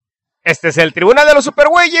Este es el Tribunal de los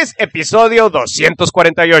Supergüeyes, episodio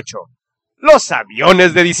 248. Los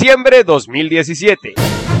aviones de diciembre 2017.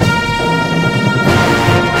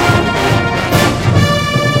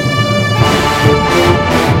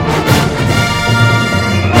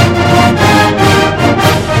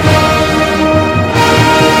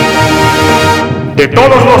 De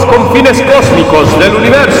todos los confines cósmicos del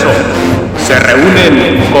universo, se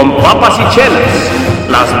reúnen con papas y chelas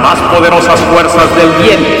las más poderosas fuerzas del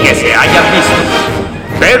bien que se hayan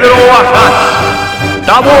visto. Pedro Ajaz,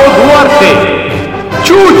 Tavo Duarte,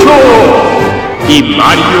 Chucho y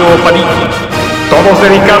Mario Padilla. Todos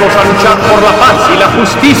dedicados a luchar por la paz y la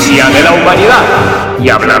justicia de la humanidad y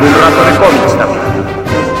hablar un rato de cómics también.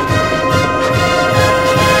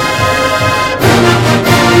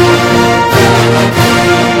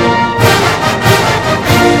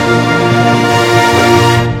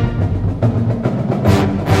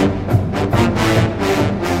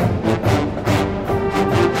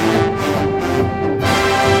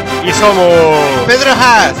 Y somos Pedro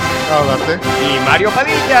Haas y Mario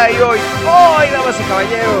Padilla. Y hoy, damas y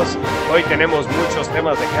caballeros, hoy tenemos muchos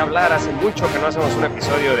temas de qué hablar. Hace mucho que no hacemos un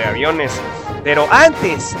episodio de aviones. Pero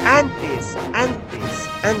antes,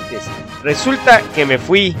 resulta que me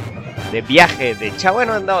fui de viaje de chamba.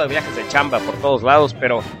 Bueno, he andado de viajes de chamba por todos lados,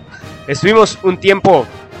 pero estuvimos un tiempo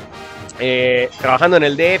trabajando en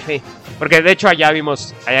el DF. Porque de hecho allá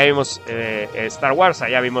vimos Star Wars,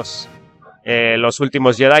 allá vimos Los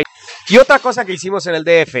Últimos Jedi. Y otra cosa que hicimos en el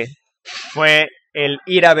DF fue el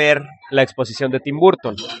ir a ver la exposición de Tim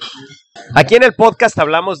Burton. Aquí en el podcast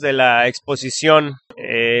hablamos de la exposición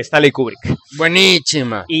Stanley Kubrick.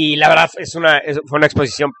 Buenísima. Y la verdad fue una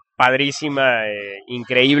exposición padrísima,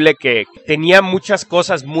 increíble, que tenía muchas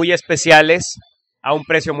cosas muy especiales a un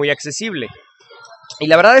precio muy accesible. Y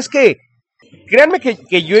la verdad es que créanme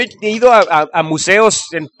que yo he ido a museos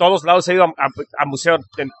en todos lados. He ido a museo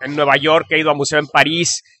en Nueva York, he ido a museo en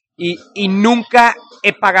París y nunca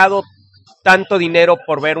he pagado tanto dinero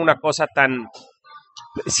por ver una cosa tan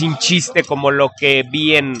sin chiste como lo que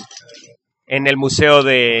vi en el museo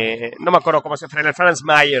de, no me acuerdo cómo se llama, en el Franz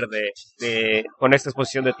Mayer con esta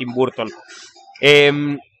exposición de Tim Burton.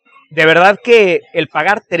 De verdad que el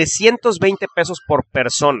pagar 320 pesos por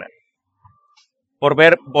persona por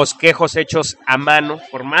ver bosquejos hechos a mano,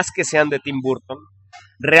 por más que sean de Tim Burton,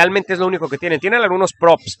 realmente es lo único que tienen. Tienen algunos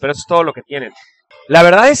props, pero eso es todo lo que tienen. La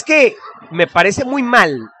verdad es que me parece muy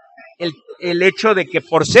mal el hecho de que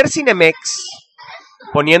por ser Cinemex,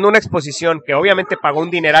 poniendo una exposición que obviamente pagó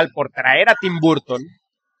un dineral por traer a Tim Burton,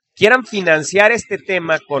 quieran financiar este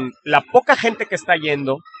tema con la poca gente que está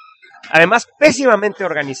yendo. Además, pésimamente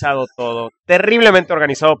organizado todo, terriblemente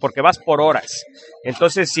organizado porque vas por horas.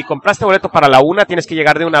 Entonces, si compraste boleto para la 1, tienes que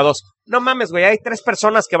llegar de 1 a 2. No mames, güey, hay 3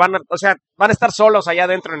 personas que van a estar solos allá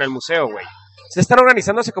adentro en el museo, güey. Se están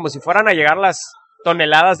organizándose como si fueran a llegar las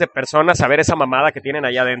toneladas de personas a ver esa mamada que tienen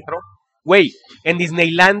allá adentro. Güey, en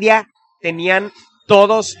Disneylandia tenían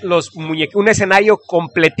todos los muñecos, un escenario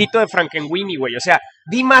completito de Frankenweenie, güey. O sea,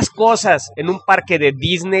 vi más cosas en un parque de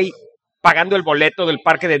Disney pagando el boleto del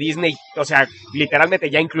parque de Disney, o sea,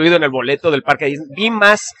 literalmente ya incluido en el boleto del parque de Disney. Vi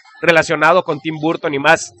más relacionado con Tim Burton y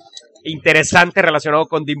más interesante relacionado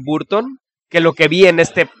con Tim Burton que lo que vi en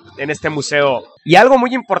este museo. Y algo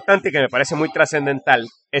muy importante que me parece muy trascendental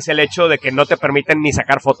es el hecho de que no te permiten ni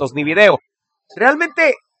sacar fotos ni video.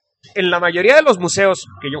 Realmente, en la mayoría de los museos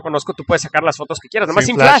que yo conozco, tú puedes sacar las fotos que quieras, nomás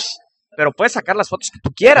sin flash. Pero puedes sacar las fotos que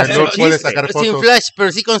tú quieras. No puedes sacar fotos sin flash,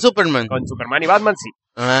 pero sí con Superman. Con Superman y Batman, sí.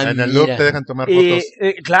 En el loop te dejan tomar fotos.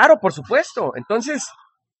 Claro, por supuesto. Entonces,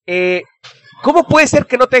 ¿cómo puede ser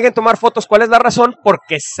que no te dejen tomar fotos? ¿Cuál es la razón?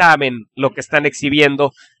 Porque saben lo que están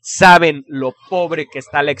exhibiendo, saben lo pobre que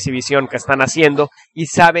está la exhibición que están haciendo y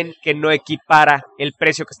saben que no equipara el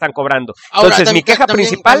precio que están cobrando. Entonces, ahora, mi queja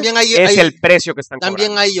principal es el precio que están cobrando.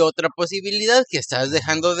 También hay otra posibilidad que estás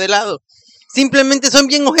dejando de lado. Simplemente son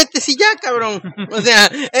bien ojetes y ya, cabrón. O sea,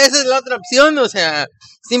 esa es la otra opción. O sea,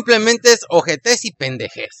 simplemente es ojetes y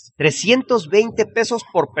pendejes. 320 pesos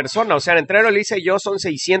por persona. O sea, entre Elisa y yo son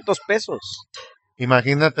 600 pesos.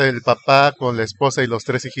 Imagínate el papá con la esposa y los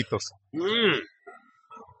 3 hijitos.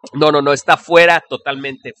 No, está fuera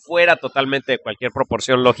totalmente de cualquier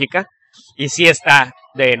proporción lógica. Y sí está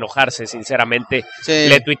de enojarse, sinceramente. Sí.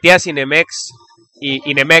 Le tuiteé a Cinemex y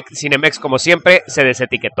Cinemex, como siempre, se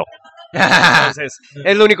desetiquetó. Entonces,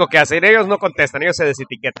 es lo único que hacen. Ellos no contestan, ellos se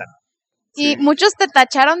desetiquetan. Y muchos te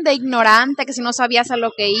tacharon de ignorante, que si no sabías a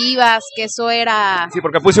lo que ibas, que eso era... Sí,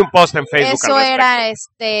 porque puse un post en Facebook. Eso era,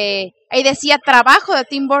 ahí decía trabajo de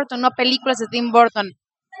Tim Burton, no películas de Tim Burton.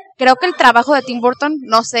 creo que el trabajo de Tim Burton,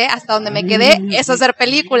 no sé, hasta donde me quedé, es hacer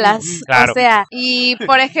películas. Claro. O sea, y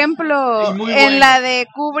por ejemplo, en la de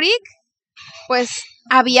Kubrick, pues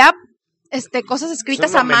había cosas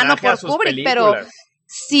escritas a mano por Kubrick, pero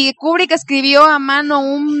si Kubrick escribió a mano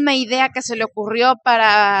una idea que se le ocurrió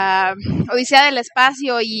para Odisea del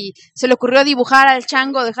Espacio y se le ocurrió dibujar al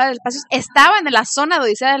chango, dejar el espacio, estaba en la zona de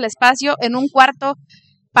Odisea del Espacio, en un cuarto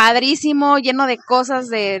padrísimo, lleno de cosas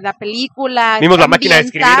de la película. Vimos la máquina de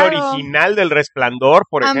escribir original del Resplandor,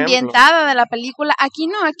 por ejemplo. Ambientada de la película. Aquí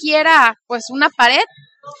no, aquí era pues una pared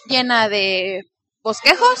llena de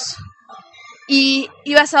bosquejos y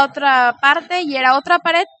ibas a otra parte y era otra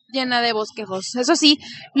pared llena de bosquejos. Eso sí,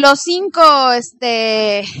 los 5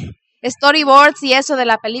 storyboards y eso de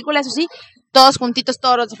la película, eso sí, todos juntitos,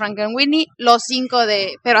 todos los de Frankenweenie, los 5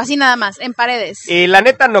 pero así nada más, en paredes. Y la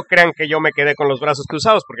neta, no crean que yo me quedé con los brazos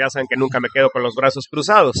cruzados, porque ya saben que nunca me quedo con los brazos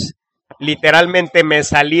cruzados. Literalmente me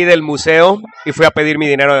salí del museo y fui a pedir mi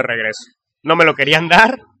dinero de regreso. No me lo querían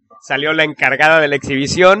dar, salió la encargada de la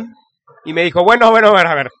exhibición y me dijo, bueno, a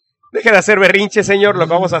ver, deje de hacer berrinche, señor, lo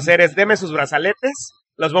que vamos a hacer es, deme sus brazaletes,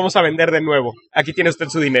 los vamos a vender de nuevo. Aquí tiene usted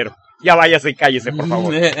su dinero. Ya váyase y cállese, por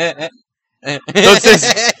favor.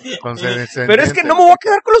 Entonces, pero es que no me voy a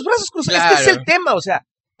quedar con los brazos cruzados. Claro. Este es el tema, o sea,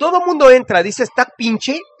 todo mundo entra, dice está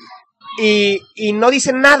pinche y no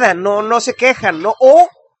dicen nada, no se quejan, ¿no? O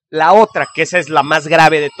la otra, que esa es la más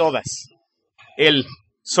grave de todas.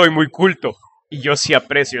 Soy muy culto y yo sí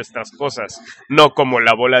aprecio estas cosas, no como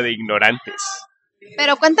la bola de ignorantes.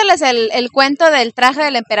 Pero cuéntales el cuento del traje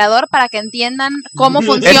del emperador para que entiendan cómo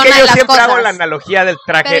funcionan las cosas. Es que yo siempre hago la analogía del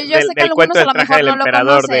traje, del cuento del traje del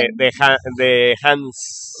emperador de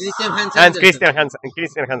Hans Christian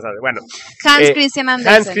Andersen. Bueno, Hans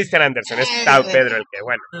Christian Andersen, está Pedro el que,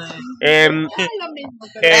 bueno.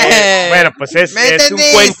 Bueno, pues es un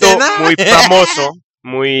cuento muy famoso,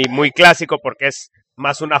 muy clásico, porque es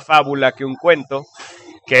más una fábula que un cuento,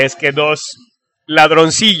 que es que dos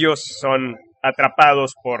ladroncillos son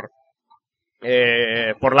atrapados por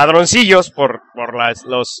ladroncillos, por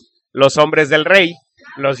los hombres del rey,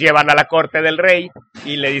 los llevan a la corte del rey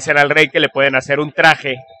y le dicen al rey que le pueden hacer un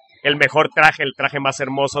traje, el mejor traje, el traje más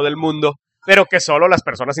hermoso del mundo, pero que solo las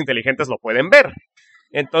personas inteligentes lo pueden ver.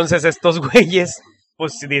 Entonces estos güeyes,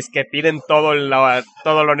 pues que piden todo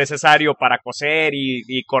lo necesario para coser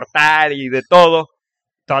y cortar y de todo,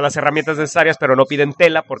 todas las herramientas necesarias, pero no piden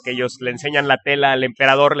tela porque ellos le enseñan la tela al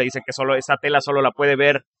emperador, le dicen que solo esa tela solo la puede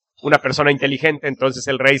ver una persona inteligente. Entonces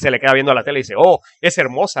el rey se le queda viendo la tela y dice, oh, es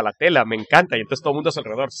hermosa la tela, me encanta. Y entonces todo el mundo a su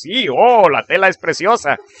alrededor, sí, oh, la tela es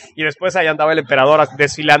preciosa. Y después ahí andaba el emperador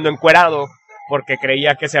desfilando encuerado porque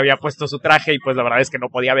creía que se había puesto su traje y pues la verdad es que no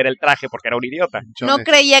podía ver el traje porque era un idiota. No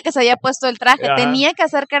creía que se había puesto el traje, ajá. Tenía que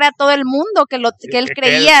hacer creer a todo el mundo que él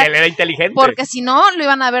creía. Que él era inteligente. Porque si no, lo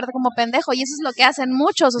iban a ver como pendejo y eso es lo que hacen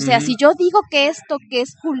muchos. O sea, si yo digo que esto que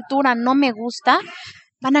es cultura no me gusta,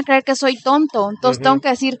 van a creer que soy tonto. Entonces tengo que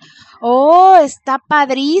decir, oh, está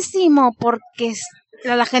padrísimo porque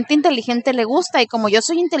a la gente inteligente le gusta y como yo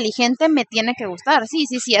soy inteligente me tiene que gustar. Sí,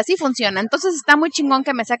 así funciona. Entonces está muy chingón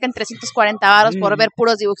que me saquen 340 varos por ver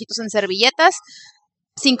puros dibujitos en servilletas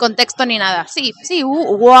sin contexto ni nada. Sí,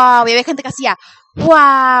 wow. Y había gente que hacía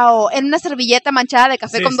wow en una servilleta manchada de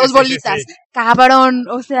café con dos bolitas. Sí. Cabrón,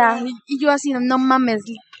 o sea, y yo así, no mames,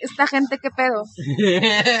 esta gente qué pedo.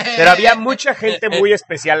 Pero había mucha gente muy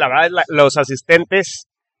especial, la verdad, los asistentes,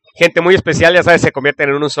 gente muy especial, ya sabes, se convierten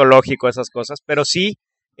en un zoológico, esas cosas, pero sí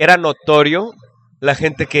era notorio la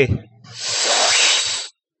gente que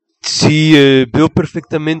sí, veo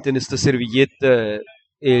perfectamente en esta servilleta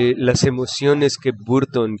las emociones que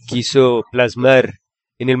Burton quiso plasmar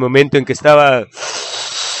en el momento en que estaba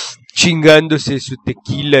chingándose su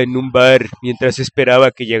tequila en un bar mientras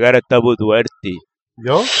esperaba que llegara Tabo Duarte.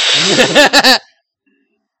 ¿Yo?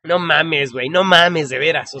 No mames, güey, no mames, de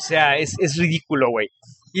veras, o sea, es ridículo, güey.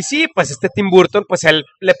 Y sí, pues Tim Burton, pues él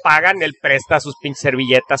le pagan, él presta sus pinches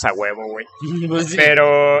servilletas a huevo, güey. Pues sí.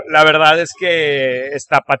 Pero la verdad es que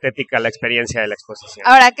está patética la experiencia de la exposición.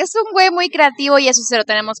 Ahora, que es un güey muy creativo y eso se lo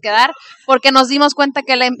tenemos que dar, porque nos dimos cuenta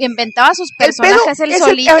que él inventaba sus personajes él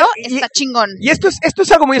solito, está chingón. Y esto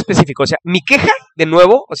es algo muy específico, o sea, mi queja, de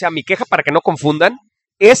nuevo, mi queja para que no confundan,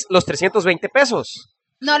 es los 320 pesos.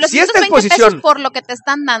 No, los 120 pesos por lo que te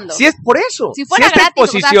están dando. Si es por eso. Si fuera gratis,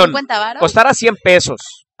 exposición 50 varos, costara 100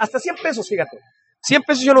 pesos. Hasta 100 pesos, fíjate. 100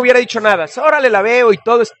 pesos yo no hubiera dicho nada. Órale, la veo y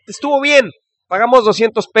todo. Estuvo bien. Pagamos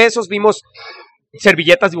 200 pesos. Vimos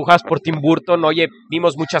servilletas dibujadas por Tim Burton. Oye,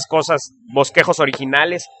 vimos muchas cosas. Bosquejos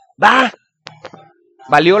originales.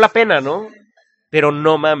 Valió la pena, ¿no? Pero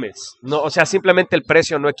no mames. No, o sea, simplemente el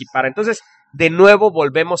precio no equipara. Entonces, de nuevo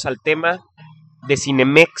volvemos al tema de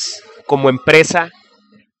Cinemex como empresa.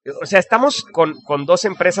 O sea, estamos con dos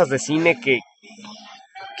empresas de cine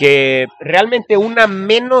que realmente una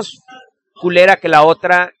menos culera que la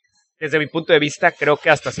otra, desde mi punto de vista. Creo que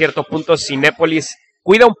hasta cierto punto Cinépolis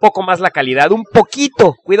cuida un poco más la calidad,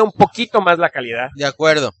 cuida un poquito más la calidad. De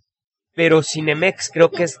acuerdo. Pero Cinemex creo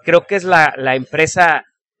que es la empresa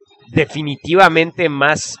definitivamente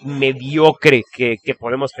más mediocre que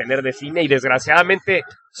podemos tener de cine, y desgraciadamente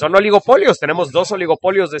son oligopolios. Tenemos 2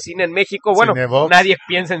 oligopolios de cine en México. Bueno, Cinebox. Nadie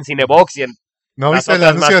piensa en Cinebox y en ¿No las viste el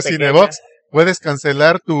otras anuncio de más Cinebox? Puedes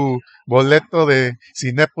cancelar tu boleto de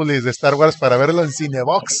Cinépolis de Star Wars para verlo en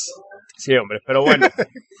Cinebox. Sí, hombre, pero bueno.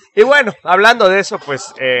 Y bueno, hablando de eso,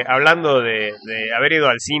 pues, hablando de haber ido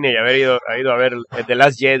al cine y haber ido a ver The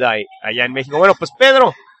Last Jedi allá en México. Bueno, pues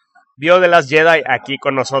Pedro vio The Last Jedi aquí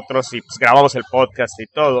con nosotros y pues grabamos el podcast y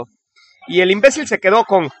todo. Y el imbécil se quedó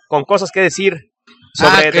con cosas que decir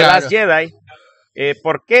sobre The Last Jedi.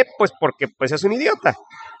 ¿Por qué? Pues porque pues es un idiota.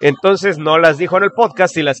 Entonces no las dijo en el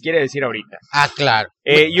podcast y las quiere decir ahorita. Ah, claro.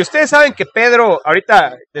 Y ustedes saben que Pedro,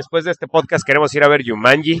 ahorita, después de este podcast, queremos ir a ver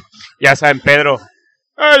Jumanji. Ya saben, Pedro,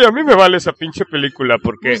 ay, a mí me vale esa pinche película,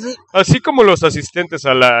 porque así como los asistentes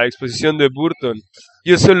a la exposición de Burton,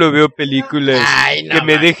 yo solo veo películas que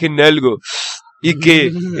me dejen algo y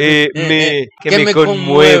que me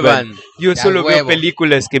conmuevan. Yo solo veo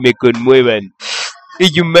películas que me conmuevan. Y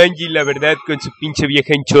Jumanji, la verdad, con su pinche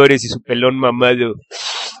vieja en chores y su pelón mamado,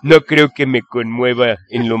 no creo que me conmueva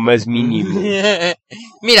en lo más mínimo.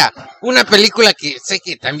 Mira, una película que sé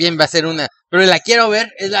que también va a ser pero la quiero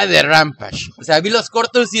ver, es la de Rampage. O sea, vi los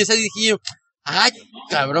cortos y esa dije yo, ay,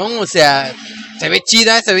 cabrón, o sea, se ve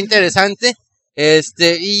chida, se ve interesante.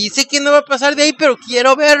 Y sé que no va a pasar de ahí, pero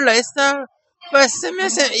quiero verla. Esta, pues se me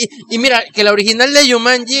hace. Y mira, que la original de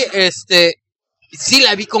Jumanji, sí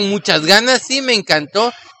la vi con muchas ganas, sí me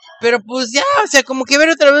encantó. Pero pues ya, o sea, como que ver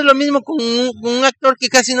otra vez lo mismo con un actor que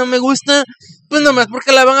casi no me gusta, pues nomás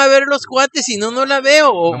porque la van a ver los cuates y no la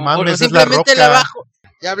veo, o simplemente la bajo.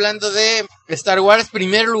 Ya hablando de Star Wars,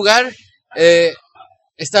 primer lugar,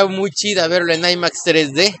 está muy chida verlo en IMAX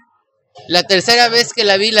 3D. La tercera vez que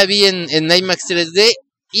la vi en IMAX 3D,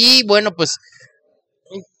 y bueno, pues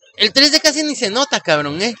el 3D casi ni se nota,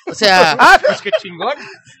 cabrón, O sea... pues qué chingón.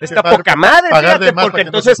 Está poca madre, fíjate, porque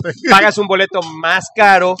entonces pagas un boleto más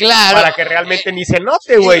caro, claro, para que realmente ni se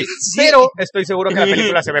note, güey. Sí. Pero estoy seguro que la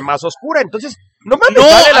película se ve más oscura, entonces no mames,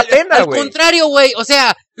 vale la pena, güey. Al contrario, güey, o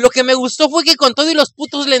sea, lo que me gustó fue que con todo y los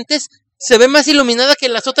putos lentes se ve más iluminada que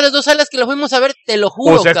las otras 2 salas que la fuimos a ver, te lo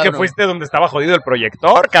juro, pues es cabrón. Que fuiste donde estaba jodido el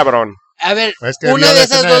proyector, cabrón. A ver, una de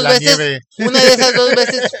esas 2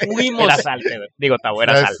 veces fuimos. Era sal, digo, Tavo,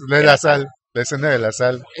 era sal. La sal, la escena de la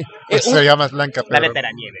sal. Se veía más blanca, pero... La neta era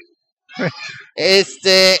nieve.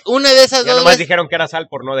 Una de esas 2 veces... nomás dijeron que era sal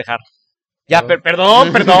por no dejar. Ya,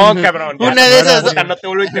 perdón, cabrón. Ya, una de esas no te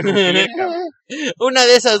vuelvo a interrumpir, cabrón. Una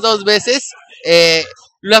de esas 2 veces,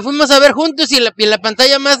 la fuimos a ver juntos y en la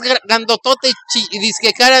pantalla más grandotota y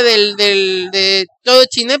disque cara de todo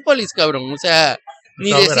Cinépolis, cabrón. O sea,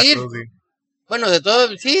 ni decir... Veracruz, sí. Bueno, de todo,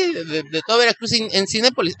 sí, de todo Veracruz en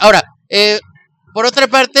Cinépolis. Ahora, por otra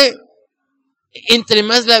parte, entre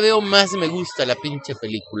más la veo, más me gusta la pinche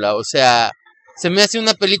película. O sea, se me hace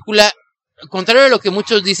una película, contrario a lo que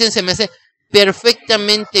muchos dicen, se me hace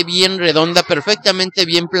perfectamente bien redonda, perfectamente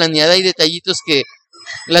bien planeada. Hay detallitos que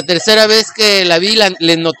la tercera vez que la vi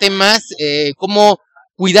le noté más, cómo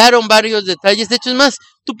cuidaron varios detalles. De hecho, es más,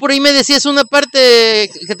 tú por ahí me decías una parte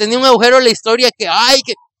que tenía un agujero en la historia que,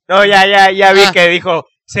 que... No, ya vi que dijo,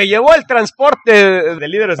 se llevó el transporte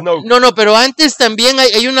del líder Snow. No, pero antes también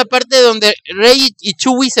hay una parte donde Rey y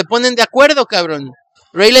Chewie se ponen de acuerdo, cabrón.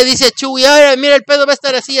 Rey le dice a Chewie, mira, el pedo va a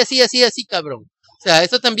estar así, cabrón. O sea,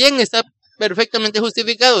 esto también está perfectamente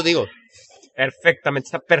justificado, digo.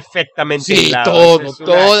 Está perfectamente sí, hilado.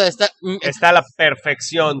 todo está a la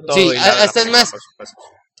perfección, todo. Sí, hasta es más,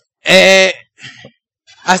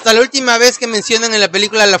 hasta la última vez que mencionan en la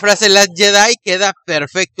película la frase Last Jedi, queda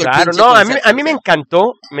perfecto. Claro, no, a mí me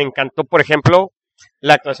encantó, por ejemplo,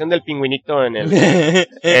 la actuación del pingüinito en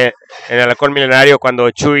el halcón milenario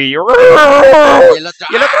cuando Chewie y el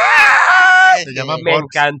otro me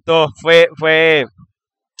encantó, fue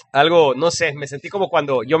algo, no sé, me sentí como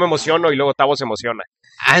cuando yo me emociono y luego Tavo se emociona.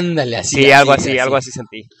 Ándale, así. Sí, algo así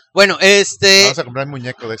sentí. Bueno, vamos a comprar un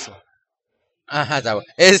muñeco de eso. Ajá, Tavo.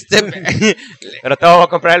 Pero Tavo va a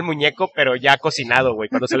comprar el muñeco, pero ya cocinado, güey.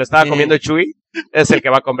 Cuando se lo estaba comiendo Chewie, Es el que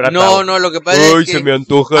va a comprar No, Tavo. no, lo que pasa es que... Se me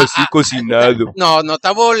antoja así cocinado. No,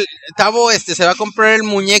 Tavo se va a comprar el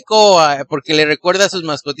muñeco porque le recuerda a sus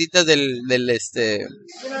mascotitas del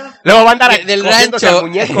Luego va a andar del cogiéndose rancho. al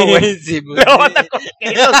muñeco, güey. Sí, pues, Luego va a andar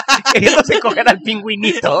queriéndose coger al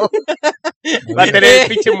pingüinito. Va a tener el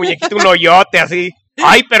pinche muñequito un hoyote así.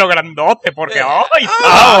 Ay, pero grandote, porque ¡ay,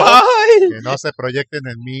 Tavo! Que no se proyecten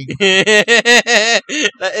en mí.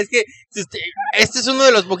 Es que este es uno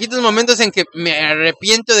de los poquitos momentos en que me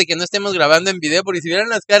arrepiento de que no estemos grabando en video, porque si vieran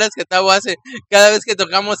las caras que Tavo hace cada vez que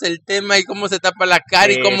tocamos el tema y cómo se tapa la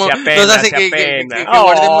cara y cómo nos hace que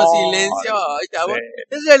guardemos silencio. Ay, Tavo,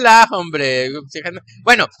 es relajo, hombre.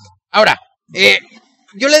 Bueno, ahora,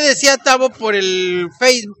 yo le decía a Tavo por el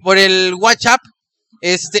Facebook, por el WhatsApp,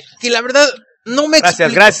 que la verdad no me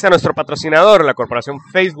explico. Gracias a nuestro patrocinador, la corporación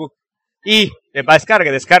Facebook. Y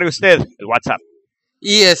descargue usted el WhatsApp.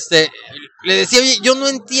 Y le decía, oye, yo no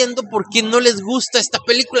entiendo por qué no les gusta esta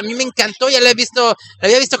película. A mí me encantó, ya la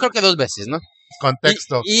había visto creo que 2 veces, ¿no?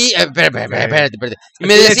 Contexto. Espérate. Y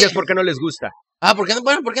me decías por qué no les gusta. ¿Por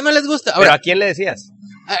qué no les gusta? Ahora, ¿pero a quién le decías?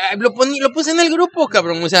 Lo puse en el grupo,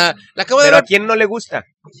 cabrón, o sea, la acabo de ¿Pero ver. a quién no le gusta?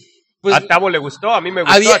 Pues, a Tavo le gustó, a mí me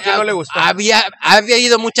gustó, ¿a quién no le gustó? Había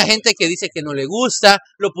ido mucha gente que dice que no le gusta,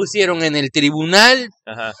 lo pusieron en el tribunal.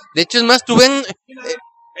 Ajá. De hecho, es más, tuve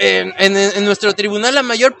en nuestro tribunal la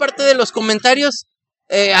mayor parte de los comentarios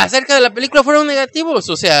acerca de la película fueron negativos,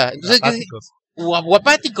 o sea, entonces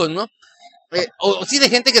guapáticos, ¿no? O sí, de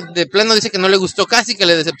gente que de plano dice que no le gustó casi, que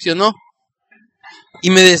le decepcionó. Y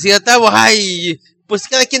me decía Tavo, ay, pues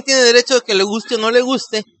cada quien tiene derecho de que le guste o no le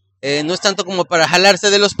guste. No es tanto como para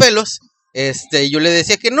jalarse de los pelos. Yo le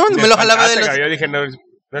decía que no me lo jalaba de los... Yo dije, no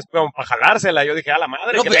es como para jalársela. Yo dije, a la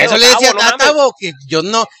madre. No, pero eso le decía a Tavo, que yo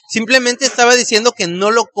no, simplemente estaba diciendo que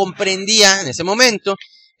no lo comprendía en ese momento,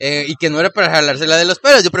 y que no era para jalársela de los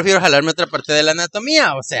pelos. Yo prefiero jalarme otra parte de la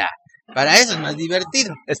anatomía, o sea, para eso es más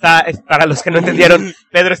divertido. Para los que no entendieron,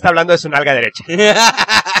 Pedro está hablando de su nalga derecha.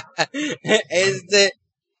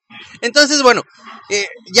 Entonces, bueno,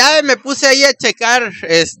 ya me puse ahí a checar,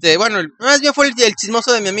 más bien fue el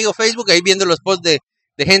chismoso de mi amigo Facebook, ahí viendo los posts de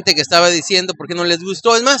gente que estaba diciendo por qué no les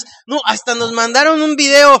gustó. Es más, no, hasta nos mandaron un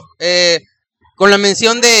video con la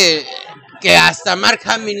mención de que hasta Mark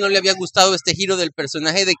Hamill no le había gustado este giro del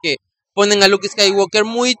personaje, de que ponen a Luke Skywalker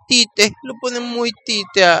muy tite, lo ponen muy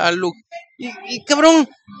tite a Luke. Y cabrón,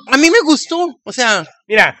 a mí me gustó, o sea...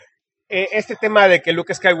 Mira, este tema de que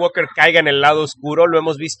Luke Skywalker caiga en el lado oscuro lo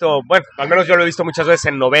hemos visto, bueno, al menos yo lo he visto muchas veces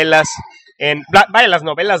en novelas, las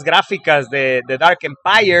novelas gráficas de Dark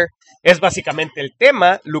Empire, es básicamente el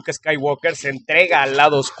tema. Luke Skywalker se entrega al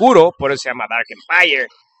lado oscuro, por eso se llama Dark Empire,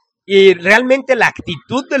 y realmente la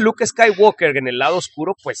actitud de Luke Skywalker en el lado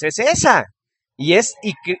oscuro, pues es esa, y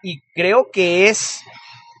creo que es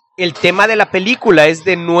el tema de la película, es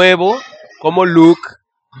de nuevo cómo Luke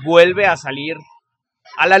vuelve a salir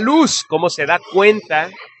a la luz, cómo se da cuenta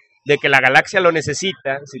de que la galaxia lo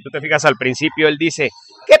necesita. Si tú te fijas al principio, él dice,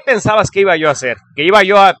 ¿qué pensabas que iba yo a hacer? ¿Que iba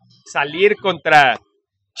yo a salir contra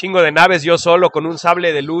chingo de naves yo solo con un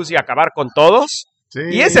sable de luz y acabar con todos? Sí.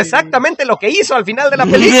 Y es exactamente lo que hizo al final de la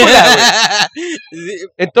película, güey.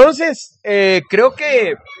 Entonces, creo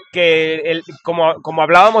que como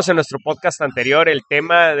hablábamos en nuestro podcast anterior, el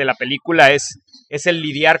tema de la película es el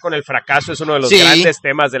lidiar con el fracaso, es uno de los grandes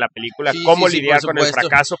temas de la película, cómo lidiar con el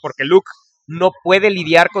fracaso, porque Luke no puede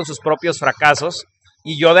lidiar con sus propios fracasos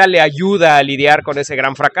y Yoda le ayuda a lidiar con ese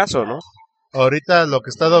gran fracaso, ¿no? Ahorita lo que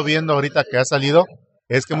he estado viendo ahorita que ha salido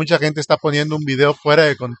es que mucha gente está poniendo un video fuera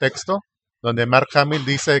de contexto donde Mark Hamill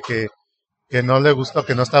dice que no le gustó,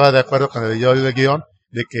 que no estaba de acuerdo con el guión,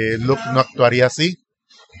 de que Luke no actuaría así,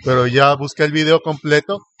 pero ya busqué el video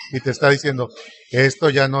completo y te está diciendo, esto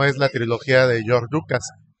ya no es la trilogía de George Lucas,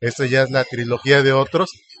 esto ya es la trilogía de otros,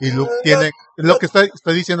 y Luke tiene, lo que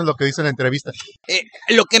estoy diciendo, lo que dice en la entrevista.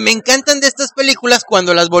 Lo que me encantan de estas películas,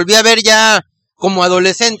 cuando las volví a ver ya como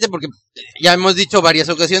adolescente, porque ya hemos dicho varias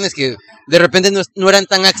ocasiones que de repente no eran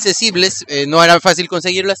tan accesibles, no era fácil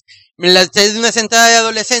conseguirlas, me las eché de una sentada de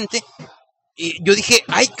adolescente, y yo dije,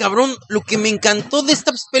 ay cabrón, lo que me encantó de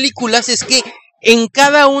estas películas es que en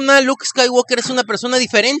cada una Luke Skywalker es una persona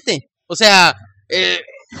diferente. O sea,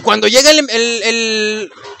 cuando llega el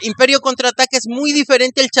Imperio Contraataca es muy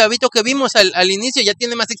diferente el chavito que vimos al inicio, ya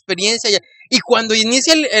tiene más experiencia. Y cuando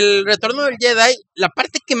inicia el Retorno del Jedi, la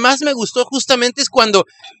parte que más me gustó justamente es cuando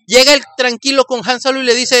llega el tranquilo con Han Solo y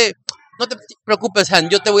le dice, no te preocupes, Han,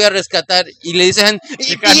 yo te voy a rescatar. Y le dice Han,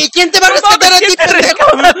 ¿y quién te va a rescatar a ti,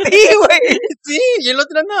 pendejo? A ti, güey. Sí, y el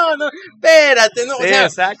otro, no, espérate, no. Sí, o sea,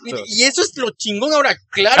 exacto. Y eso es lo chingón. Ahora,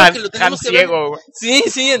 claro que lo tenemos que ver.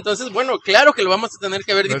 Sí, entonces, bueno, claro que lo vamos a tener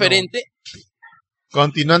que ver diferente.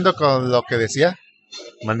 continuando con lo que decía,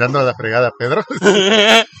 mandando a la fregada a Pedro,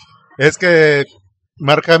 es que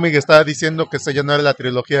Mark Hamill estaba diciendo que esta ya no era la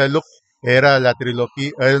trilogía de Luke, era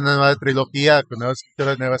una nueva trilogía con nuevas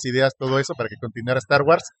historias, nuevas ideas, todo eso para que continuara Star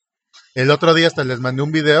Wars. El otro día hasta les mandé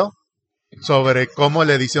un video sobre cómo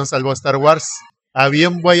la edición salvó a Star Wars. Había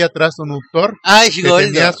un güey atrás, un autor, que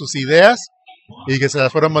tenía sus ideas y que se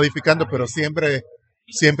las fueron modificando, pero siempre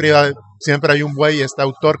hay un güey, este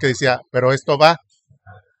autor, que decía, pero esto va.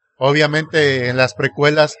 Obviamente en las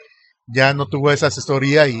precuelas ya no tuvo esa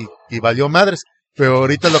asesoría y valió madres, pero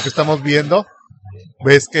ahorita lo que estamos viendo,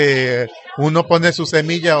 ves que uno pone su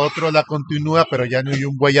semilla, otro la continúa, pero ya no hay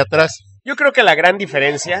un güey atrás. Yo creo que la gran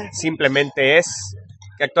diferencia simplemente es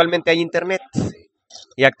que actualmente hay internet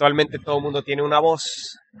y actualmente todo el mundo tiene una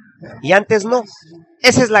voz y antes no.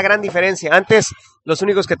 Esa es la gran diferencia. Antes los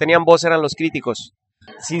únicos que tenían voz eran los críticos.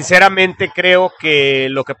 Sinceramente creo que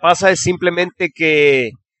lo que pasa es simplemente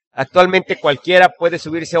que actualmente cualquiera puede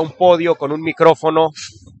subirse a un podio con un micrófono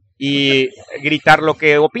y gritar lo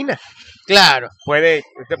que opina. Claro.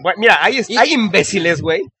 Mira, hay imbéciles,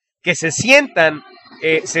 güey, que se sientan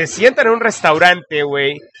en un restaurante,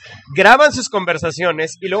 güey, graban sus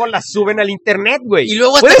conversaciones y luego las suben al internet, güey. Y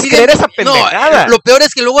luego ¿puedes creer esa pendejada? No, lo peor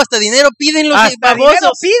es que luego hasta dinero piden los hasta dinero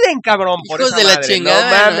piden, cabrón, por hijos esa de la madre. chingada.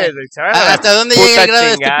 No mames, ¿hasta dónde llega el grado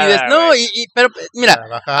de estupidez? No, pero mira,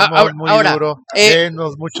 trabajamos muy duro,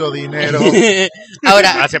 denos mucho dinero.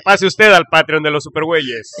 Ahora, se pase usted al Patreon de los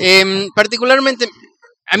supergüeyes. Particularmente,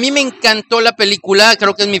 a mí me encantó la película,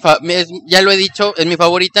 creo que ya lo he dicho, es mi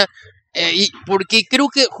favorita. Y porque creo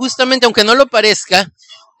que justamente, aunque no lo parezca,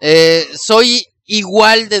 soy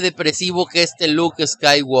igual de depresivo que Luke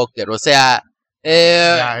Skywalker. O sea,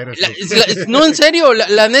 no, en serio,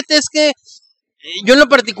 la neta es que yo en lo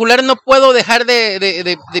particular no puedo dejar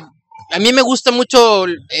de a mí me gusta mucho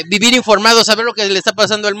vivir informado, saber lo que le está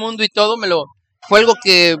pasando al mundo y todo. Fue algo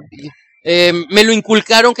que me lo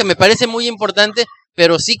inculcaron, que me parece muy importante,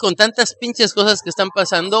 pero sí, con tantas pinches cosas que están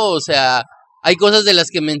pasando, o sea, hay cosas de las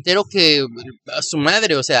que me entero que a su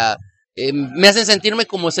madre, o sea, me hacen sentirme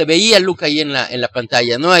como se veía Luke ahí en la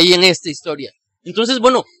pantalla, ¿no? Ahí en esta historia. Entonces,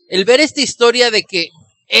 bueno, el ver esta historia de que,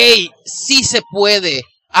 hey, sí se puede,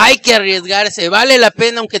 hay que arriesgarse, vale la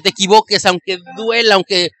pena aunque te equivoques, aunque duela,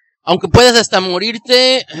 aunque puedas hasta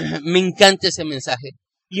morirte, me encanta ese mensaje.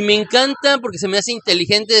 Y me encanta porque se me hace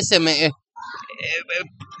inteligente,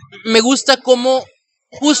 me gusta cómo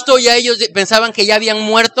justo ya ellos pensaban que ya habían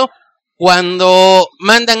muerto cuando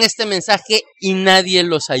mandan este mensaje y nadie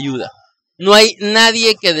los ayuda. No hay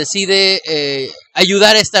nadie que decide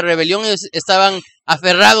ayudar a esta rebelión. Ellos estaban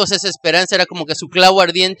aferrados a esa esperanza, era como que su clavo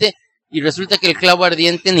ardiente, y resulta que el clavo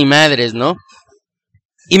ardiente ni madres, ¿no?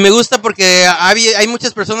 Y me gusta porque hay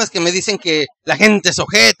muchas personas que me dicen que la gente es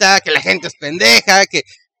ojeta, que la gente es pendeja, que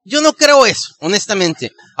yo no creo eso,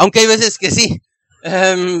 honestamente. Aunque hay veces que sí.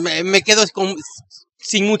 Me quedo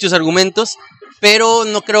sin muchos argumentos, pero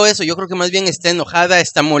no creo eso. Yo creo que más bien está enojada,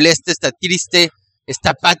 está molesta, está triste,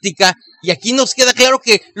 está apática. Y aquí nos queda claro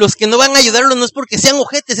que los que no van a ayudarlo no es porque sean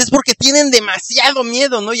ojetes, es porque tienen demasiado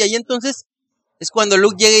miedo, ¿no? Y ahí entonces es cuando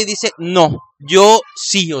Luke llega y dice, no, yo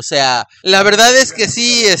sí, o sea, la verdad es que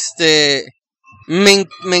sí, me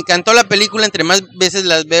encantó la película, entre más veces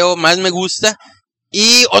las veo, más me gusta.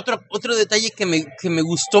 Y otro detalle que me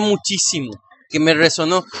gustó muchísimo, que me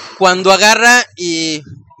resonó, cuando agarra y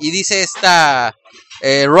dice esta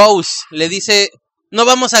Rose, le dice, no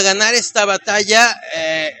vamos a ganar esta batalla,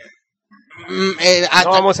 no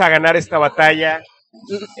vamos a ganar esta batalla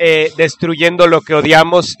destruyendo lo que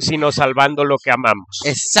odiamos, sino salvando lo que amamos.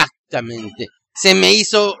 Exactamente. Se me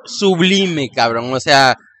hizo sublime, cabrón. O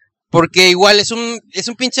sea, porque igual es un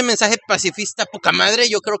pinche mensaje pacifista poca madre.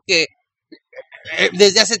 Yo creo que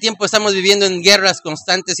desde hace tiempo estamos viviendo en guerras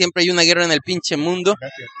constantes. Siempre hay una guerra en el pinche mundo.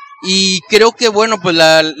 Gracias. Y creo que, bueno, pues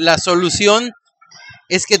la solución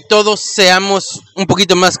es que todos seamos un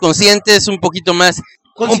poquito más conscientes, un poquito más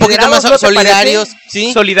solidarios,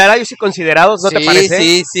 ¿sí? Solidarios y considerados, ¿no te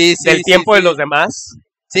parece? Sí. Del tiempo de los demás.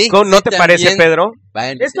 Sí, ¿No te parece, Pedro?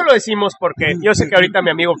 Bueno, esto lo decimos porque yo sé que ahorita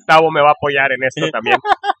mi amigo Octavo me va a apoyar en esto también.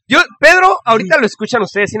 Pedro, ahorita lo escuchan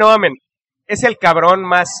ustedes y no mamen, es el cabrón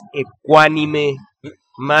más ecuánime,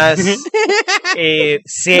 más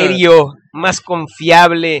serio, más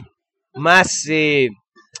confiable, más...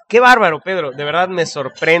 qué bárbaro, Pedro, de verdad me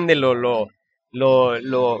sorprende lo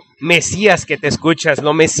mesías que te escuchas,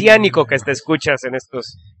 lo mesiánico que te escuchas en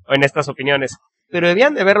estas opiniones. Pero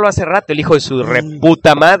debían de verlo hace rato, el hijo de su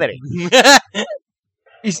reputa madre.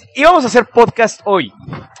 Y íbamos a hacer podcast hoy.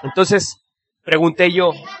 Entonces, pregunté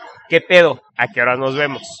yo, ¿qué pedo? ¿A qué hora nos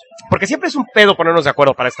vemos? Porque siempre es un pedo ponernos de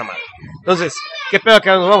acuerdo para esta madre. Entonces, ¿qué pedo que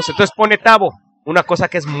nos vamos? Entonces pone Tavo, una cosa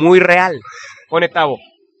que es muy real. Pone Tavo,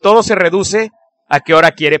 todo se reduce a qué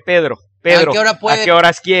hora quiere Pedro. Pedro, ¿a qué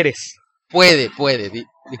horas quieres? Puede,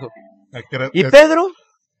 dijo. Y Pedro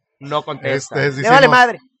no contesta. Le vale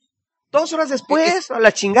madre. 2 horas después, a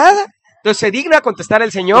la chingada. Entonces se digna a contestar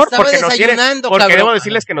el señor porque nos tiene, porque debo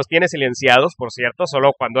decirles que nos tiene silenciados, por cierto,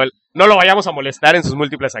 solo cuando él no lo vayamos a molestar en sus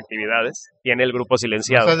múltiples actividades. Tiene el grupo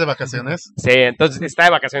silenciado. ¿Estás de vacaciones? Sí, entonces está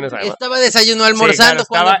de vacaciones. Además. Estaba desayuno almorzando. Sí,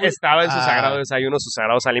 claro, estaba en su sagrado desayuno, sus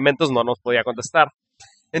sagrados alimentos, no nos podía contestar.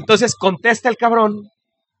 Entonces contesta el cabrón.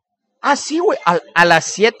 Ah, sí, güey, a las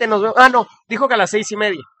 7 nos vemos. Ah, no, dijo que a las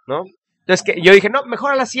 6:30, ¿no? Entonces que yo dije, no,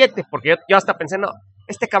 mejor a las 7, porque yo hasta pensé, no,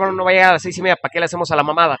 este cabrón no va a llegar a las 6:30, ¿para qué le hacemos a la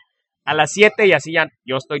mamada? A las 7 y así ya,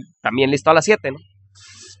 yo estoy también listo a las 7, ¿no?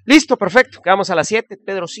 Listo, perfecto, quedamos a las 7.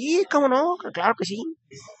 Pedro, sí, cómo no, claro que sí.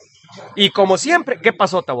 Y como siempre, ¿qué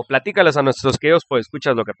pasó, Tavo? Platícales a nuestros queridos, pues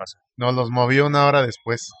escuchas lo que pasó. Nos los movió 1 hora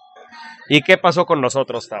después. ¿Y qué pasó con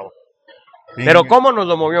nosotros, Tavo? Pero ¿cómo nos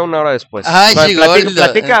lo movió 1 hora después? Ay,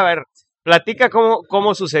 platica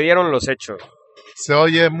cómo sucedieron los hechos. Se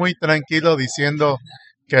oye muy tranquilo diciendo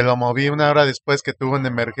que lo moví 1 hora después, que tuvo una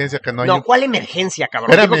emergencia, que no hay... No, ¿cuál emergencia,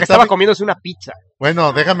 cabrón? Dijo que estaba comiéndose una pizza.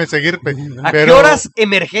 Bueno, déjame seguir. ¿A qué horas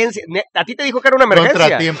emergencia? ¿A ti te dijo que era una emergencia?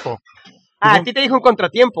 Contratiempo. Ah, a ti te dijo un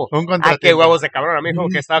contratiempo. Un contratiempo. Ah, qué huevos de cabrón. A mí dijo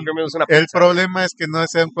que estaba comiéndose una pizza. El problema es que no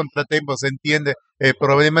sea un contratiempo, se entiende. El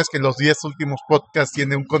problema es que los 10 últimos podcasts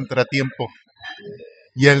tienen un contratiempo.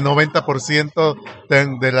 Y el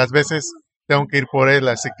 90% de las veces tengo que ir por él,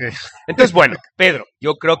 así que... Entonces, bueno, Pedro,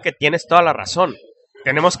 yo creo que tienes toda la razón.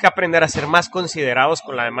 Tenemos que aprender a ser más considerados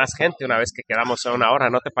con la demás gente una vez que quedamos a 1 hora,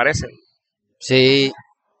 ¿no te parece? Sí.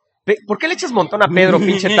 ¿Por qué le echas montón a Pedro,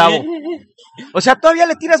 pinche Tavo? O sea, todavía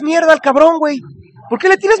le tiras mierda al cabrón, güey. ¿Por qué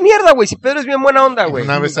le tiras mierda, güey? Si Pedro es bien buena onda, güey.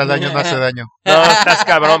 Una vez al año no hace daño. No, estás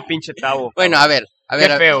cabrón, pinche Tavo. Bueno, a ver. Qué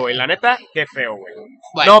feo, güey. La neta, qué feo, güey.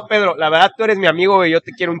 Bueno. No, Pedro, la verdad tú eres mi amigo, güey. Yo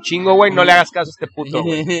te quiero un chingo, güey. No le hagas caso a este puto,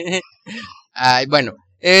 güey. Ay, bueno,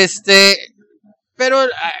 pero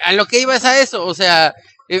a lo que iba es a eso, o sea,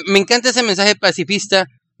 me encanta ese mensaje pacifista,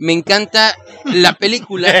 me encanta la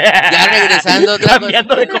película, ya regresando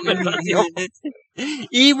cambiando de conversación.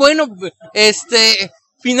 Y bueno,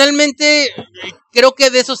 finalmente creo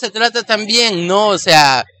que de eso se trata también, ¿no? O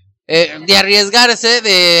sea, de arriesgarse,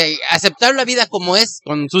 de aceptar la vida como es,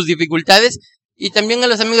 con sus dificultades, y también a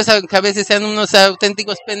los amigos que a veces sean unos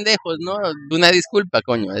auténticos pendejos, ¿no? Una disculpa,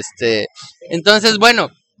 coño. Entonces, bueno,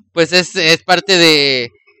 pues es parte de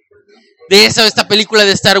eso, esta película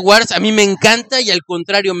de Star Wars. A mí me encanta y al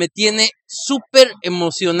contrario, me tiene súper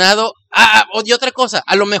emocionado. Y otra cosa,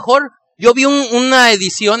 a lo mejor yo vi una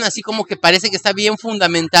edición así como que parece que está bien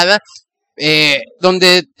fundamentada,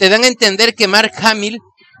 donde te dan a entender que Mark Hamill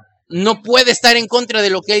no puede estar en contra de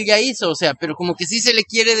lo que él ya hizo, o sea, pero como que sí se le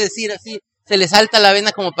quiere decir así, se le salta la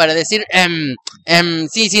vena como para decir,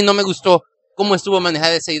 sí, no me gustó cómo estuvo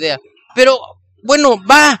manejada esa idea. Pero, bueno,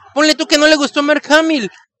 ponle tú que no le gustó a Mark Hamill,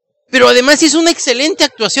 pero además hizo una excelente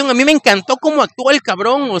actuación, a mí me encantó cómo actuó el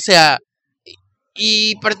cabrón, o sea,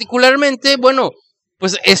 y particularmente, bueno,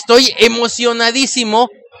 pues estoy emocionadísimo,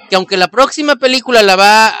 que aunque la próxima película la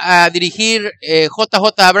va a dirigir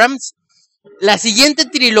JJ Abrams, la siguiente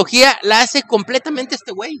trilogía la hace completamente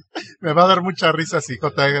este güey. Me va a dar mucha risa si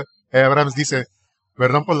J. Abrams dice,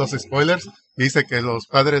 perdón por los spoilers, dice que los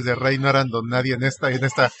padres de Rey no eran don nadie en esta,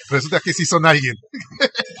 resulta que sí son alguien.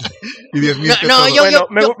 Y Dios mío,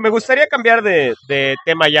 me gustaría cambiar de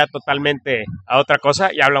tema ya totalmente a otra cosa,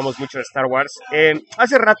 ya hablamos mucho de Star Wars.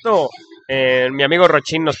 Hace rato mi amigo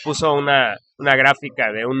Rochín nos puso una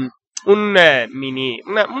gráfica de una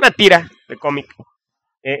tira de cómic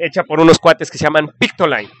hecha por unos cuates que se llaman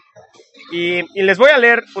Pictoline. Y les voy a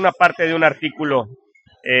leer una parte de un artículo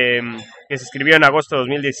que se escribió en agosto de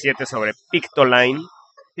 2017 sobre Pictoline.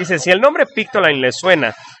 Dice, si el nombre Pictoline les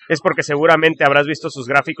suena, es porque seguramente habrás visto sus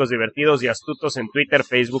gráficos divertidos y astutos en Twitter,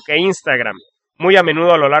 Facebook e Instagram. Muy a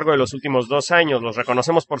menudo a lo largo de los últimos 2 años los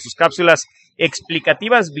reconocemos por sus cápsulas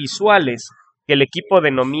explicativas visuales que el equipo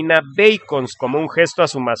denomina bacons, como un gesto a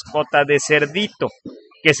su mascota de cerdito,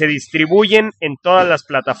 que se distribuyen en todas las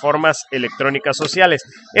plataformas electrónicas sociales.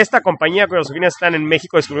 Esta compañía, cuyas oficinas están en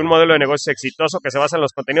México, descubrió un modelo de negocio exitoso que se basa en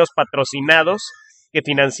los contenidos patrocinados que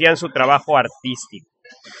financian su trabajo artístico.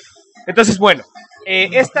 Entonces, bueno,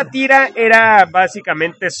 esta tira era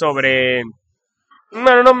básicamente sobre...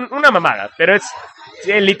 una mamada, pero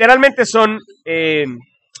literalmente son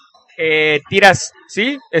tiras,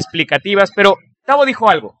 ¿sí? Explicativas, pero Tavo dijo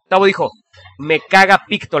algo. Tavo dijo, me caga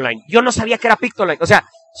Pictoline. Yo no sabía que era Pictoline. O sea,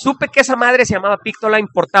 supe que esa madre se llamaba Pictoline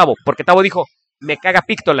por Tavo, porque Tavo dijo, me caga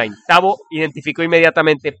Pictoline. Tavo identificó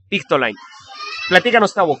inmediatamente Pictoline.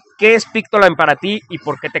 platícanos, Tavo, ¿qué es Pictoline para ti y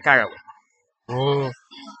por qué te caga, güey?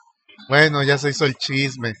 Bueno, ya se hizo el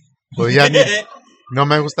chisme. Pues ya no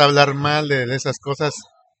me gusta hablar mal de esas cosas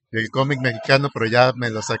del cómic mexicano, pero ya me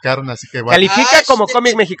lo sacaron, así que bueno. ¿Califica como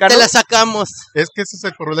cómic mexicano? Te la sacamos. Es que ese es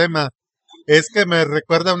el problema. Es que me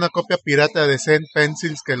recuerda a una copia pirata de Zen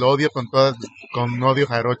Pencils que lo odio con odio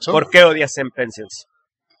jarocho. ¿Por qué odias Zen Pencils?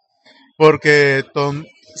 Porque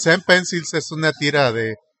Zen Pencils es una tira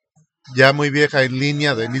de ya muy vieja en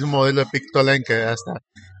línea del mismo modelo de Pictoline que hasta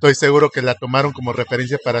estoy seguro que la tomaron como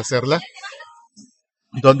referencia para hacerla,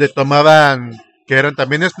 donde tomaban, que eran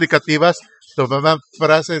también explicativas, tomaban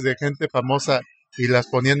frases de gente famosa y las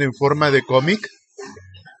ponían en forma de cómic,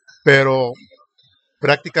 pero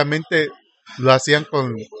prácticamente lo hacían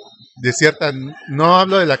de cierta, no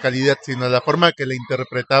hablo de la calidad, sino de la forma que la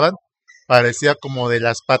interpretaban, parecía como de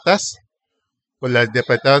las patas, pues la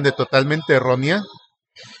interpretaban de totalmente errónea,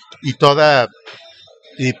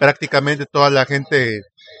 y prácticamente toda la gente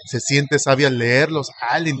se siente sabia al leerlos.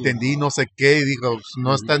 Le entendí, no sé qué, y digo, pues,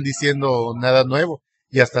 no están diciendo nada nuevo,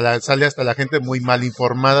 y sale hasta la gente muy mal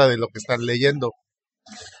informada de lo que están leyendo.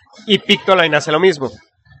 Y Pictoline hace lo mismo.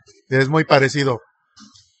 Es muy parecido.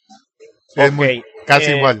 Es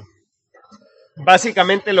casi igual.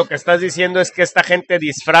 Básicamente lo que estás diciendo es que esta gente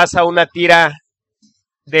disfraza una tira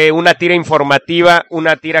informativa,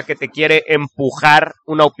 una tira que te quiere empujar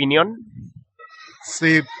una opinión.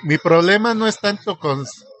 Sí, mi problema no es tanto con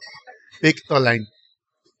Pictoline,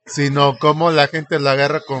 sino cómo la gente la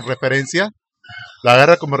agarra como referencia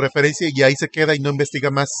y ahí se queda y no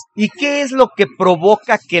investiga más. ¿Y qué es lo que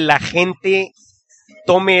provoca que la gente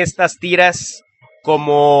tome estas tiras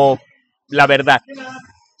como la verdad?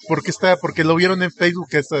 Porque lo vieron en Facebook,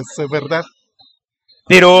 eso es verdad.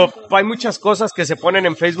 Pero hay muchas cosas que se ponen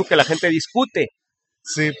en Facebook que la gente discute.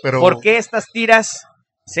 Sí, pero ¿por qué estas tiras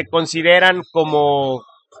se consideran como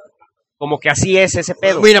que así es ese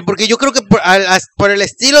pedo? Mira, porque yo creo que por el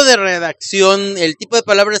estilo de redacción, el tipo de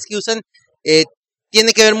palabras que usan,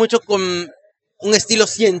 tiene que ver mucho con un estilo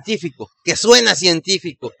científico, que suena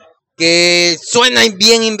científico, que suena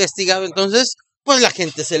bien investigado. Entonces, pues la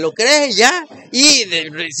gente se lo cree ya. Y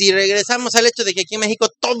si regresamos al hecho de que aquí en México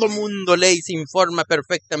todo mundo lee y se informa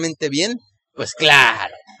perfectamente bien, pues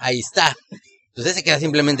claro, ahí está. Entonces se queda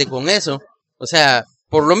simplemente con eso. O sea,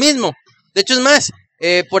 por lo mismo. De hecho, es más,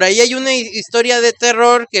 por ahí hay una historia de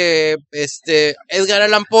terror que Edgar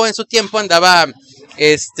Allan Poe en su tiempo andaba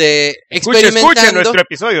experimentando. Escuche nuestro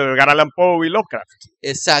episodio de Edgar Allan Poe y Lovecraft.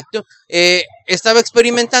 Exacto. Estaba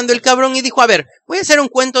experimentando el cabrón y dijo, a ver, voy a hacer un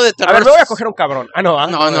cuento de terror. A ver, me voy a coger un cabrón.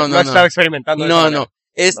 No estaba experimentando. No.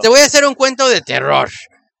 Voy a hacer un cuento de terror.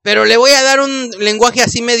 Pero le voy a dar un lenguaje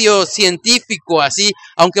así medio científico, así.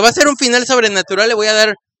 Aunque va a ser un final sobrenatural, le voy a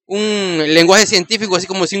dar un lenguaje científico, así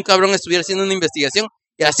como si un cabrón estuviera haciendo una investigación.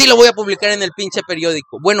 Y así lo voy a publicar en el pinche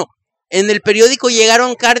periódico. Bueno, en el periódico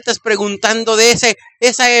llegaron cartas preguntando de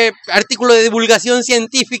ese artículo de divulgación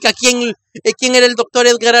científica, quién era el doctor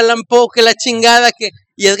Edgar Allan Poe, que la chingada,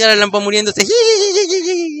 y Edgar Allan Poe muriéndose.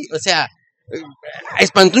 O sea,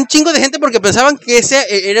 espantó un chingo de gente porque pensaban que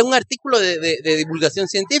ese era un artículo de divulgación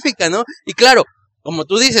científica, ¿no? Y claro, como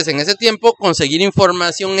tú dices, en ese tiempo conseguir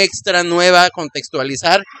información extra nueva,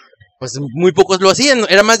 contextualizar, pues muy pocos lo hacían,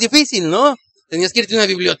 era más difícil, ¿no? Tenías que irte a una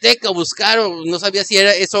biblioteca o buscar, o no sabías si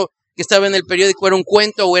era eso que estaba en el periódico, era un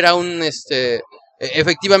cuento o era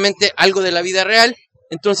efectivamente algo de la vida real.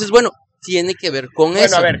 Entonces, bueno, tiene que ver con eso.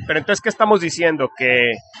 Bueno, a ver, pero entonces, ¿qué estamos diciendo?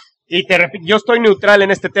 Y te repito, yo estoy neutral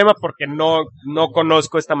en este tema porque no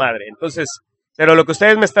conozco esta madre. Entonces, pero lo que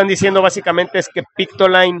ustedes me están diciendo básicamente es que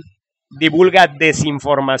Pictoline divulga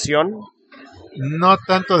desinformación. No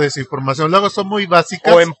tanto desinformación, luego son muy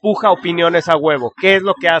básicas. O empuja opiniones a huevo. ¿Qué es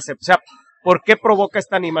lo que hace? O sea, ¿por qué provoca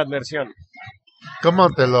esta animadversión? ¿Cómo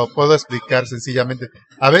te lo puedo explicar sencillamente?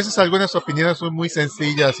 A veces algunas opiniones son muy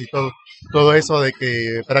sencillas y todo eso de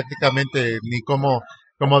que prácticamente ni cómo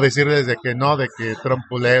decirles de que no, de que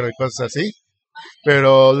trompulero y cosas así.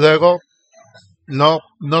 Pero luego no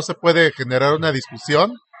se puede generar una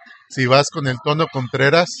discusión si vas con el tono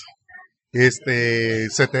Contreras,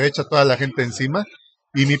 se te echa toda la gente encima.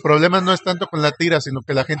 Y mi problema no es tanto con la tira, sino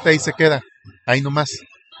que la gente ahí se queda, ahí nomás.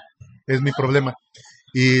 Es mi problema.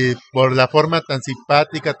 Y por la forma tan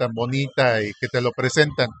simpática, tan bonita y que te lo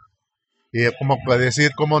presentan, y como para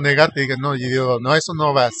decir, cómo negarte, dije, no, yo digo, no, eso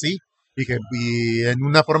no va así. Dije, y en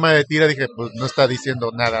una forma de tira dije, pues no está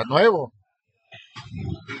diciendo nada nuevo,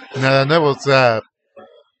 o sea,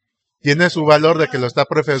 tiene su valor de que lo está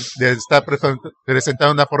presentando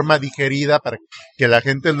de una forma digerida para que la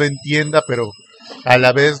gente lo entienda, pero a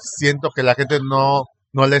la vez siento que la gente no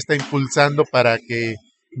la está impulsando para que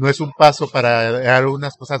no es un paso para dar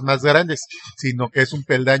unas cosas más grandes, sino que es un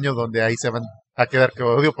peldaño donde ahí se van a quedar, que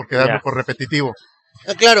odio por quedarme por repetitivo.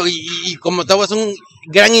 Claro, y como tú eres un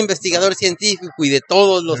gran investigador científico y de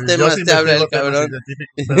todos los temas te habla el cabrón.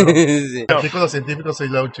 Sí. Artículos científicos soy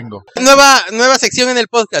un chingo. Nueva sección en el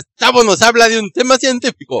podcast. Tavo nos habla de un tema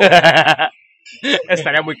científico.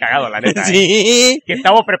 Estaría muy cagado, la neta. Sí. Que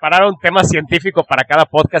Tavo preparara un tema científico para cada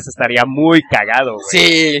podcast estaría muy cagado, güey.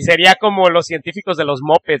 Sí. Sería como los científicos de los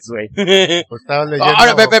mopeds, güey. Pues estaba leyendo.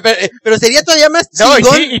 Ahora, pero sería todavía más No,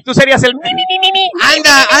 chingón. y tú serías el mi.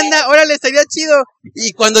 Anda, órale, estaría chido.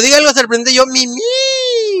 Y cuando diga algo sorprendente, yo mi.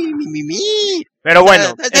 Pero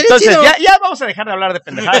bueno, entonces chido. ya vamos a dejar de hablar de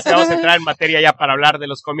pendejadas, ya vamos a entrar en materia ya para hablar de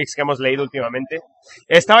los cómics que hemos leído últimamente.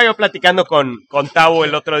 Estaba yo platicando con Tavo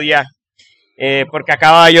el otro día, porque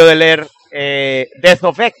acababa yo de leer Death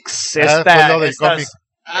of X,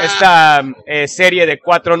 esta serie de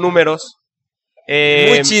 4 números.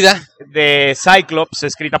 Muy chida. De Cyclops,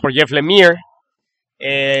 escrita por Jeff Lemire.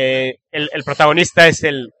 El protagonista es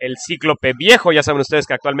el Cíclope viejo. Ya saben ustedes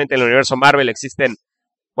que actualmente en el universo Marvel existían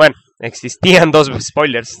existían dos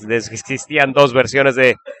versiones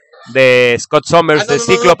de Scott Summers de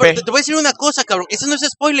Cíclope. Te voy a decir una cosa, cabrón, eso no es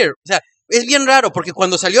spoiler, o sea, es bien raro, porque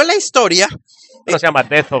cuando salió la historia... No se llama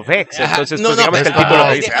Death of X, entonces no, digamos que el título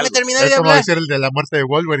te dice déjame algo. terminar Es de como hablar. decir el de la muerte de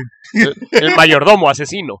Wolverine. El mayordomo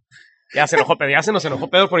asesino. Ya se nos enojó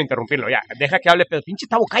Pedro por interrumpirlo. Ya, deja que hable Pedro. Pinche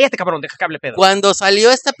Tavo, cállate, cabrón, deja que hable Pedro. Cuando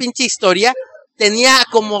salió esta pinche historia, tenía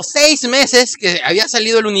como 6 meses que había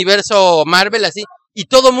salido el universo Marvel así, y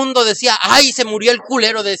todo mundo decía, ay, se murió el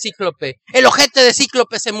culero de Cíclope, el ojete de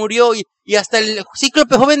Cíclope se murió, y hasta el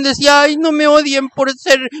Cíclope joven decía, ay, no me odien por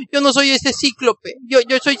ser, yo no soy ese Cíclope, yo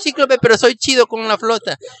soy Cíclope, pero soy chido con la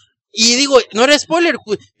flota. Y digo, no era spoiler,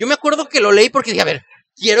 yo me acuerdo que lo leí porque dije, a ver,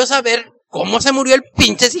 quiero saber cómo se murió el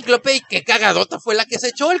pinche Cíclope y qué cagadota fue la que se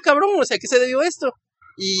echó el cabrón, o sea, ¿qué se debió a esto?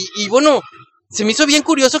 Y bueno, se me hizo bien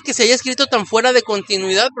curioso que se haya escrito tan fuera de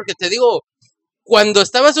continuidad, porque te digo, cuando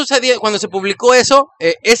estaba sucediendo, cuando se publicó eso,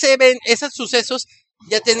 esos sucesos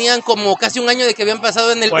ya tenían como casi un año de que habían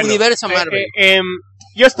pasado en el universo Marvel.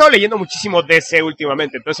 Yo he estado leyendo muchísimo DC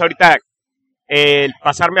últimamente, entonces ahorita el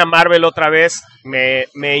pasarme a Marvel otra vez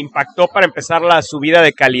me impactó para empezar la subida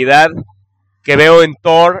de calidad que veo en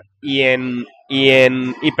Thor y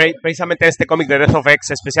precisamente este cómic de Death of X,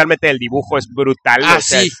 especialmente el dibujo es brutal. Ah, o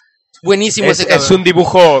sea, sí, buenísimo ese cabrón. Es un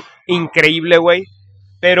dibujo increíble, güey.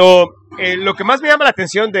 Pero lo que más me llama la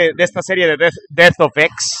atención de esta serie de Death of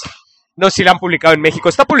X, no sé si la han publicado en México.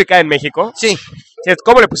 ¿Está publicada en México? Sí.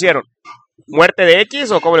 ¿Cómo le pusieron? ¿Muerte de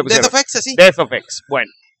X o cómo le pusieron? Death of X, así. Death of X,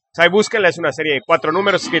 bueno. O sea, búsquenla, es una serie de 4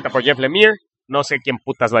 números escrita por Jeff Lemire. No sé quién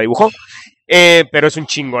putas la dibujó, pero es un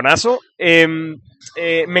chingonazo.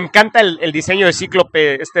 Me encanta el diseño de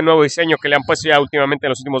Cíclope, este nuevo diseño que le han puesto ya últimamente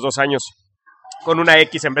en los últimos 2 años, con una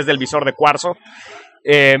X en vez del visor de cuarzo.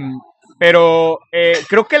 Pero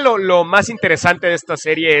creo que lo más interesante de esta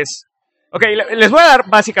serie es... Ok, les voy a dar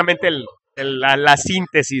básicamente la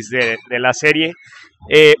síntesis de la serie.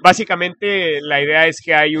 Básicamente la idea es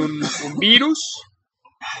que hay un virus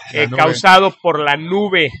causado por la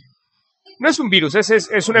nube. No es un virus,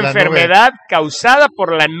 es una enfermedad causada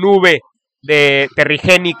por la nube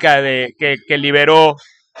terrigénica que liberó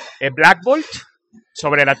Black Bolt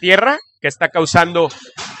sobre la Tierra, que está causando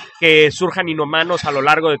que surjan inhumanos a lo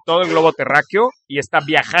largo de todo el globo terráqueo, y está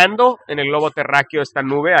viajando en el globo terráqueo esta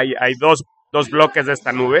nube. Hay dos bloques de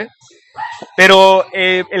esta nube, pero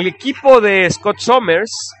el equipo de Scott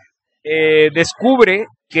Summers descubre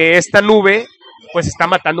que esta nube pues está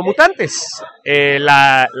matando mutantes.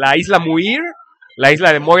 La isla Muir, la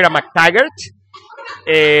isla de Moira McTaggart,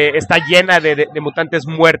 está llena de mutantes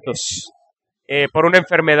muertos por una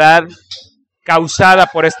enfermedad causada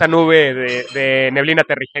por esta nube de neblina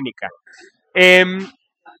terrigénica.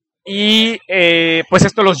 Pues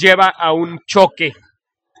esto los lleva a un choque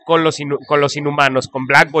con los inhumanos, con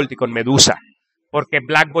Black Bolt y con Medusa, porque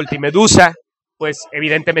Black Bolt y Medusa pues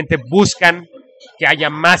evidentemente buscan que haya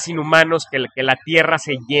más inhumanos, que la Tierra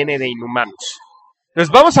se llene de inhumanos.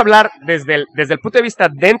 Entonces vamos a hablar desde el punto de vista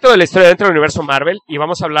dentro de la historia, dentro del universo Marvel, y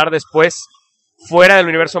vamos a hablar después fuera del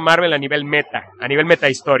universo Marvel a nivel meta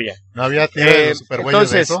historia. No había tira de los superbueyes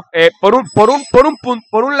de eso. Por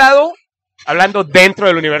un lado, hablando dentro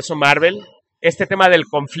del universo Marvel, este tema del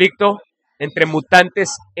conflicto entre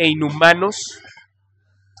mutantes e inhumanos,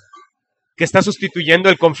 que está sustituyendo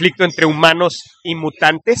el conflicto entre humanos y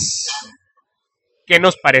mutantes. ¿Qué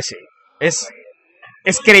nos parece? ¿Es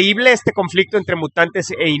creíble este conflicto entre mutantes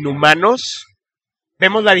e inhumanos?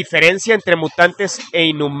 ¿Vemos la diferencia entre mutantes e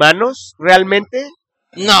inhumanos realmente?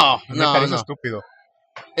 No. Me parece estúpido.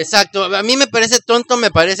 Exacto, a mí me parece tonto,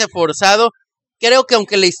 me parece forzado. Creo que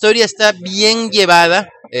aunque la historia está bien llevada,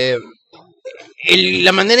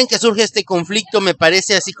 la manera en que surge este conflicto me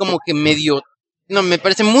parece así como que medio, no, me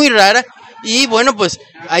parece muy rara. Y bueno, pues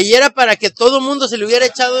ahí era para que todo el mundo se le hubiera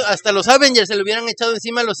echado, hasta los Avengers se le hubieran echado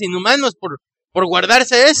encima a los Inhumanos por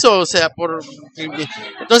guardarse eso, o sea,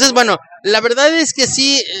 Entonces, bueno, la verdad es que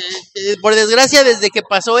sí, por desgracia, desde que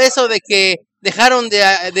pasó eso de que dejaron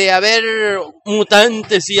de haber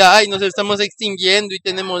mutantes y ay, nos estamos extinguiendo y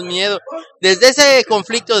tenemos miedo, desde ese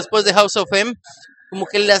conflicto después de House of M, como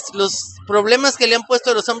que los problemas que le han puesto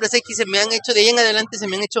a los hombres X se me han hecho, de ahí en adelante se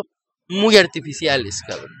me han hecho muy artificiales,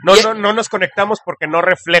 cabrón. No nos conectamos porque no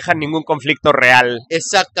reflejan ningún conflicto real.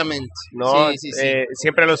 Exactamente. ¿No? Sí.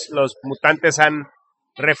 Siempre los mutantes han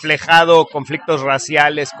reflejado conflictos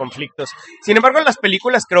raciales, conflictos. Sin embargo, en las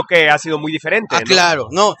películas creo que ha sido muy diferente. ¿no? Claro,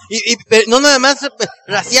 no. Y no nada más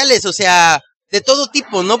raciales, o sea, de todo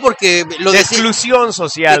tipo, ¿no? Porque lo de exclusión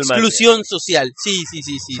social. Exclusión social, sí.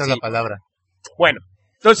 Esa es la palabra. Bueno.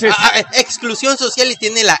 Entonces, exclusión social y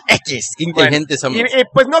tiene la X, inteligentes somos.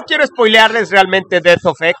 Pues no quiero spoilearles realmente Death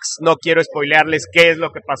of X, no quiero spoilearles qué es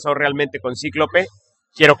lo que pasó realmente con Cíclope,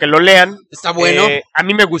 quiero que lo lean. Está bueno. A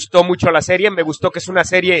mí me gustó mucho la serie, me gustó que es una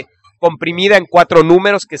serie comprimida en 4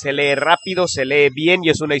 números, que se lee rápido, se lee bien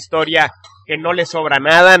y es una historia que no le sobra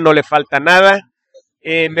nada, no le falta nada,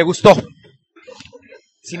 me gustó.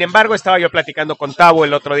 Sin embargo, estaba yo platicando con Tavo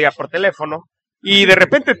el otro día por teléfono, y de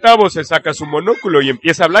repente Tavo se saca su monóculo y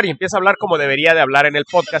empieza a hablar como debería de hablar en el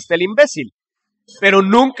podcast el imbécil. Pero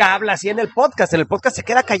nunca habla así en el podcast se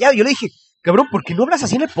queda callado. Yo le dije, cabrón, ¿por qué no hablas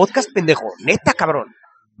así en el podcast, pendejo? Neta, cabrón.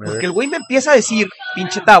 Porque el güey me empieza a decir,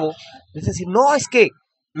 pinche Tavo, es decir, no, es que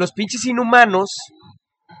los pinches Inhumanos,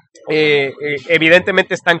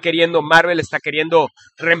 evidentemente Marvel está queriendo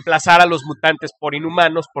reemplazar a los mutantes por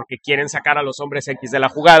Inhumanos porque quieren sacar a los hombres X de la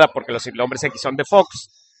jugada, porque los hombres X son de Fox.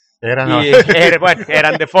 Eran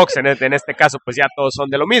de Fox, en este caso pues ya todos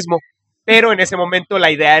son de lo mismo, pero en ese momento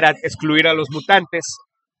la idea era excluir a los mutantes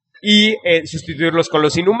y sustituirlos con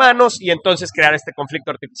los Inhumanos y entonces crear este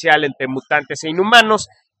conflicto artificial entre mutantes e Inhumanos.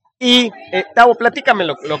 Y Tavo, platícame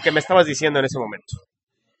lo que me estabas diciendo en ese momento.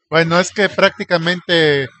 Bueno, es que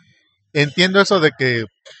prácticamente entiendo eso de que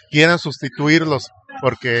quieran sustituirlos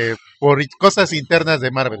porque por cosas internas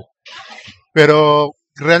de Marvel, pero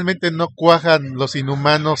realmente no cuajan los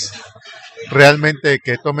Inhumanos realmente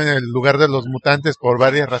que tomen el lugar de los mutantes por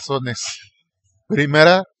varias razones.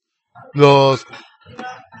 Primera,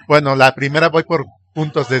 la primera voy por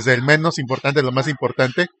puntos, desde el menos importante a lo más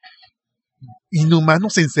importante.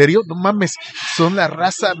 ¿Inhumanos en serio? No mames, son la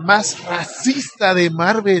raza más racista de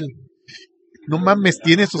Marvel. No mames,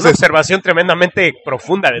 tiene sus... Una observación tremendamente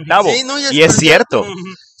profunda de Tavo, sí, no, y es cierto.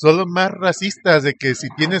 Son los más racistas, de que si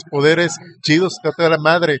tienes poderes chidos, te da la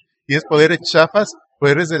madre, tienes poderes chafas,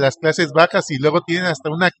 pues eres de las clases bajas, y luego tienen hasta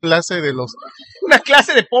una clase de los... Una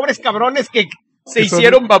clase de pobres cabrones que se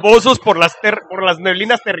hicieron babosos por las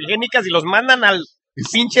neblinas terrigénicas y los mandan al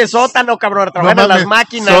pinche sótano, cabrón, a trabajar en las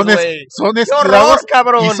máquinas, güey. Son esclavos,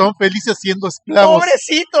 cabrón. Y son felices siendo esclavos.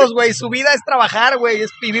 Pobrecitos, güey, su vida es trabajar, güey,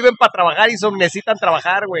 y viven para trabajar y necesitan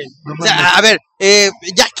trabajar, güey. O sea, a ver,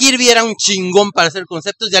 Jack Kirby era un chingón para hacer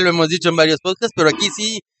conceptos, ya lo hemos dicho en varios podcasts, pero aquí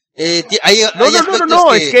sí hay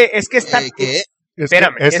no, es que está... ¿Qué?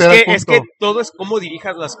 Espérame, es que todo es como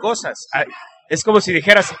dirijas las cosas. Es como si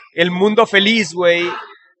dijeras, el mundo feliz, güey,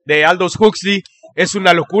 de Aldous Huxley, es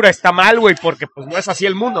una locura, está mal, güey, porque pues no es así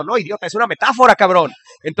el mundo, ¿no? Idiota, es una metáfora, cabrón.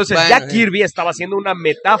 Entonces Jack Kirby estaba haciendo una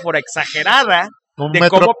metáfora exagerada de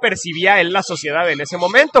cómo percibía él la sociedad en ese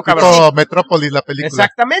momento, cabrón. Tipo Metrópolis, la película.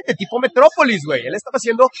 Exactamente, tipo Metrópolis, güey. Él estaba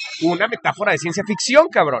haciendo una metáfora de ciencia ficción,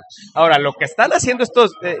 cabrón. Ahora, lo que están haciendo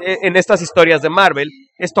en estas historias de Marvel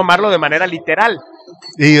es tomarlo de manera literal.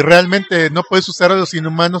 Y realmente no puedes usar a los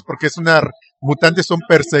Inhumanos porque mutantes son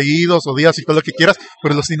perseguidos, odiados y todo lo que quieras,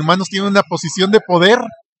 pero los Inhumanos tienen una posición de poder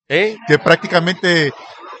que prácticamente,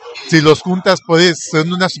 si los juntas,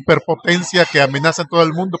 son una superpotencia que amenaza a todo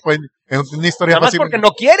el mundo. Pueden, en una historia nada más porque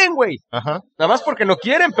no quieren, güey. Ajá. Nada más porque no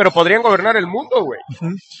quieren, pero podrían gobernar el mundo, güey.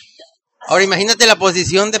 Uh-huh. Ahora imagínate la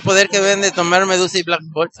posición de poder que deben de tomar Medusa y Black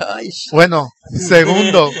Bolt. Ay.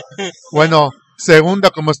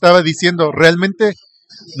 Segunda, como estaba diciendo, realmente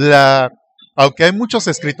aunque hay muchos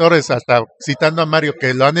escritores, hasta citando a Mario,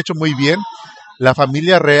 que lo han hecho muy bien, la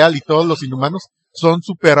familia real y todos los Inhumanos son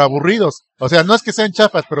súper aburridos. O sea, no es que sean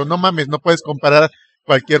chafas, pero no mames, no puedes comparar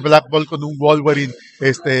cualquier Black Bolt con un Wolverine.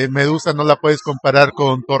 Medusa no la puedes comparar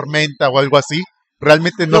con Tormenta o algo así.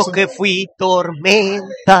 Realmente no son... que fui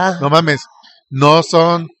Tormenta. No mames, no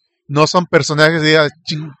son personajes de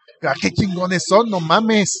qué chingones son, no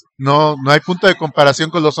mames. No hay punto de comparación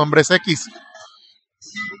con los hombres X.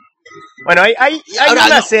 Bueno, hay Ahora,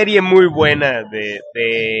 una no. serie muy buena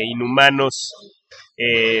de Inhumanos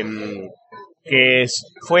que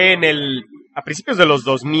fue a principios de los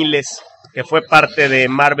 2000, que fue parte de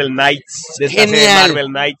Marvel Knights, de esta serie de Genial. Marvel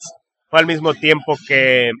Knights. Fue al mismo tiempo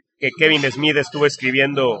que Kevin Smith estuvo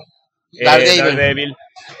escribiendo Daredevil.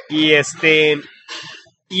 Y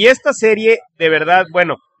esta serie, de verdad,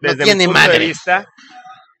 bueno, No desde tiene mi punto madre. de vista,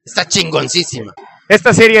 Está chingoncísima.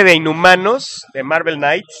 esta serie de Inhumanos, de Marvel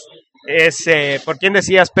Knights, es, ¿por quién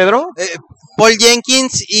decías, Pedro? Paul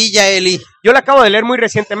Jenkins y Yaeli. Yo la acabo de leer muy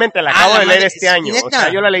recientemente, la acabo la de leer madre, este año. ¿neta? O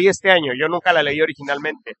sea, yo la leí este año, yo nunca la leí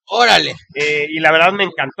originalmente. Órale. Y la verdad me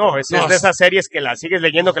encantó. Es de esas series que la sigues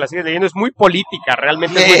leyendo. Es muy política,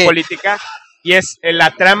 realmente es muy política. Y la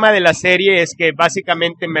trama de la serie es que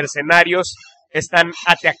básicamente mercenarios están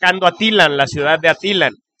atacando a Tilan, la ciudad de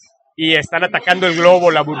Atilan. Y están atacando el globo,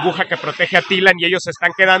 la burbuja que protege a Tilan, y ellos se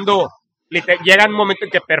están quedando. Llega un momento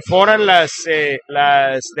en que perforan las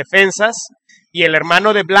defensas, y el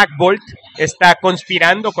hermano de Black Bolt está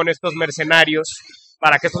conspirando con estos mercenarios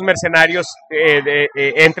para que estos mercenarios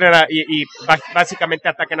entren y básicamente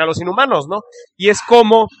ataquen a los inhumanos, ¿no? Y es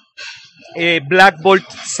como Black Bolt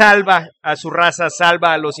salva a su raza,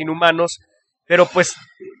 salva a los inhumanos, pero pues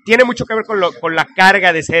tiene mucho que ver con la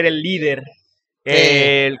carga de ser el líder,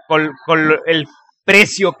 con el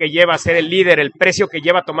precio que lleva a ser el líder, el precio que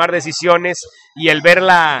lleva a tomar decisiones y el ver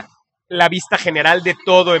la vista general de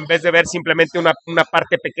todo en vez de ver simplemente una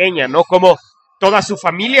parte pequeña, ¿no? Como toda su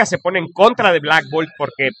familia se pone en contra de Black Bolt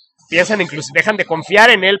porque piensan, incluso dejan de confiar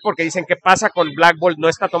en él porque dicen, ¿qué pasa con Black Bolt? No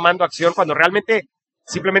está tomando acción, cuando realmente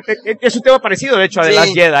simplemente es un tema parecido, de hecho, a The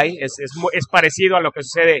Last Jedi, es parecido a lo que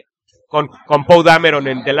sucede con Poe Dameron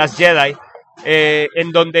en The Last Jedi,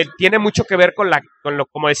 en donde tiene mucho que ver con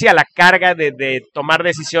como decía, la carga de tomar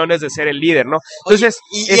decisiones, de ser el líder, ¿no? Entonces,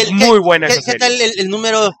 Oye, es muy buena esa ¿Qué serie. tal el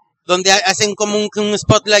número donde hacen como un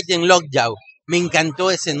spotlight en Lockjaw? Me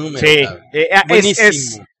encantó ese número. Sí,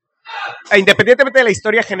 buenísimo. Independientemente de la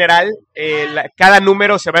historia general, cada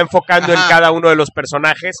número se va enfocando en cada uno de los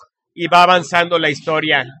personajes y va avanzando la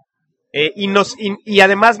historia. Y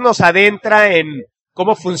además nos adentra en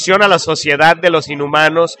cómo funciona la sociedad de los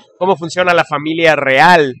inhumanos, cómo funciona la familia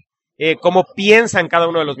real, cómo piensan cada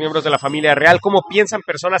uno de los miembros de la familia real, cómo piensan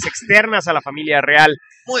personas externas a la familia real.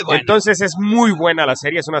 Muy bueno. Entonces es muy buena la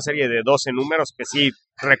serie, es una serie de 12 números que sí,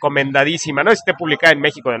 recomendadísima. ¿No esté publicada en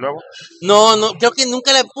México de nuevo? No, creo que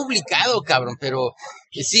nunca la he publicado, cabrón, pero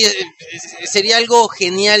sí, sería algo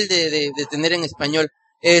genial de tener en español.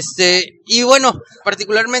 Y bueno,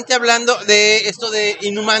 particularmente hablando de esto de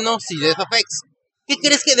Inhumanos y Death of X, ¿qué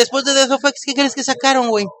crees que después de Death of X, qué crees que sacaron,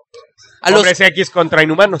 güey? Hombres X contra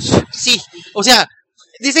Inhumanos. Sí, o sea,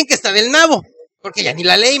 dicen que está del nabo, porque ya ni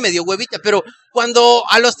la leí, me dio huevita, pero cuando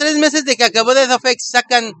a los 3 meses de que acabó Death of X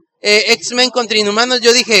sacan X-Men contra Inhumanos,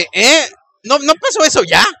 yo dije, no pasó eso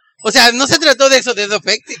ya, o sea, no se trató de eso de Death of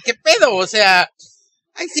X, ¿qué pedo? O sea,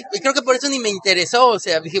 ay, sí, creo que por eso ni me interesó, o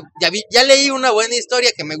sea, dije, ya leí una buena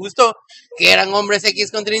historia que me gustó, que eran Hombres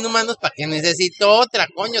X contra Inhumanos, ¿para qué necesito otra,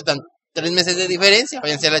 coño? 3 meses de diferencia,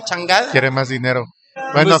 váyanse a la changada. Quiere más dinero.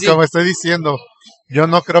 Bueno, Pues sí. como estoy diciendo, yo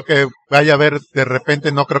no creo que vaya a haber, de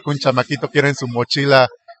repente, no creo que un chamaquito quiera en su mochila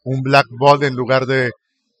un Black Bolt en lugar de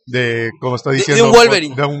como estoy diciendo, de un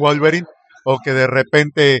Wolverine. De un Wolverine, o que de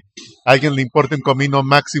repente a alguien le importe un Comino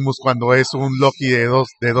Maximus cuando es un Loki de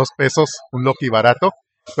dos pesos, un Loki barato.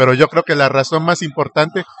 Pero yo creo que la razón más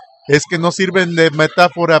importante es que no sirven de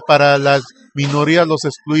metáfora para las minorías, los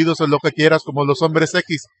excluidos o lo que quieras, como los Hombres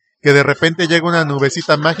X, que de repente llega una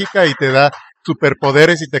nubecita mágica y te da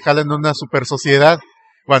superpoderes y te jala en una super sociedad,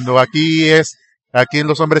 cuando aquí en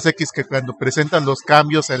los Hombres X, que cuando presentan los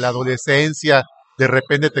cambios en la adolescencia, de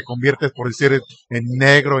repente te conviertes, por decir, en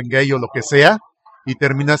negro, en gay o lo que sea, y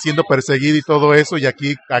terminas siendo perseguido y todo eso, y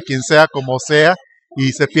aquí a quien sea como sea,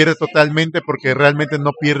 y se pierde totalmente porque realmente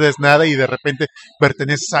no pierdes nada y de repente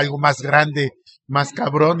perteneces a algo más grande, más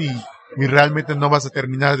cabrón, y realmente no vas a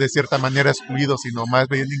terminar de cierta manera excluido, sino más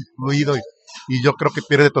bien incluido, y yo creo que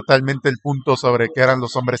pierde totalmente el punto sobre que eran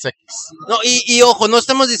los Hombres X. No, y ojo, no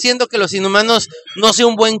estamos diciendo que los Inhumanos no sea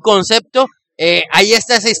un buen concepto. Ahí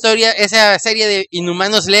está esa historia, esa serie de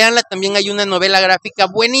Inhumanos, léanla. También hay una novela gráfica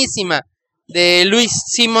buenísima de Louis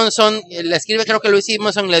Simonson, la escribe creo que Louis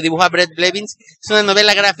Simonson, la dibuja Brett Blevins. Es una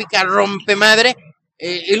novela gráfica rompemadre.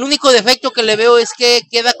 El único defecto que le veo es que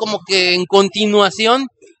queda como que en continuación,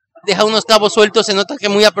 deja unos cabos sueltos, se nota que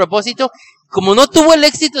muy a propósito. Como no tuvo el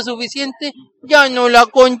éxito suficiente, ya no la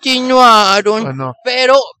continuaron. Bueno.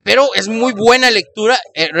 Pero es muy buena lectura,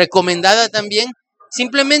 recomendada también.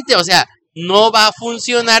 simplemente, o sea, no va a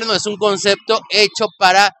funcionar, no es un concepto hecho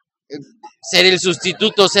para ser el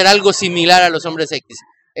sustituto, ser algo similar a los hombres X.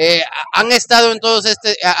 Han estado en todo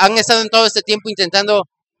este tiempo intentando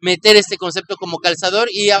meter este concepto como calzador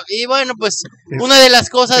y bueno, pues una de las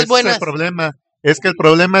cosas buenas. El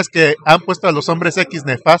problema es que han puesto a los hombres X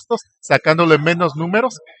nefastos, sacándole menos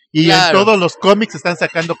números, y claro, en todos los cómics están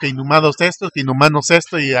sacando que Inhumanos esto, que Inhumanos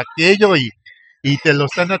esto y aquello, y te lo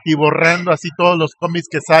están atiborrando así todos los cómics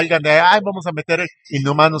que salgan de, vamos a meter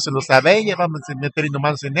Inhumanos en los Avengers, vamos a meter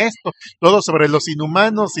Inhumanos en esto, todo sobre los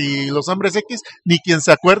Inhumanos y los hombres X, ni quien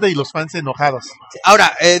se acuerde y los fans enojados.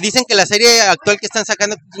 Ahora, dicen que la serie actual que están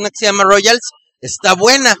sacando, una que se llama Royals, está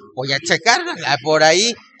buena, voy a checarla, por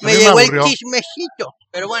ahí me llegó el chismecito,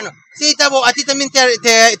 pero bueno, sí, Tavo, a ti también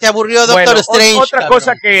te aburrió Doctor Strange. Otra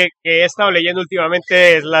cosa que he estado leyendo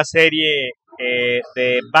últimamente es la serie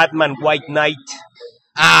de Batman White Knight.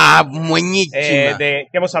 Buenísima. Que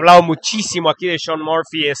hemos hablado muchísimo aquí de Sean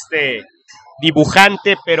Murphy, este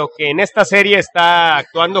dibujante, pero que en esta serie está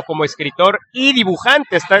actuando como escritor y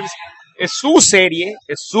dibujante, es su serie,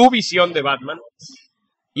 es su visión de Batman.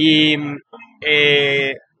 Y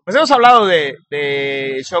pues hemos hablado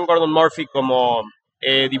de Sean Gordon Murphy como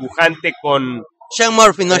dibujante con... Sean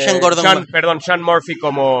Murphy, no Sean Gordon. Sean Murphy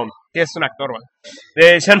como... que es un actor, ¿vale?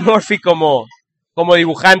 De Sean Murphy como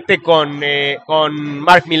dibujante con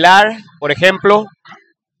Mark Millar, por ejemplo.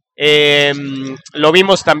 Lo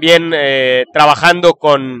vimos también trabajando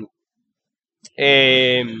con...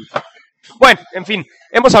 bueno, en fin,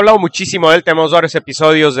 hemos hablado muchísimo de él, tenemos varios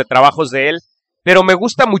episodios de trabajos de él. Pero me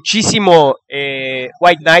gusta muchísimo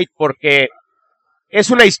White Knight porque es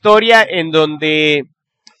una historia en donde...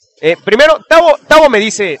 primero, Tavo me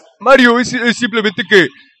dice, Mario, es simplemente que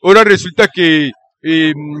ahora resulta que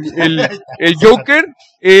el Joker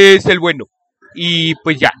es el bueno. Y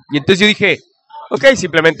pues ya. Y entonces yo dije, ok,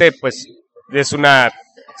 simplemente pues es una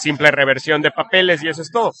simple reversión de papeles y eso es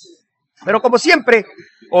todo. Pero como siempre,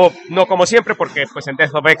 o no como siempre porque pues en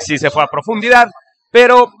Death of X sí se fue a profundidad,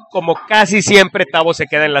 pero como casi siempre Tavo se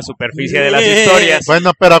queda en la superficie de las historias.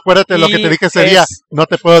 Bueno, pero acuérdate, lo que te dije sería, no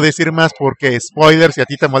te puedo decir más porque spoilers y a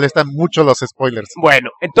ti te molestan mucho los spoilers.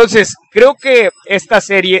 Bueno, entonces creo que esta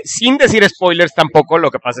serie, sin decir spoilers tampoco,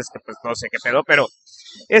 lo que pasa es que pues no sé qué pedo, pero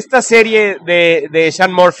esta serie de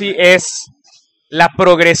Sean Murphy es la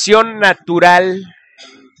progresión natural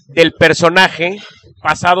del personaje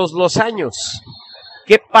pasados los años.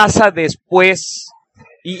 ¿Qué pasa después?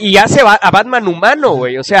 Y hace a Batman humano,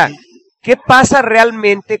 güey. O sea, ¿qué pasa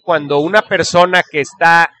realmente cuando una persona que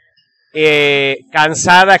está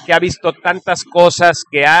cansada, que ha visto tantas cosas,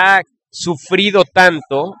 que ha sufrido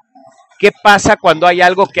tanto, qué pasa cuando hay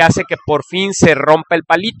algo que hace que por fin se rompa el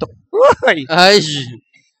palito? Ay.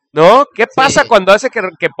 ¿No? ¿Qué pasa cuando hace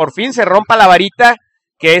que por fin se rompa la varita?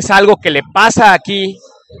 Que es algo que le pasa aquí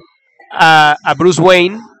a Bruce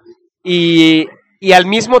Wayne. Y al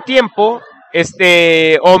mismo tiempo...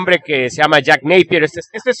 este hombre que se llama Jack Napier, este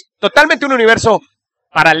es totalmente un universo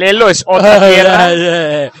paralelo, es otra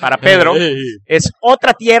tierra, para Pedro, es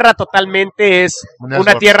otra tierra totalmente, es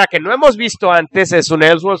una tierra que no hemos visto antes, es un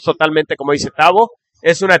Elseworlds totalmente, como dice Tavo,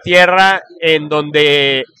 es una tierra en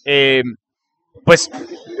donde, pues,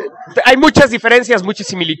 hay muchas diferencias, muchas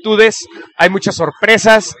similitudes, hay muchas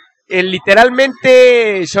sorpresas,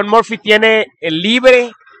 literalmente Sean Murphy tiene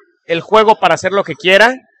el juego para hacer lo que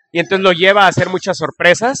quiera, y entonces lo lleva a hacer muchas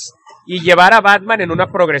sorpresas y llevar a Batman en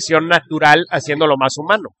una progresión natural haciéndolo más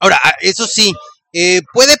humano. Ahora, eso sí,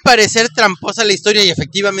 puede parecer tramposa la historia y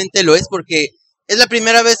efectivamente lo es porque es la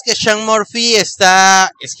primera vez que Sean Murphy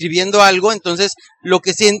está escribiendo algo, entonces lo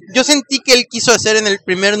que yo sentí que él quiso hacer en el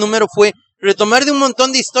primer número fue retomar de un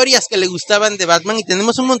montón de historias que le gustaban de Batman y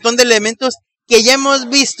tenemos un montón de elementos que ya hemos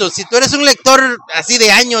visto. Si tú eres un lector así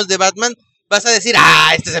de años de Batman, vas a decir,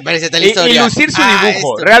 este se parece a tal historia. Y lucir su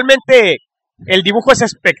dibujo. Realmente el dibujo es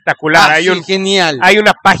espectacular. Genial. Hay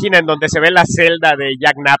una página en donde se ve la celda de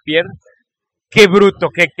Jack Napier. Qué bruto,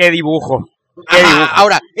 qué dibujo.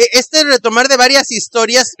 Ahora, este retomar de varias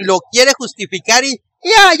historias lo quiere justificar y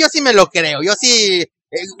yo sí me lo creo. Yo sí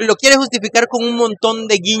lo quiere justificar con un montón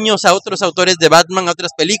de guiños a otros autores de Batman, a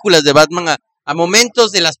otras películas de Batman, a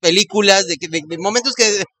momentos de las películas, de momentos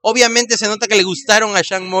que obviamente se nota que le gustaron a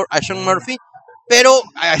Sean Murphy, pero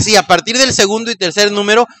así a partir del segundo y tercer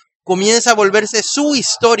número comienza a volverse su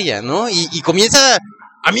historia, ¿no? Y comienza,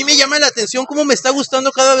 a mí me llama la atención cómo me está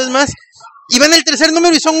gustando cada vez más. Y van el tercer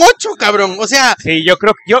número y son 8, cabrón, o sea... Sí, yo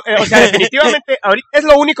creo que, definitivamente, ahorita es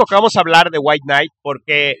lo único que vamos a hablar de White Knight,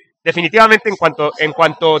 porque definitivamente en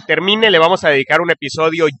cuanto termine le vamos a dedicar un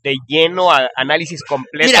episodio de lleno a análisis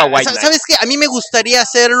completo Mira, a White Knight. ¿sabes qué? A mí me gustaría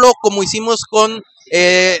hacerlo como hicimos con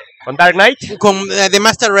 ¿Con Dark Knight? Con The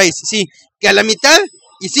Master Race, sí. Que a la mitad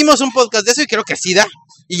hicimos un podcast de eso y creo que sí da.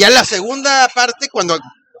 Y ya la segunda parte, cuando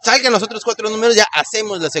salgan los otros 4 números, ya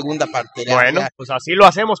hacemos la segunda parte. Bueno, pues así lo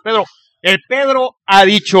hacemos, Pedro. El Pedro ha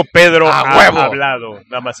dicho, Pedro ha hablado,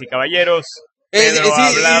 damas y caballeros. Pedro ha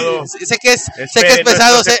hablado. Sé que es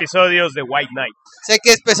pesado ser episodios de White Knight. Sé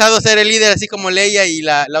que es pesado ser el líder así como Leia y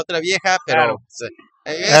la otra vieja, pero claro.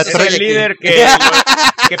 Es el líder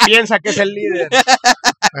que piensa que es el líder.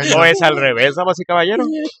 ¿O es al revés, damas y caballeros?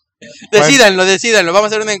 Decídanlo, vamos a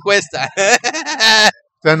hacer una encuesta.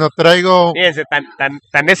 No traigo. Fíjense,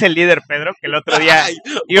 tan es el líder, Pedro, que el otro día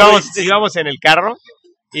íbamos en el carro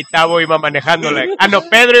y Tavo iba manejándola.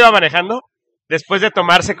 Pedro iba manejando después de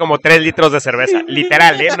tomarse como 3 litros de cerveza.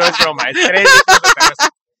 Literal, no es broma, es 3 litros de cerveza.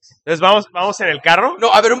 Entonces vamos en el carro.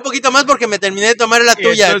 No, a ver, un poquito más porque me terminé de tomar la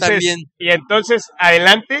tuya también. Y entonces,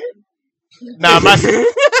 adelante, nada más se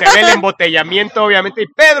ve el embotellamiento, obviamente. Y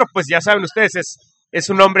Pedro, pues ya saben ustedes, es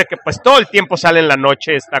un hombre que pues todo el tiempo sale en la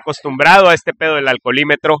noche, está acostumbrado a este pedo del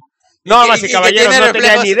alcoholímetro. No, damas y caballeros, no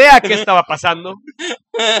tenía ni idea qué estaba pasando.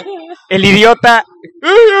 El idiota,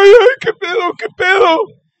 ¡ay, qué pedo!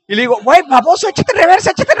 Y le digo, güey, baboso, échate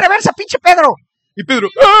reversa, pinche Pedro. Y Pedro,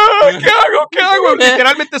 ¿qué hago?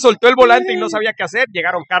 Literalmente soltó el volante y no sabía qué hacer.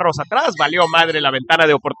 Llegaron carros atrás, valió madre la ventana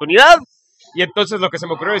de oportunidad. Y entonces lo que se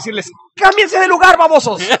me ocurrió decirles, ¡cámbiense de lugar,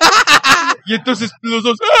 babosos! Y entonces los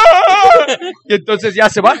dos, y entonces ya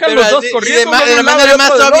se bajan los dos corriendo de la manera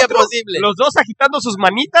más obvia posible. Los dos agitando sus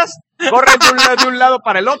manitas, corren de un lado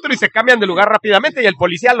para el otro y se cambian de lugar rápidamente y el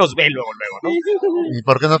policía los ve luego, ¿no? ¿Y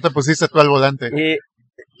por qué no te pusiste tú al volante?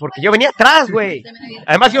 Porque yo venía atrás, güey.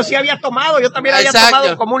 Además, yo sí había tomado, yo también había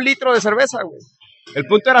tomado como 1 litro de cerveza, güey. El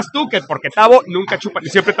punto eras tú, que porque Tavo nunca chupa, y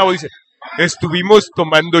siempre Tavo dice, estuvimos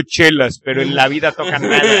tomando chelas, pero en la vida tocan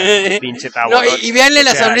nada, pinche Tavo. No, y véanle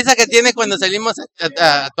la sonrisa que tiene cuando salimos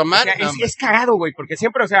a tomar. O sea, es cagado, güey, porque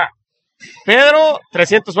siempre, o sea, Pedro,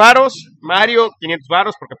 300 varos, Mario, 500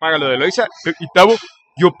 varos, porque paga lo de Eloisa, y Tavo,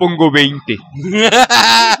 yo pongo 20. Y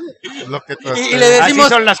le decimos,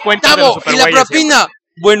 así son las cuentas Tavo, de los superguayes, y la propina. Siempre.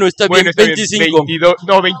 Bueno, está bien, 25. 22.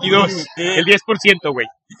 El 10%, güey.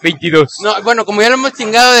 22. No, bueno, como ya lo hemos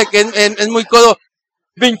chingado de que es muy codo,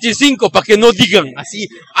 25, para que no digan. Así,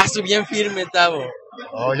 bien firme, Tavo.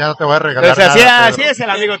 Oh, ya no te voy a regalar entonces, nada. Así es el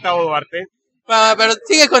amigo Tavo Duarte. Pero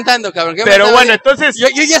sigue contando, cabrón. Pero bueno, entonces... Yo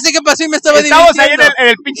ya sé qué pasó y me estaba Estamos divirtiendo. ahí en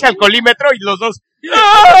el pinche alcoholímetro y los dos...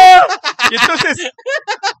 ¡Ah! Y entonces,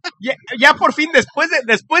 ya por fin, después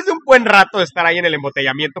de un buen rato de estar ahí en el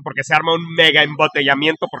embotellamiento, porque se arma un mega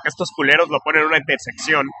embotellamiento, porque estos culeros lo ponen en una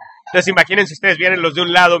intersección. Entonces imagínense ustedes, vienen los de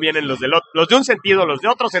un lado, vienen los del otro, los de un sentido, los de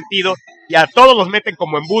otro sentido, y a todos los meten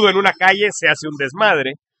como embudo en una calle, se hace un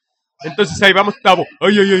desmadre. Entonces ahí vamos, Tavo.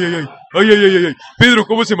 Ay. Pedro,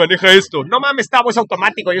 ¿cómo se maneja esto? No mames, Tavo, es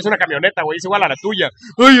automático y es una camioneta, güey, es igual a la tuya.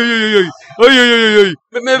 Ay.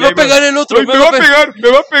 Me va a pegar el otro. Ay, me va a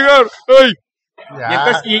pegar. Ay. Ya. Y,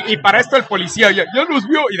 entonces, y para esto el policía ya los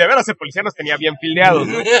vio, y de veras el policía nos tenía bien fildeados,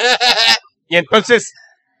 ¿no? Y entonces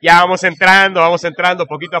ya vamos entrando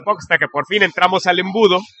poquito a poco hasta que por fin entramos al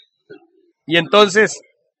embudo. Y entonces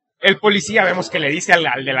el policía vemos que le dice al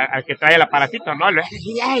que trae el aparatito, ¿no?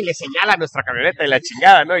 Y le señala a nuestra camioneta y la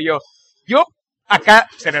chingada, ¿no? Y yo acá,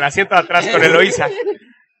 en el asiento de atrás con Eloisa.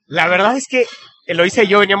 La verdad es que Eloisa y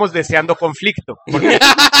yo veníamos deseando conflicto. Porque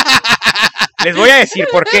les voy a decir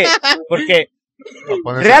por qué. Porque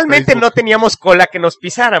realmente no teníamos cola que nos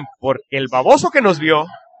pisaran, porque el baboso que nos vio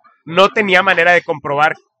no tenía manera de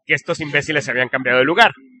comprobar que estos imbéciles se habían cambiado de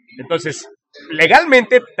lugar. Entonces,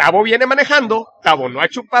 legalmente, Tavo viene manejando, Tavo no ha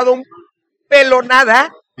chupado un pelo,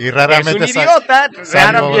 nada, y raramente es un idiota,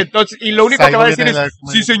 entonces, y lo único que va a decir es,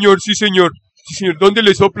 sí señor, ¿dónde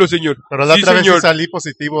le soplo, señor? Pero la otra vez sí salí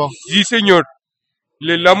positivo. Sí señor,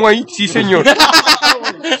 ¿le lamo ahí? Sí señor.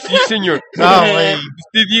 Sí señor. No, güey.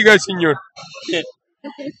 Usted diga, señor.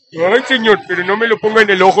 Ay, señor, pero no me lo ponga en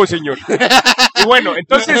el ojo, señor. Y bueno,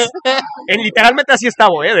 entonces, literalmente así estaba,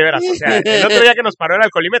 de veras. O sea, el otro día que nos paró el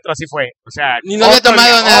alcoholímetro, así fue. O sea, ni no había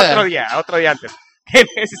tomado nada. Otro día antes.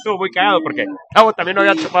 Ese estuvo muy cagado porque Tavo también no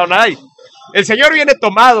había chupado nada. Y el señor viene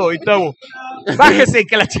tomado y Tavo, bájese,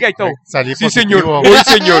 que la chica y Tavo. Sí, señor,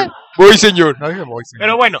 voy, señor. No dije voy, señor.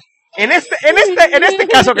 Pero bueno, en este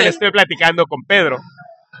caso que le estoy platicando con Pedro,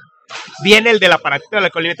 viene el del aparatito del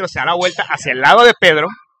alcoholímetro, se da la vuelta hacia el lado de Pedro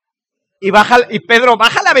y Pedro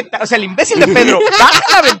baja la ventana, o sea, el imbécil de Pedro baja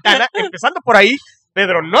la ventana, empezando por ahí.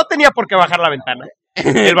 Pedro no tenía por qué bajar la ventana.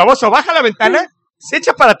 El baboso baja la ventana, se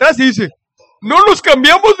echa para atrás y dice, ¡No nos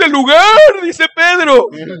cambiamos de lugar! Dice Pedro.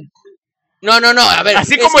 No, a ver.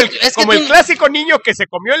 Así como el clásico niño que se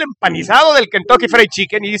comió el empanizado del Kentucky Fried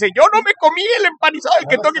Chicken y dice, yo no me comí el empanizado del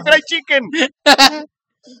Kentucky Fried Chicken.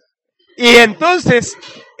 Y entonces,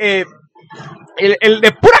 el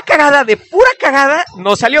de pura cagada,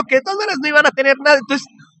 nos salió que de todas maneras no iban a tener nada. Entonces,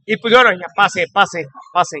 y pues bueno, ya pase.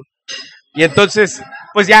 Y entonces,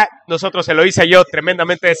 pues ya nosotros, Eloísa y yo,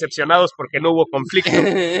 tremendamente decepcionados porque no hubo conflicto.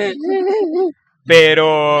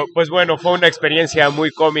 Pero, pues bueno, fue una experiencia muy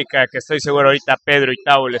cómica que estoy seguro ahorita Pedro y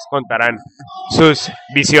Tavo les contarán sus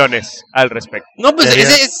visiones al respecto. No, pues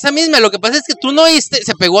esa misma, lo que pasa es que tú no oíste,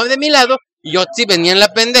 se pegó de mi lado, y yo sí venía en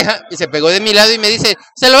la pendeja, y se pegó de mi lado y me dice,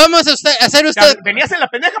 se lo vamos a hacer usted. O sea, venías en la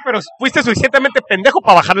pendeja, pero fuiste suficientemente pendejo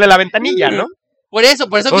para bajarle la ventanilla, ¿no? Por eso.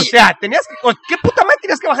 O sea, tenías que, ¿qué puta madre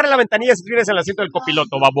tenías que bajarle la ventanilla si tienes el asiento del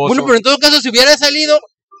copiloto, baboso? Bueno, pero en todo caso, si hubiera salido,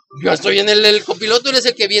 yo estoy en el copiloto, él es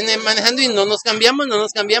el que viene manejando y no nos cambiamos.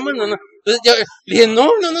 Entonces yo dije, no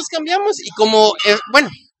nos cambiamos. Y como, bueno,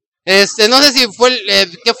 no sé si fue,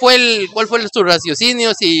 cuál fue su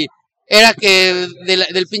raciocinio, si era que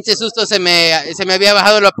del pinche susto se me había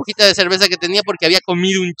bajado la poquita de cerveza que tenía porque había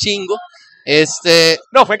comido un chingo.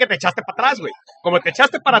 No, fue que te echaste para atrás, güey. Como te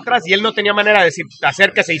echaste para atrás y él no tenía manera de decir,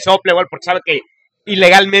 acérquese y sople, igual, porque sabe que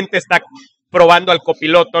ilegalmente está probando al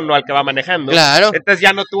copiloto, no al que va manejando. Claro. Entonces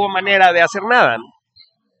ya no tuvo manera de hacer nada, ¿no?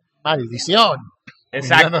 Maldición.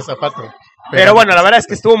 Exacto. Pero bueno, la verdad es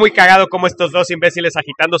que estuvo muy cagado como estos dos imbéciles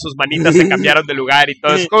agitando sus manitas se cambiaron de lugar y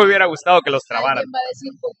todo. Es como me hubiera gustado que los trabaran. Alguien va a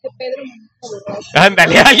decir, ¿por qué Pedro maneja borracho?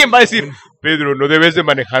 Ándale, alguien va a decir, Pedro, no debes de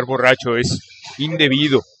manejar borracho, es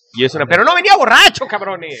indebido. Y es una... Pero no venía borracho,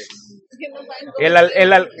 cabrones.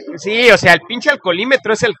 Sí, o sea, el pinche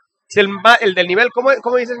alcoholímetro es el del nivel,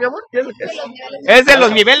 ¿cómo dices, mi amor? Es de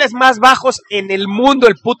los niveles más bajos en el mundo,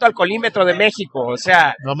 el puto alcoholímetro de México, o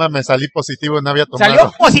sea... No mames, salí positivo y no había tomado.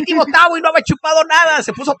 Salió positivo Tavo y no había chupado nada,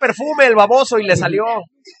 se puso perfume el baboso y le salió.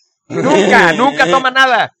 Nunca toma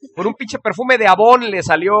nada. Por un pinche perfume de Avon le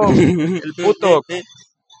salió el puto...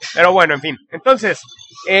 Pero bueno, en fin. Entonces,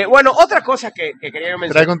 bueno, otra cosa que quería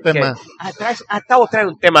mencionar. Traigo un tema. Tavo trae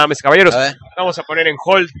un tema, mis caballeros. A ver. Vamos a poner en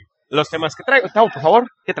hold los temas que traigo. Tavo, por favor,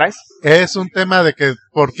 ¿qué traes? Es un tema de que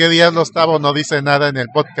por qué diablos Tavo no dice nada en el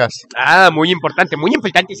podcast. Muy importante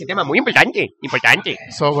ese tema, muy importante.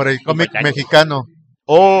 Sobre el cómic Importante. mexicano.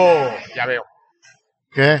 Oh, ya veo.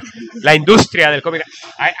 ¿Qué? La industria del cómic.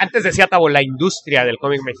 Antes decía Tavo, la industria del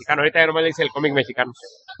cómic mexicano. Ahorita ya nomás le dice el cómic mexicano.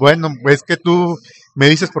 Bueno, es que tú me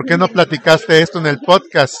dices por qué no platicaste esto en el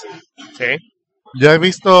podcast. Sí. Yo he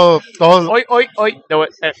visto todo. Hoy,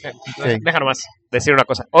 deja nomás decir una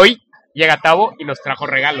cosa. Hoy llega Tavo y nos trajo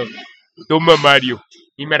regalos. Toma, Mario.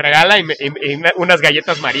 Y me regala unas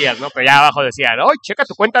galletas Marías, ¿no? Pero ya abajo decía, oye, checa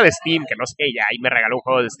tu cuenta de Steam, que no sé qué, ya. Y me regaló un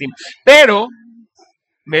juego de Steam. Pero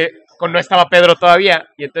no estaba Pedro todavía.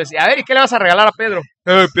 Y entonces, a ver, ¿y qué le vas a regalar a Pedro?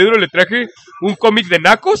 Pedro le traje un cómic de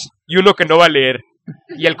Nacos y uno que no va a leer.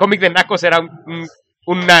 Y el cómic de Nacos era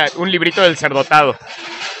un librito del Cerdotado.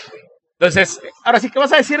 Entonces, ahora sí, ¿qué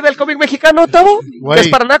vas a decir del cómic mexicano, Tavo? ¿Es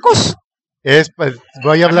para Nacos? Pues,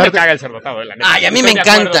 voy a hablar me caga el Cerdotado, la neta. Ay, a mí me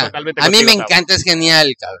encanta. A mí me encanta, es genial,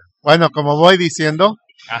 cabrón. Bueno, como voy diciendo,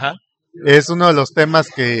 Ajá. es uno de los temas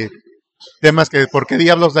que ¿por qué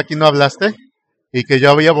diablos de aquí no hablaste? Y que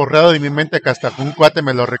yo había borrado de mi mente, que hasta un cuate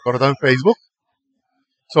me lo recordó en Facebook.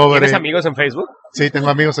 ¿Tienes amigos en Facebook? Sí, tengo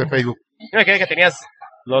amigos en Facebook. Yo me quedé que tenías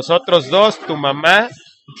los otros dos, tu mamá,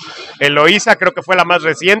 Eloísa, creo que fue la más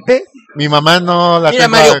reciente. Mi mamá no la Mira,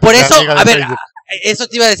 tengo. Mario, por eso, amiga a de ver, Facebook. eso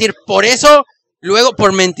te iba a decir, por eso, luego,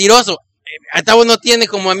 por mentiroso, Tavo no tiene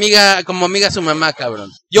como amiga su mamá, cabrón.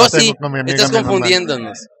 Yo No tengo sí, como mi amiga estás mi mamá.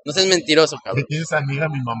 confundiéndonos. No seas mentiroso, cabrón. ¿Tienes amiga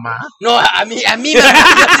mi mamá? No, a mí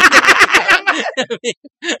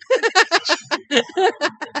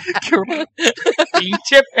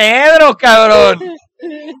Pinche Pedro, cabrón.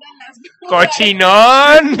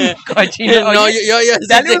 Cochinón. No, yo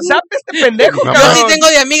Dale sí un zap a este pendejo, Mi yo cabrón. sí tengo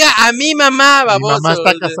de amiga a mi mamá, Mi baboso. mamá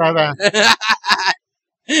está casada.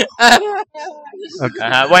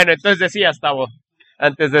 Ajá, bueno, entonces decías, Tavo,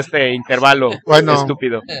 antes de este intervalo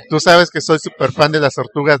estúpido. Tú sabes que soy súper fan de las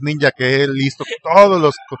Tortugas Ninja, que he visto todos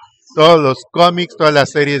los cómics, todas las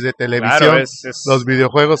series de televisión, Claro, los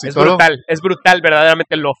videojuegos y es todo. es brutal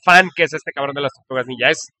verdaderamente lo fan que es este cabrón de las Tortugas Ninja.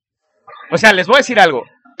 O sea, les voy a decir algo.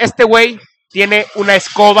 Este güey tiene una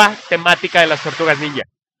escoba temática de las Tortugas Ninja.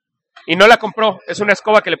 Y no la compró, es una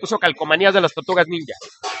escoba que le puso calcomanías de las Tortugas Ninja.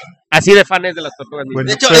 Así de fan es de las Tortugas Ninja. Bueno,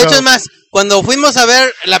 De hecho, es más, cuando fuimos a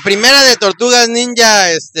ver la primera de Tortugas Ninja,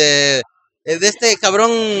 de este cabrón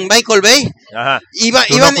Michael Bay, Ajá. iban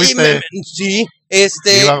 ¿Tú no fuiste? sí,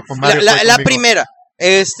 Iba con Mario, fue la conmigo. primera.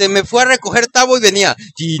 me fue a recoger Tabo y venía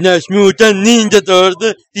Teenage Mutant Ninja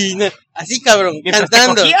Turtles, así cabrón, Mientras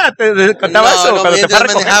cantando. te contaba eso cuando te fue a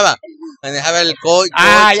recoger. Manejaba el coche.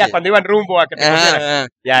 Ya, cuando iban rumbo a que te cogieran.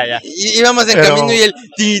 Ya. Y íbamos en camino y el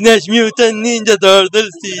Teenage Mutant Ninja Turtles,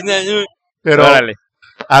 Pero Órale.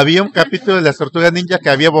 había un capítulo de las Tortugas Ninja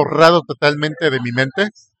que había borrado totalmente de mi mente.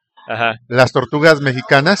 Ajá. Las Tortugas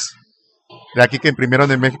Mexicanas, de aquí que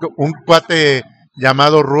imprimieron en México. Un cuate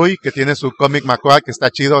llamado Rui, que tiene su cómic Macoa, que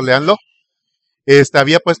está chido, leanlo.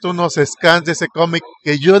 Había puesto unos scans de ese cómic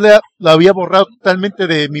que yo lo había borrado totalmente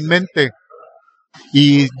de mi mente.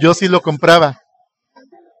 Y yo sí lo compraba.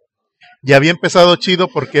 Y había empezado chido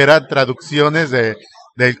porque eran traducciones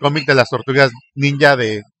del cómic de las Tortugas Ninja,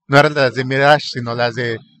 no eran las de Mirage, sino las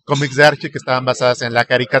de cómics de Archie que estaban basadas en la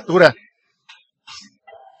caricatura.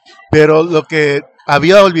 Pero lo que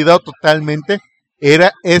había olvidado totalmente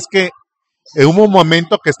es que hubo un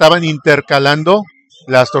momento que estaban intercalando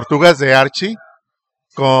las tortugas de Archie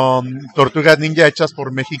con Tortugas Ninja hechas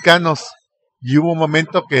por mexicanos. Y hubo un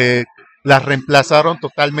momento que las reemplazaron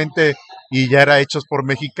totalmente y ya era hechos por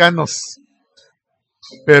mexicanos.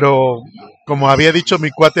 Pero, como había dicho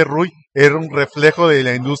mi cuate Rui, era un reflejo de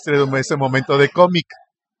la industria de ese momento de cómic.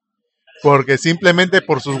 Porque simplemente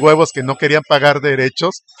por sus huevos que no querían pagar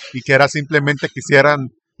derechos y que era simplemente quisieran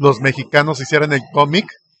los mexicanos hicieran el cómic,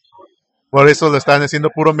 por eso lo estaban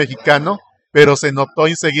haciendo puro mexicano, pero se notó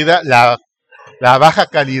enseguida la baja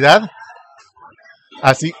calidad.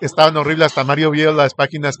 Así estaban horribles, hasta Mario vio las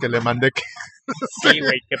páginas que le mandé. Sí,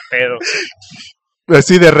 güey, qué pedo. Pues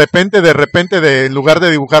sí, de repente, en lugar de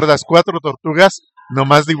dibujar las 4 tortugas,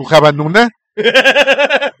 nomás dibujaban una,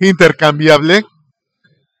 intercambiable,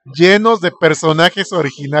 llenos de personajes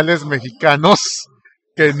originales mexicanos,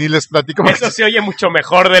 que ni les platico. Eso se oye mucho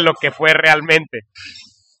mejor de lo que fue realmente.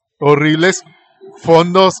 Horribles,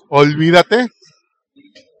 fondos, olvídate,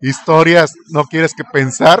 historias, no quieres que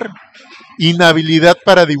pensar, inhabilidad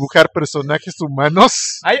para dibujar personajes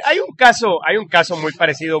humanos. Hay un caso muy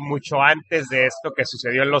parecido mucho antes de esto que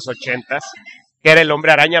sucedió en los 80s, que era el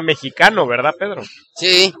Hombre Araña mexicano, ¿verdad, Pedro?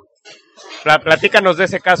 Sí. Platícanos de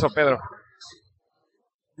ese caso, Pedro.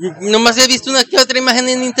 Nomás he visto una que otra imagen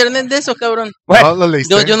en internet de eso, cabrón. Bueno, ¿No lo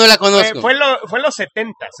leíste? Yo no la conozco. Fue en los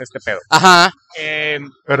 70s este pedo. Ajá.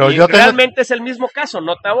 Pero y yo realmente es el mismo caso,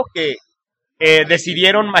 ¿no, Tavo? Que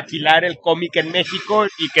decidieron maquilar el cómic en México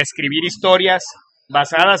y que escribir historias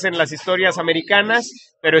basadas en las historias americanas,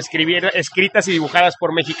 pero escritas y dibujadas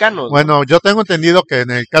por mexicanos. Bueno, yo tengo entendido que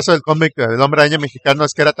en el caso del cómic del Hombre Araña mexicano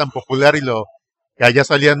es que era tan popular y que allá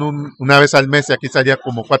salían una vez al mes y aquí salía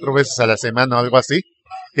como 4 veces a la semana o algo así,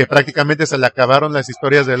 que prácticamente se le acabaron las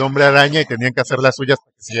historias del Hombre Araña y tenían que hacer las suyas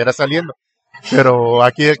para que siguiera saliendo. Pero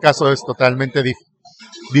aquí el caso es totalmente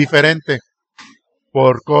diferente.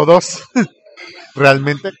 Por codos,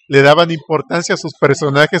 realmente le daban importancia a sus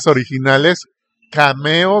personajes originales,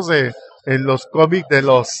 cameos en los cómics de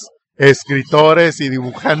los escritores y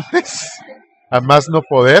dibujantes, a más no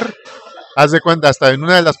poder. Haz de cuenta, hasta en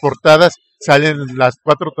una de las portadas salen las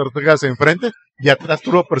 4 tortugas enfrente y atrás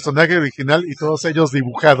puro personaje original y todos ellos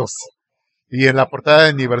dibujados. Y en la portada de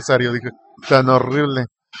aniversario dije, tan horrible.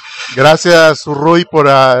 Gracias, Rui, por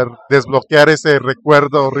desbloquear ese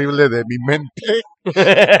recuerdo horrible de mi mente.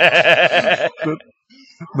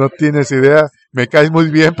 No tienes idea, me caes muy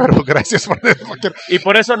bien, pero gracias por desbloquear. ¿Y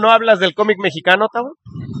por eso no hablas del cómic mexicano, Tavo?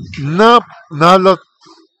 No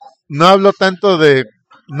hablo tanto de...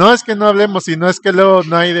 No es que no hablemos, sino es que luego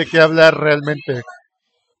no hay de qué hablar realmente.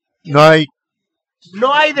 No hay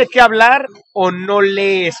de qué hablar o no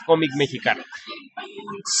lees cómic mexicano.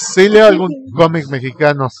 Sí leo algún cómic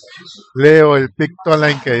mexicano. Leo el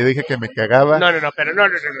Pictoline que dije que me cagaba. No. A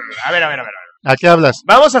ver. ¿A qué hablas?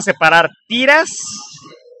 Vamos a separar tiras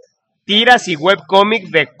y webcómic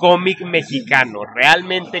de cómic mexicano.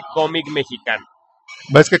 Realmente cómic mexicano.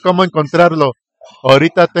 ¿Ves que cómo encontrarlo?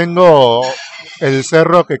 Ahorita tengo el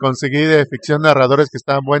cerro que conseguí de ficción narradores que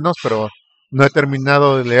estaban buenos, pero no he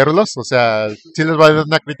terminado de leerlos. O sea, sí les voy a dar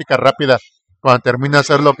una crítica rápida cuando termine de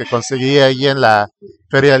hacer lo que conseguí ahí en la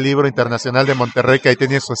Feria del Libro Internacional de Monterrey, que ahí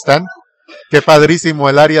tenía su stand. Qué padrísimo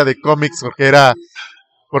el área de cómics,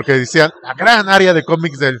 porque decían, la gran área de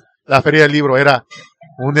cómics de la Feria del Libro era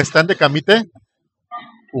un stand de Camite,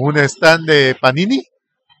 un stand de Panini,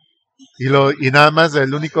 y nada más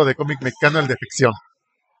el único de cómic mexicano, el de ficción.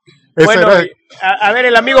 Bueno, a ver,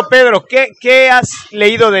 el amigo Pedro, ¿qué has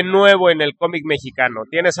leído de nuevo en el cómic mexicano?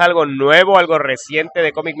 ¿Tienes algo nuevo, algo reciente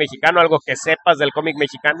de cómic mexicano, algo que sepas del cómic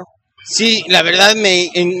mexicano? Sí, la verdad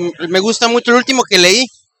me gusta mucho. El último que leí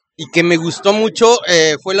y que me gustó mucho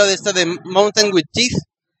fue lo de esta de Mountain with Teeth.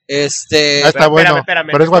 Está bueno, Espérame.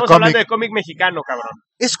 pero es Estamos webcomic. hablando de cómic mexicano, cabrón.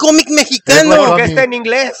 Es cómic Es mexicano. webcomic. ¿Por qué está en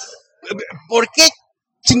inglés? ¿Por qué?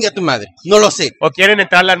 Chinga tu madre. No lo sé. ¿O quieren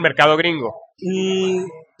entrarle al mercado gringo?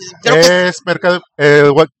 Creo que Es mercado.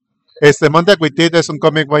 Monte Quitit es un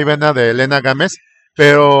cómic muy buena de Elena Gámez,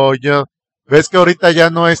 pero ves que ahorita ya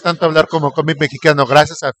no es tanto hablar como cómic mexicano,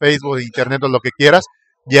 gracias a Facebook, Internet o lo que quieras,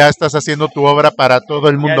 ya estás haciendo tu obra para todo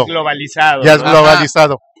el mundo. Ya es globalizado. Ya ¿no? es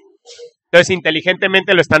globalizado. Entonces,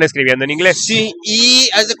 inteligentemente lo están escribiendo en inglés. sí, y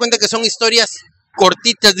haz de cuenta que son historias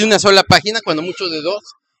cortitas de una sola página, cuando mucho de dos,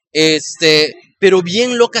 pero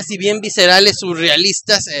bien locas y bien viscerales,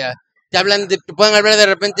 surrealistas. Te pueden hablar de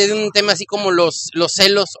repente de un tema así como los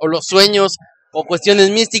celos o los sueños o cuestiones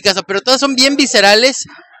místicas, pero todas son bien viscerales,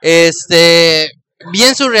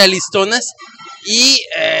 bien surrealistonas, y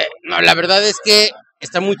no, la verdad es que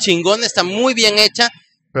está muy chingón, está muy bien hecha.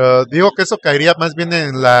 Pero digo que eso caería más bien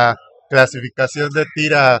en la clasificación de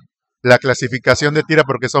tira,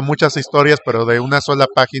 porque son muchas historias, pero de una sola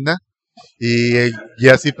página, y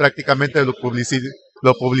así prácticamente lo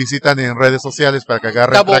publicitan en redes sociales para que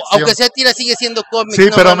agarre Cabo, tracción. aunque sea tira, sigue siendo cómic. Sí,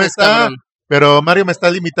 no pero mames, cabrón. pero Mario me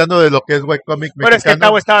está limitando de lo que es webcomic Bueno, es que mexicano.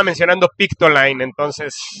 Tavo estaba mencionando Pictoline,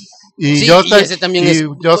 entonces... Y Sí, yo, y ese también es...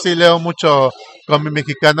 yo sí leo mucho cómic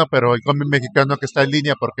mexicano, pero el cómic mexicano que está en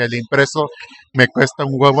línea, porque el impreso me cuesta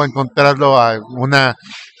un huevo encontrarlo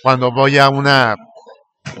cuando voy a una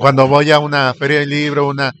feria de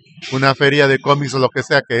libro, una feria de cómics o lo que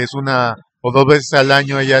sea, que es una o dos veces al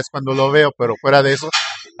año, ya es cuando lo veo, pero fuera de eso,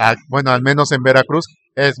 bueno, al menos en Veracruz,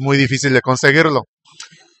 es muy difícil de conseguirlo.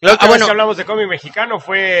 La última vez bueno, que hablamos de cómic mexicano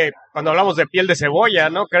fue cuando hablamos de Piel de Cebolla,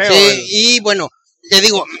 ¿no? Creo. sí, y bueno, te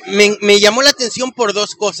digo, me llamó la atención por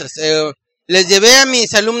dos cosas. Les llevé a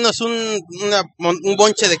mis alumnos un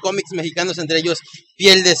bonche de cómics mexicanos, entre ellos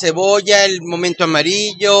Piel de Cebolla, El Momento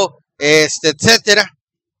Amarillo, etcétera.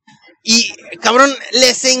 Y, cabrón,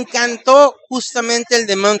 les encantó justamente el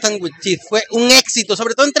de Mountain with Teeth. Fue un éxito,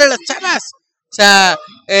 sobre todo entre las chavas. O sea,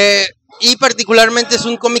 y particularmente es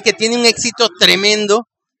un cómic que tiene un éxito tremendo.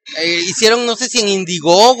 Hicieron, no sé si en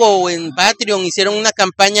Indiegogo o en Patreon, hicieron una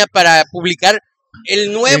campaña para publicar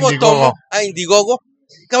el nuevo tomo a Indiegogo.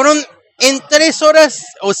 Cabrón, en 3 horas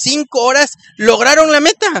o 5 horas lograron la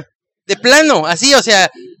meta. De plano, así, o sea,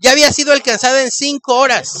 ya había sido alcanzada en 5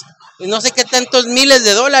 horas. No sé qué tantos miles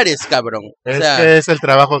de dólares, cabrón. Es que es el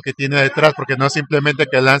trabajo que tiene detrás, porque no simplemente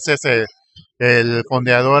que lances el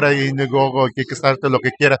fondeador ahí Indiegogo y Kickstarter, lo que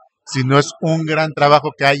quiera, sino es un gran trabajo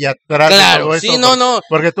que hay atrás de todo eso. Sí, no.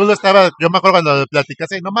 Porque yo me acuerdo cuando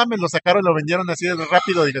platicaste, no mames, lo sacaron, lo vendieron así de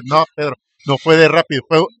rápido, dije, no, Pedro, no fue de rápido,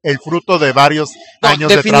 fue el fruto de varios años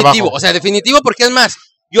de trabajo. O sea, definitivo, porque es más,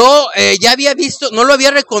 yo ya había visto, no lo había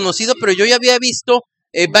reconocido, pero yo ya había visto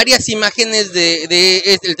varias imágenes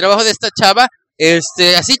de el trabajo de esta chava,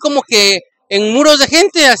 así como que en muros de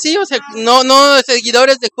gente, así, o sea, no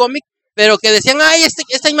seguidores de cómic, pero que decían, ay,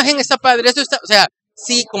 esta imagen está padre, esto está, o sea,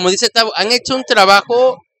 sí, como dice Tavo, han hecho un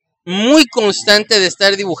trabajo muy constante de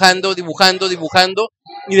estar dibujando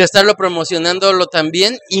y de estarlo promocionándolo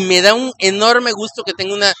también, y me da un enorme gusto que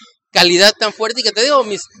tenga una calidad tan fuerte, y que te digo,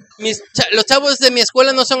 los chavos de mi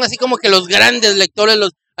escuela no son así como que los grandes lectores,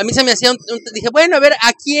 a mí se me hacía dije, bueno, a ver,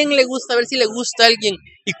 ¿a quién le gusta? A ver si le gusta a alguien.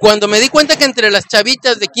 Y cuando me di cuenta que entre las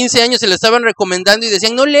chavitas de 15 años se le estaban recomendando y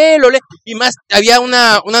decían, no, léelo. Y más, había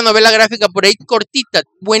una novela gráfica por ahí cortita,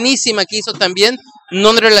 buenísima, que hizo también,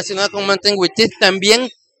 no relacionada con Mountain with Teeth, también,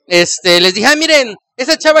 les dije, miren,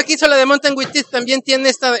 esa chava que hizo la de Mountain with Teeth también tiene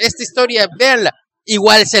esta historia, véanla.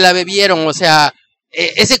 Igual se la bebieron, o sea,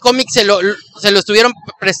 ese cómic se lo estuvieron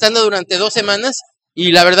prestando durante 2 semanas.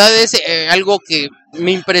 Y la verdad es algo que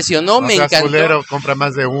me impresionó, me encantó. Culero, compra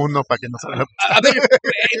más de uno para que no salga. A ver,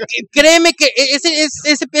 créeme que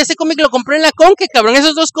ese cómic lo compré en la Conque, cabrón.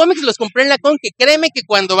 Esos 2 cómics los compré en la Conque. Créeme que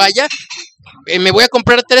cuando vaya me voy a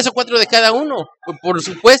comprar 3 o 4 de cada uno. Por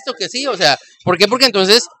supuesto que sí, o sea, ¿por qué? Porque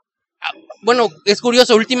entonces, bueno, es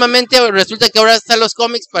curioso, últimamente resulta que ahora están los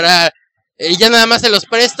cómics para... ya nada más se los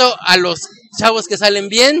presto a los chavos que salen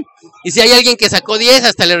bien. Y si hay alguien que sacó 10,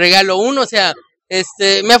 hasta le regalo uno, o sea...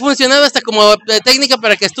 me ha funcionado hasta como técnica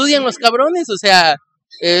para que estudien los cabrones, o sea,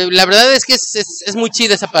 la verdad es que es muy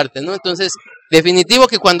chida esa parte, ¿no? Entonces, definitivo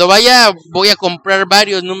que cuando vaya voy a comprar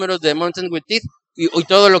varios números de Mountain with Teeth y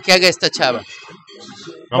todo lo que haga esta chava.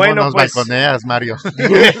 ¿Cómo nos balconeas, Mario?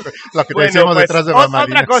 Lo que te decimos detrás de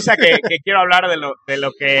bambalinas. Otra cosa que quiero hablar de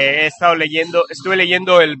lo que he estado leyendo, estuve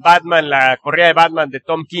leyendo el Batman, la corrida de Batman de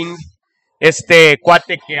Tom King, este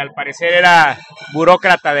cuate que al parecer era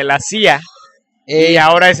burócrata de la CIA, y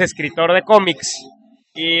ahora es escritor de cómics.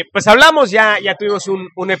 Y pues hablamos, ya tuvimos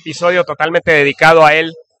un episodio totalmente dedicado a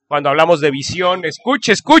él, cuando hablamos de Visión.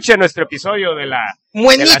 Escuche nuestro episodio de la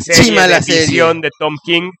Buenísima la serie. Visión de Tom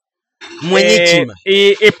King. Buenísima.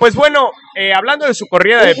 Y pues bueno, hablando de su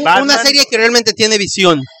corrida de Batman. Una serie que realmente tiene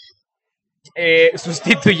visión.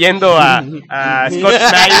 Sustituyendo a Scott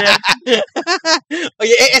Snyder.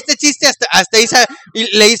 Oye, este chiste hasta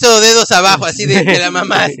le hizo dedos abajo, así de que la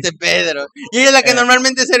mamaste, Pedro. Y ella es la que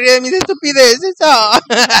normalmente se ríe de mis estupideces. Oh.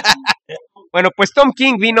 Bueno, pues Tom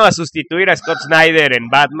King vino a sustituir a Scott Snyder en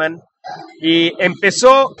Batman y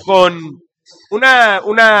empezó con una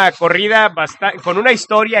corrida con una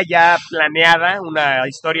historia ya planeada, una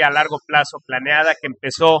historia a largo plazo planeada que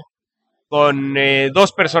empezó con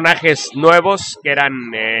dos personajes nuevos, que eran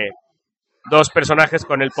dos personajes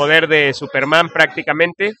con el poder de Superman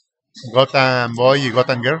prácticamente. Gotham Boy y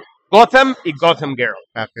Gotham Girl. Gotham y Gotham Girl.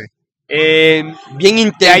 Okay. Bien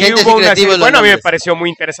inteligentes y creativos. Bueno, a mí me pareció muy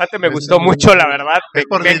interesante, me gustó mucho, la verdad.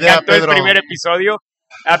 Me encantó el primer episodio.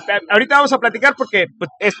 Ahorita vamos a platicar porque pues,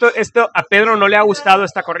 esto a Pedro no le ha gustado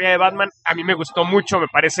esta corrida de Batman. A mí me gustó mucho, me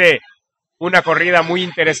parece una corrida muy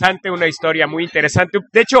interesante, una historia muy interesante.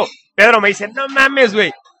 De hecho, Pedro me dice, no mames,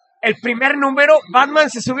 güey. El primer número, Batman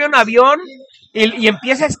se sube a un avión y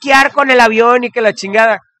empieza a esquiar con el avión y que la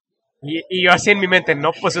chingada. Y yo así en mi mente,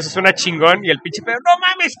 no, pues eso suena chingón. Y el pinche Pedro, no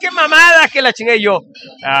mames, qué mamada, que la chingada. Y yo,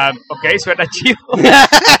 ok, suena chido.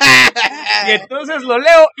 Y entonces lo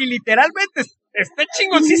leo y literalmente está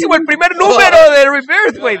chingoncísimo el primer número de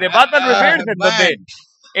Rebirth, güey, de Batman Rebirth,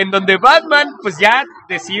 en donde Batman pues ya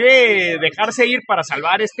decide dejarse ir para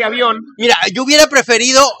salvar este avión. Mira, yo hubiera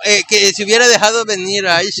preferido que se hubiera dejado venir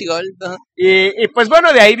a Ishgold, ¿no? Y pues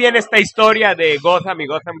bueno, de ahí viene esta historia de Gotham y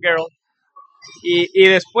Gotham Girl. Y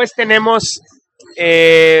después tenemos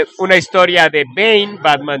una historia de Bane.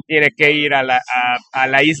 Batman tiene que ir a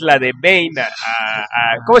la isla de Bane,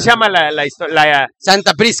 ¿cómo se llama la historia?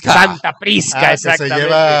 Santa Prisca. Santa Prisca, exactamente. Se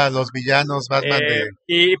lleva a los villanos Batman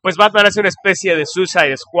y pues Batman hace una especie de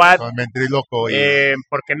Suicide Squad. Con Ventríloco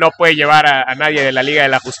porque no puede llevar a nadie de la Liga de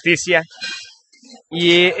la Justicia.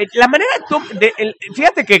 Y la manera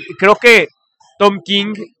fíjate que creo que Tom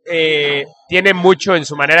King tiene mucho en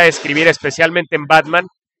su manera de escribir, especialmente en Batman.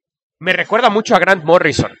 Me recuerda mucho a Grant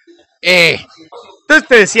Morrison. Entonces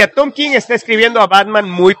te decía, Tom King está escribiendo a Batman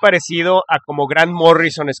muy parecido a como Grant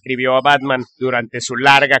Morrison escribió a Batman durante su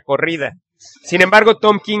larga corrida. Sin embargo,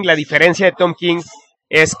 la diferencia de Tom King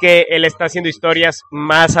es que él está haciendo historias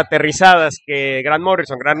más aterrizadas que Grant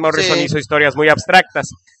Morrison. Grant Morrison hizo historias muy abstractas,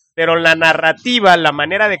 pero la narrativa, la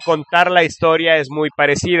manera de contar la historia es muy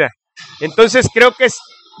parecida. Entonces creo que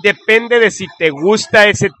depende de si te gusta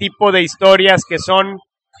ese tipo de historias que son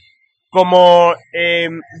como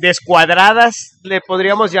descuadradas, le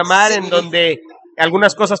podríamos llamar, en donde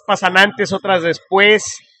algunas cosas pasan antes, otras después.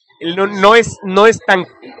 No es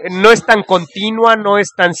tan continua, no es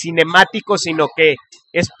tan cinemático, sino que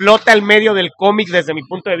explota el medio del cómic desde mi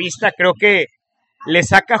punto de vista. Creo que le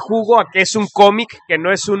saca jugo a que es un cómic, que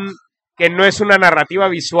no es una narrativa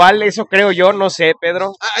visual. Eso creo yo, no sé,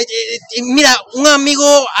 Pedro. Mira, un amigo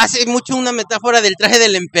hace mucho una metáfora del traje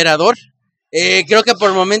del emperador. Creo que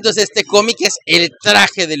por momentos este cómic es el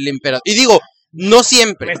traje del emperador. Y digo, no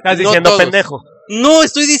siempre. Me estás diciendo pendejo. No,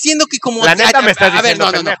 estoy diciendo que como... La neta me estás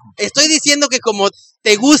diciendo pendejo. No. Estoy diciendo que como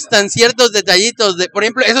te gustan ciertos detallitos por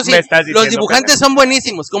ejemplo, eso sí, los dibujantes son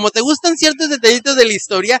buenísimos. Como te gustan ciertos detallitos de la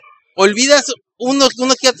historia, olvidas uno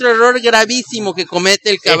que otro error gravísimo que comete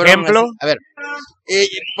el cabrón. ¿Ejemplo? Así. A ver,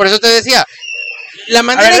 por eso te decía, la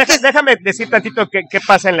manera déjame decir tantito qué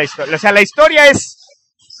pasa en la historia. O sea, la historia es...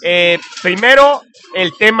 primero,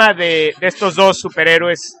 el tema de estos dos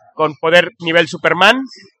superhéroes con poder nivel Superman.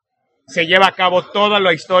 Se lleva a cabo toda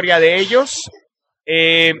la historia de ellos.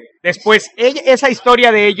 Después, esa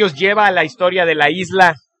historia de ellos lleva a la historia de la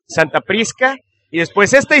isla Santa Prisca. Y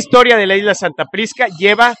después, esta historia de la isla Santa Prisca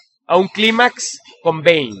lleva a un clímax con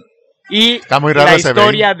Bane. Y está muy raro la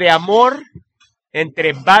historia de amor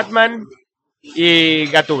entre Batman y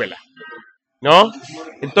Gatúbela, ¿no?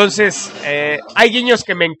 Entonces, hay guiños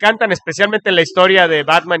que me encantan, especialmente en la historia de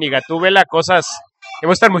Batman y Gatúbela, cosas que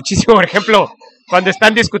me gustan muchísimo. Por ejemplo, cuando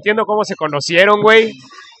están discutiendo cómo se conocieron, güey,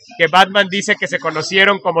 que Batman dice que se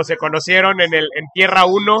conocieron como se conocieron en Tierra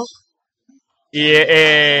 1, y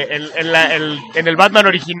en el Batman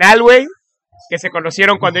original, güey, que se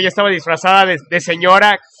conocieron cuando ella estaba disfrazada de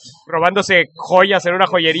señora robándose joyas en una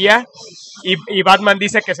joyería, y Batman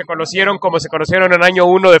dice que se conocieron como se conocieron en año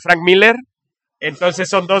 1 de Frank Miller. Entonces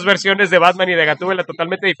son dos versiones de Batman y de Gatúbela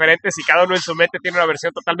totalmente diferentes, y cada uno en su mente tiene una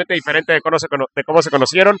versión totalmente diferente de cómo se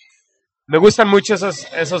conocieron. Me gustan mucho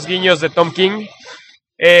esos guiños de Tom King.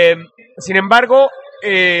 Sin embargo,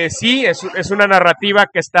 sí, es una narrativa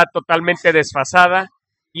que está totalmente desfasada.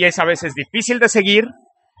 y es a veces difícil de seguir.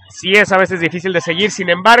 Sí, es a veces difícil de seguir. Sin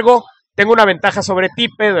embargo, tengo una ventaja sobre ti,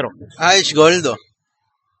 Pedro. Ay, Goldo.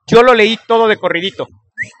 Yo lo leí todo de corridito.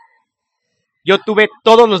 Yo tuve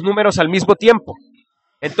todos los números al mismo tiempo.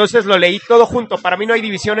 Entonces lo leí todo junto. Para mí no hay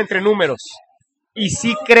división entre números. Y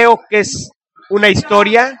sí creo que es una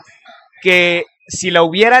historia que si la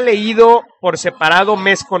hubiera leído por separado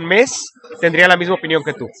mes con mes, tendría la misma opinión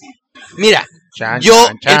que tú. Mira, el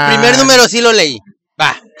primer número sí lo leí.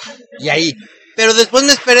 Va, y ahí. Pero después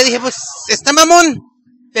me esperé, dije, pues, está mamón.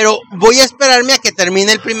 Pero voy a esperarme a que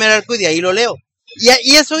termine el primer arco y de ahí lo leo.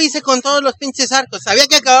 Y eso hice con todos los pinches arcos. Sabía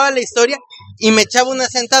que acababa la historia y me echaba una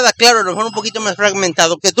sentada. Claro, a lo mejor un poquito más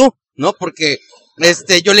fragmentado que tú, ¿no? Porque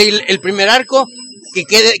yo leí el primer arco,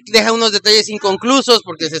 que deja unos detalles inconclusos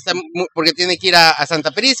porque tiene que ir a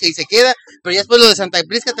Santa Prisca y se queda. Pero ya después lo de Santa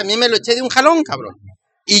Prisca también me lo eché de un jalón, cabrón.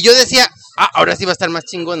 Y yo decía, ahora sí va a estar más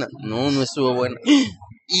chingona. No estuvo bueno.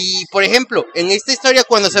 Y, por ejemplo, en esta historia,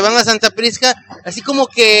 cuando se van a Santa Prisca, así como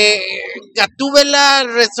que Gatúbela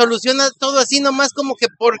resoluciona todo así nomás como que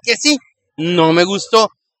porque sí. No me gustó.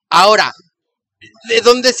 Ahora, de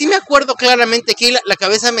donde sí me acuerdo claramente que la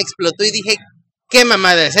cabeza me explotó y dije, ¿qué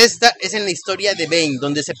mamada es esta? Es en la historia de Bane,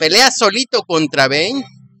 donde se pelea solito contra Bane,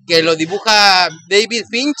 que lo dibuja David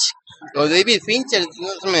Finch, o David Fincher,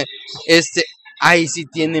 no sé, ay, sí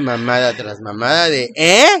tiene mamada tras mamada de,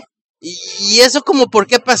 Y eso como, ¿por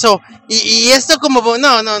qué pasó? Y esto como,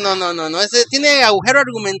 no, tiene agujero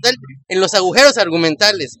argumental en los agujeros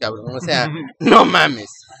argumentales, cabrón, o sea, no mames.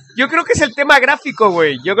 Yo creo que es el tema gráfico,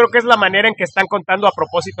 güey. Yo creo que es la manera en que están contando a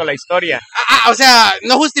propósito la historia. O sea,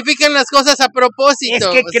 no justifican las cosas a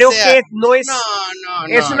propósito. Es que creo que no es...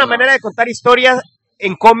 Es una manera de contar historias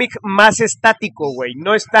en cómic más estático, güey.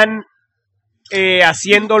 No están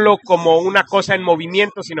haciéndolo como una cosa en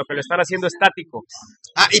movimiento, sino que lo están haciendo estático.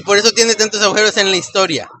 Y por eso tiene tantos agujeros en la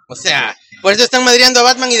historia. O sea, por eso están madreando a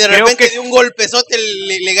Batman y de repente de un golpezote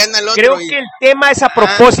le gana al otro. Creo que el tema es a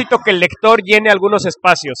propósito que el lector llene algunos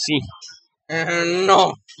espacios, sí.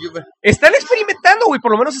 No. Están experimentando, güey,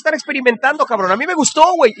 por lo menos están experimentando, cabrón. A mí me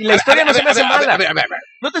gustó, güey, y la historia no se me hace mala.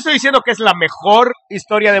 No te estoy diciendo que es la mejor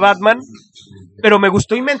historia de Batman, pero me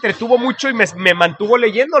gustó y me entretuvo mucho y me mantuvo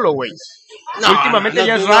leyéndolo, güey. Últimamente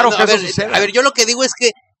ya es raro que eso suceda. A ver, yo lo que digo es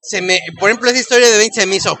que por ejemplo, esa historia de Bane se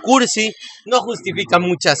me hizo cursi, no justifica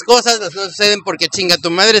muchas cosas, las cosas suceden porque chinga tu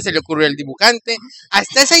madre se le ocurrió al dibujante.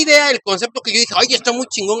 Hasta esa idea, el concepto que yo dije, oye, está muy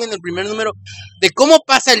chingón en el primer número, de cómo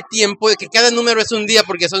pasa el tiempo, de que cada número es un día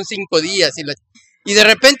porque son 5 días. Y de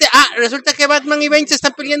repente, resulta que Batman y Bane se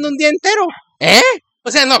están peleando un día entero. O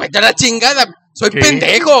sea, no, vete a la chingada. ¿Soy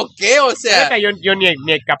pendejo o qué? O sea... Yo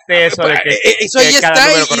ni capté eso de que, eso ahí cada está,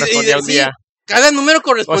 número correspondía a un día. Cada número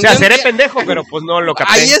corresponde. O sea, seré pendejo, pero pues no lo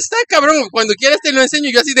capté. Ahí está, cabrón. Cuando quieras te lo enseño.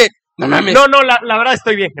 Yo así de, no mames. No, la verdad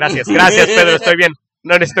estoy bien. Gracias, Pedro, estoy bien.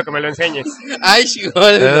 No necesito que me lo enseñes. Ay,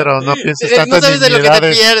 joder. Pedro, no pienses tanto no sabes de lo que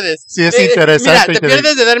te pierdes. Sí, es interesante. Mira, te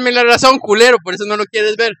pierdes de darme la razón, culero. Por eso no lo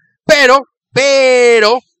quieres ver. Pero,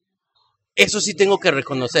 eso sí tengo que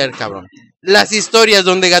reconocer, cabrón. Las historias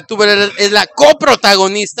donde Gatúbela es la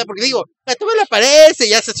coprotagonista, porque digo, Gatúbela aparece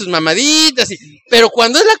y hace sus mamaditas, pero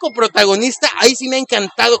cuando es la coprotagonista, ahí sí me ha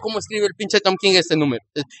encantado cómo escribe el pinche Tom King esos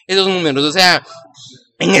números, o sea,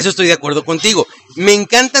 en eso estoy de acuerdo contigo. Me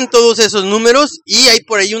encantan todos esos números y hay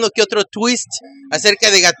por ahí uno que otro twist acerca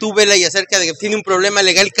de Gatúbela y acerca de que tiene un problema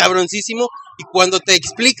legal cabroncísimo, y cuando te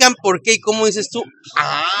explican por qué y cómo dices tú,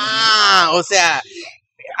 o sea...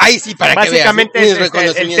 Ay, sí, para básicamente que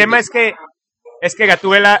veas. El tema es que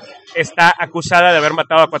Gatúbela está acusada de haber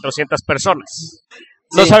matado a 400 personas.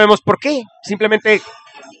 No sabemos por qué. Simplemente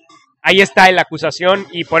ahí está la acusación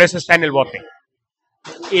y por eso está en el bote.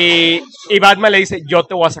 Y Batman le dice, yo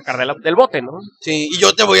te voy a sacar del bote, ¿no? Sí, y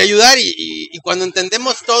yo te voy a ayudar. Y cuando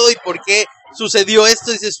entendemos todo y por qué sucedió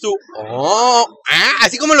esto, dices tú,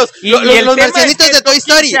 así como los marcianitos de Toy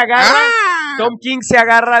Story. Tom King se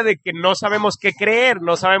agarra de que no sabemos qué creer,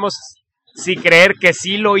 no sabemos si creer que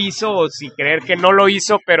sí lo hizo o si creer que no lo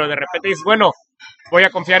hizo, pero de repente dices, bueno, voy a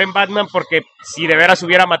confiar en Batman porque si de veras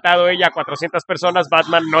hubiera matado ella a 400 personas,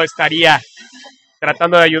 Batman no estaría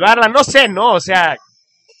tratando de ayudarla, no sé, ¿no? O sea,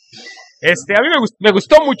 a mí me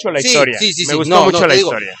gustó mucho la historia. Sí. Me gustó mucho la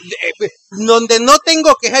historia. Donde no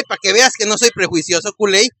tengo queja, y para que veas que no soy prejuicioso,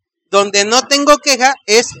 culé, donde no tengo queja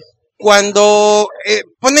es cuando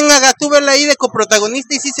ponen a Gatúbela ahí de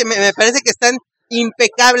coprotagonista y sí, me parece que están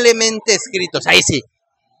impecablemente escritos. Ahí sí.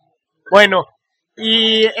 Bueno,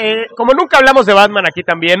 y como nunca hablamos de Batman aquí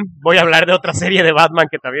también, voy a hablar de otra serie de Batman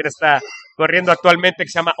que también está corriendo actualmente, que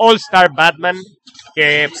se llama All Star Batman,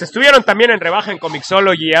 que pues, estuvieron también en rebaja en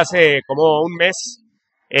Comixology hace como un mes.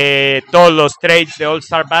 todos los trades de All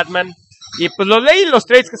Star Batman. Y pues leí los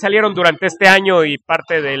trades que salieron durante este año y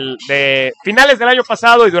parte de finales del año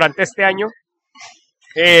pasado y durante este año.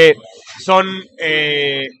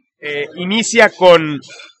 Inicia con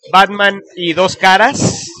Batman y Dos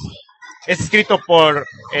Caras. Es escrito por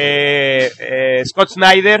Scott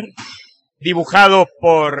Snyder, dibujado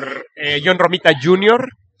por John Romita Jr.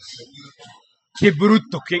 Qué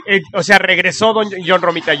bruto, o sea, regresó John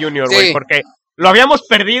Romita Jr., güey, sí. Porque lo habíamos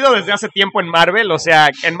perdido desde hace tiempo en Marvel, o sea,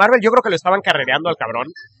 en Marvel yo creo que lo estaban carrereando al cabrón.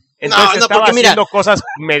 Entonces estaba haciendo cosas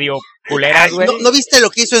medio culeras, güey. ¿No viste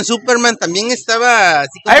lo que hizo en Superman? También estaba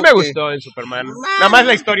así como a mí me gustó en Superman. Nada más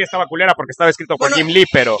la historia estaba culera porque estaba escrito por Jim Lee,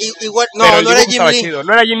 pero... Igual, no era Jim Lee. Chido.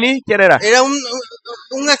 ¿No era Jim Lee? ¿Quién era? Era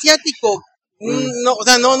un asiático. No, o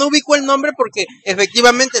sea, no ubico el nombre porque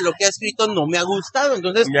efectivamente lo que ha escrito no me ha gustado.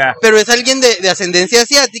 Entonces, pero es alguien de ascendencia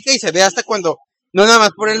asiática y se ve hasta cuando... No nada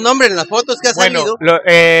más por el nombre, en las fotos que ha salido.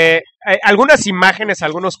 Algunas imágenes,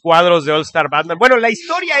 algunos cuadros de All Star Batman. Bueno, la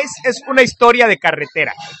historia es una historia de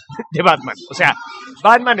carretera de Batman. O sea,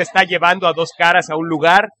 Batman está llevando a Dos Caras a un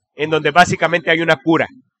lugar en donde básicamente hay una cura.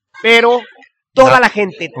 Pero toda la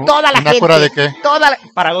gente... ¿Una cura de qué?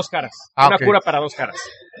 Para Dos Caras. Una cura para Dos Caras.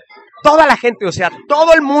 Toda la gente, o sea,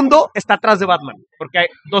 todo el mundo está atrás de Batman. Porque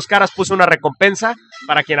Dos Caras puso una recompensa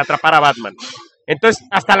para quien atrapara a Batman. Entonces,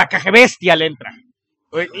 hasta la Caja-Bestia le entra.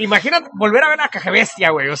 Imagina volver a ver a la Caja-Bestia,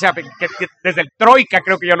 güey. O sea, que desde el Troika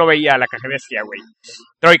creo que yo no veía a la Caja-Bestia, güey.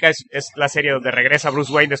 Troika es la serie donde regresa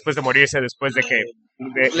Bruce Wayne después de morirse, después de que...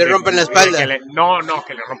 le rompen la espalda. Que le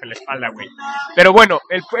rompen la espalda, güey. Pero bueno,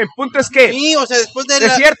 el punto es que... Sí, o sea, después de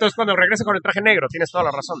Es cierto, es cuando regresa con el traje negro, tienes toda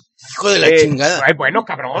la razón. Hijo de la chingada. Ay, bueno,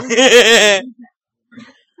 cabrón.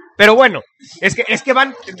 Pero bueno, es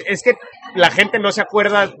que la gente no se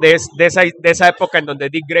acuerda de esa época en donde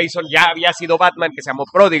Dick Grayson ya había sido Batman, que se llamó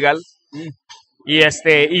Prodigal,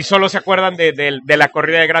 y solo se acuerdan de la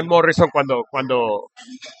corrida de Grant Morrison cuando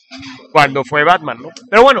fue Batman, ¿no?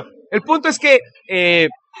 Pero bueno, el punto es que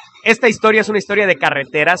esta historia es una historia de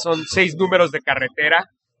carretera, son 6 números de carretera,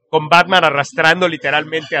 con Batman arrastrando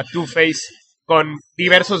literalmente a Two-Face, con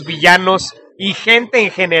diversos villanos y gente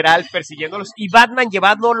en general persiguiéndolos, y Batman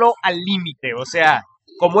llevándolo al límite, o sea,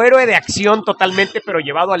 como héroe de acción totalmente, pero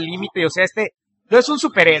llevado al límite, o sea, no es un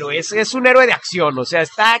superhéroe, es un héroe de acción, o sea,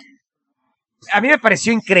 a mí me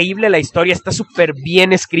pareció increíble la historia, está súper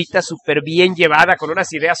bien escrita, súper bien llevada, con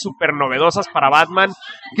unas ideas súper novedosas para Batman.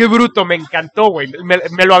 Qué bruto, me encantó, güey,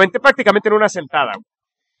 me lo aventé prácticamente en una sentada.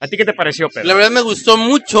 ¿A ti qué te pareció, Pedro? La verdad me gustó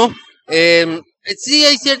mucho, sí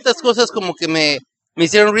hay ciertas cosas como que me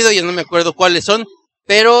hicieron ruido, ya no me acuerdo cuáles son,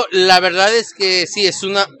 pero la verdad es que sí, es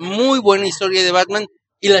una muy buena historia de Batman,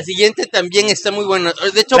 y la siguiente también está muy buena.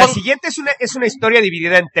 De hecho, la siguiente es una historia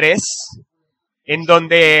dividida en 3, en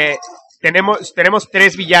donde tenemos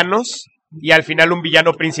 3 villanos, y al final un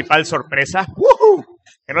villano principal sorpresa,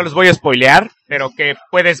 que no les voy a spoilear, pero que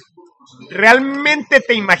realmente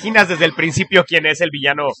te imaginas desde el principio quién es el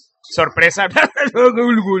villano sorpresa.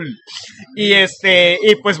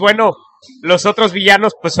 Y pues bueno, los otros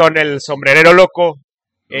villanos pues son el Sombrerero Loco,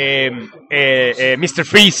 Mr.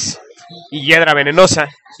 Freeze y Hiedra Venenosa,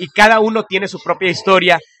 y cada uno tiene su propia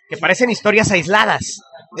historia, que parecen historias aisladas.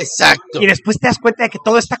 Exacto. Y después te das cuenta de que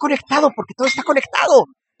todo está conectado, porque todo está conectado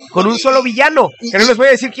con un solo villano, que no les voy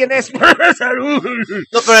a decir quién es. No,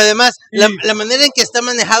 pero además, la manera en que está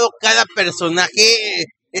manejado cada personaje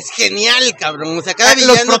es genial, cabrón. O sea, cada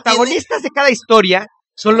villano los protagonistas de cada historia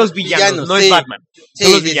son los villanos, no sí. es Batman.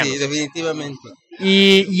 Son los villanos. Sí, definitivamente.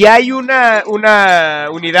 Y hay una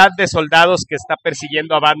unidad de soldados que está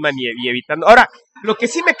persiguiendo a Batman y evitando. Ahora, lo que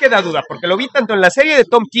sí me queda duda, porque lo vi tanto en la serie de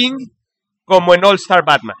Tom King como en All Star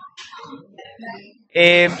Batman.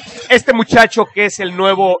 Este muchacho que es el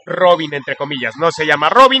nuevo Robin, entre comillas, no se llama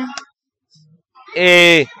Robin.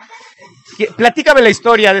 Platícame la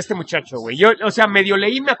historia de este muchacho, güey. Yo, o sea, medio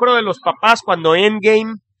leí, me acuerdo de los papás cuando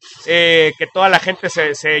Endgame, que toda la gente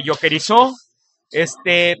se jokerizó.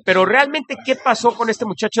 Pero realmente, ¿qué pasó con este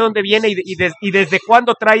muchacho? ¿Dónde viene? ¿Y desde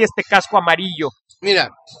cuándo trae este casco amarillo?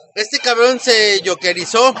 Mira, este cabrón se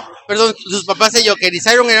jokerizaron, sus papás se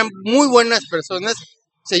jokerizaron, eran muy buenas personas,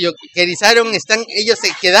 se jokerizaron, ellos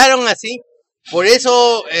se quedaron así, por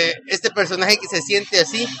eso este personaje que se siente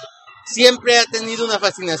así, siempre ha tenido una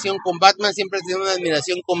fascinación con Batman, siempre ha tenido una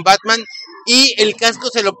admiración con Batman, y el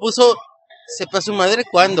casco se lo puso, sepa su madre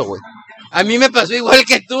cuándo, güey. A mí me pasó igual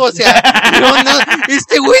que tú, o sea, no,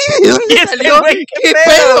 este güey, ¿de dónde salió? ¿Qué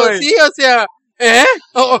pedo? Güey? Sí, o sea,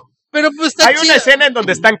 pero pues está Hay una escena en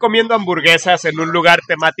donde están comiendo hamburguesas en un lugar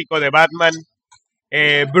temático de Batman.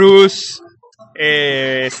 Bruce,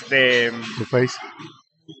 Two-Face.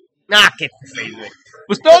 qué Two-Face, güey.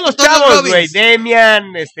 Pues todos los Todos los chavos, Robins. güey. Damian,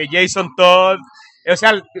 Jason Todd. O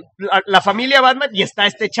sea, la familia Batman y está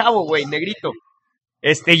este chavo, güey, negrito.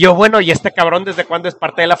 Yo, bueno, ¿y este cabrón desde cuándo es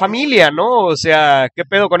parte de la familia, no? O sea, ¿qué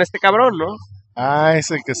pedo con este cabrón, no? Ah,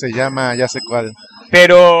 es el que se llama, ya sé cuál.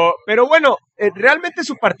 Pero bueno, realmente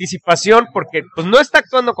su participación, porque pues no está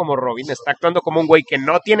actuando como Robin, está actuando como un güey que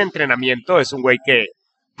no tiene entrenamiento, es un güey que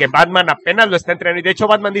Batman apenas lo está entrenando. Y de hecho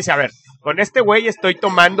Batman dice, a ver, con este güey estoy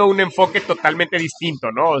tomando un enfoque totalmente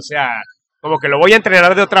distinto, ¿no? O sea, como que lo voy a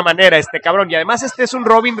entrenar de otra manera, este cabrón. Y además es un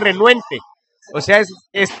Robin renuente. O sea,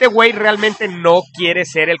 este güey realmente no quiere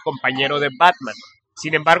ser el compañero de Batman.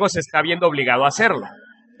 Sin embargo, se está viendo obligado a hacerlo.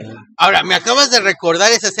 Ahora, me acabas de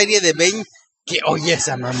recordar esa serie de Bane que, oye,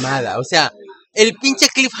 esa mamada. O sea, el pinche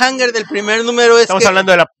cliffhanger del primer número es Estamos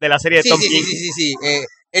hablando de la serie de Tom King. Sí.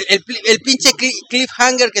 El pinche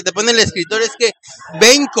cliffhanger que te pone el escritor es que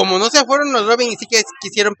Bane, como no se fueron los Robin y sí que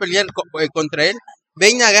quisieron pelear contra él,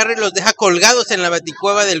 Bane agarra y los deja colgados en la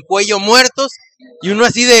baticueva del cuello muertos. Y uno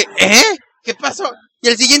así de, ¿qué pasó? Y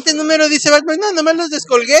el siguiente número dice Batman, no, nomás los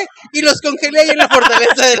descolgué y los congelé ahí en la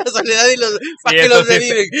fortaleza de la soledad y los para que los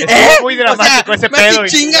reviven. Es muy dramático, o sea, ese pedo.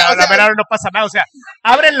 Chinga, la verdad no pasa nada. O sea,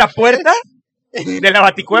 abren la puerta de la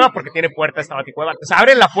baticueva, porque tiene puerta esta baticueva. O sea,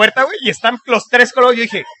 abren la puerta, güey, y están los tres colgados. Yo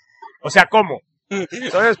dije, o sea, ¿cómo?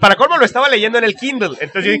 Entonces, para colmo lo estaba leyendo en el Kindle.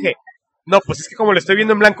 Entonces yo dije, no, pues es que como lo estoy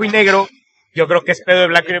viendo en blanco y negro, yo creo que es pedo de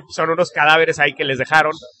blanco y negro, son unos cadáveres ahí que les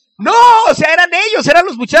dejaron. No, o sea, eran ellos, eran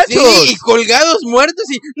los muchachos. Sí, y colgados, muertos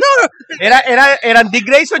y... No. Eran Dick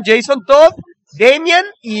Grayson, Jason Todd, Damian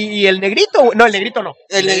y el negrito. No, el negrito no.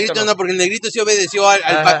 El negrito no, porque el negrito sí obedeció al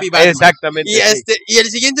papi Batman. Exactamente. Y y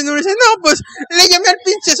el siguiente número dice, no, pues le llamé al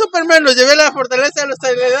pinche Superman, los llevé a la fortaleza de la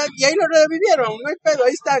soledad y ahí lo revivieron, no hay pedo,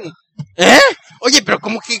 ahí están. Oye, pero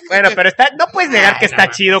como que... Bueno, pero no puedes negar que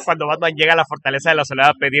está chido cuando Batman llega a la fortaleza de la soledad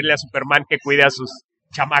a pedirle a Superman que cuide a sus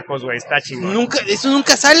chamacos, güey, está chingón. Eso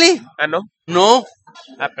nunca sale. ¿Ah, no? No.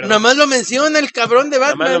 Perdón. Nada más lo menciona el cabrón de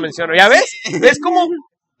Batman. Nada más lo menciono. ¿Ya ves? ¿Ves cómo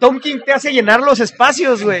Tom King te hace llenar los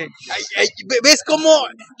espacios, güey? ¿Ves cómo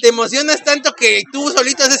te emocionas tanto que tú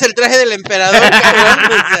solito haces el traje del emperador, cabrón?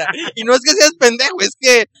 O sea, y no es que seas pendejo, es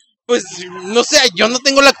que, pues, no sé, yo no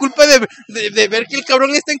tengo la culpa de ver que el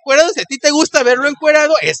cabrón está encuerado. Si a ti te gusta verlo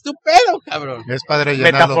encuerado, es tu pedo, cabrón. Es padre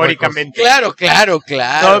llenar Metafóricamente. Claro.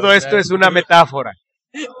 Todo esto es una metáfora.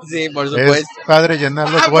 Sí, por supuesto. Es padre llenar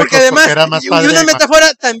los huecos porque además, era más padre. y una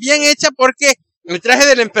metáfora también hecha porque el traje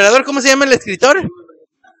del emperador, ¿cómo se llama el escritor?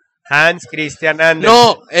 Hans Christian Andersen.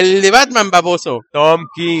 No, el de Batman, baboso. Tom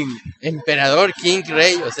King. Emperador, King,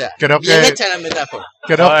 Rey, o sea, Creo bien que- hecha la metáfora.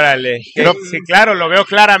 Órale. Sí, claro, lo veo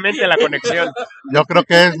claramente la conexión. Yo creo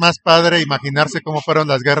que es más padre imaginarse cómo fueron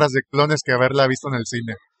las guerras de clones que haberla visto en el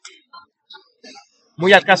cine.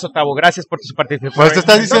 Muy al caso, Tavo. Gracias por tu participación. Pues te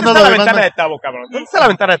estás diciendo ¿Dónde está lo la de ventana Batman? de Tavo, cabrón? ¿Dónde está la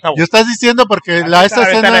ventana de Tavo? Lo estás diciendo porque Aquí está esa la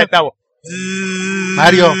ventana escena... de Tavo.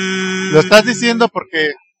 Mario, lo estás diciendo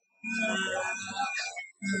porque...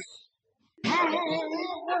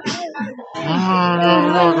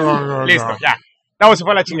 Listo, ya. Tavo se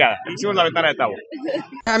fue a la chingada. Hicimos la ventana de Tavo.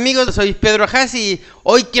 Amigos, soy Pedro Haas y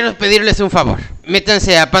hoy quiero pedirles un favor.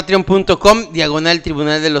 Métanse a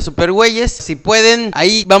patreon.com/Tribunal de los Supergüeyes. Si pueden,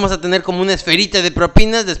 ahí vamos a tener como una esferita de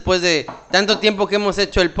propinas después de tanto tiempo que hemos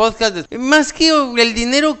hecho el podcast. Más que el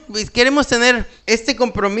dinero, queremos tener este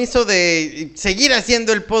compromiso de seguir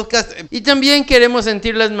haciendo el podcast. Y también queremos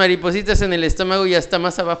sentir las maripositas en el estómago y hasta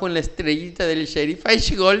más abajo en la estrellita del sheriff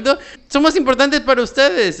Goldo. Somos importantes para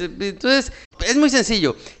ustedes. Entonces, es muy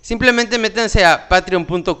sencillo. Simplemente métanse a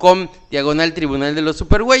patreon.com/Tribunal de los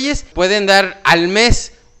Supergüeyes. Pueden dar al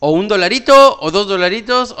mes o $1 o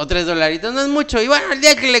 $2 o $3. No es mucho. Y bueno, el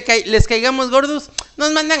día que les caigamos gordos,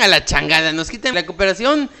 nos mandan a la changada, nos quiten la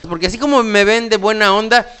cooperación. Porque así como me ven de buena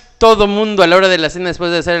onda, todo mundo a la hora de la cena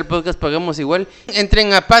después de hacer el podcast pagamos igual.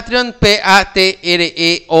 Entren a Patreon,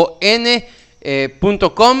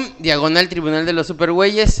 patreon.com/Tribunal de los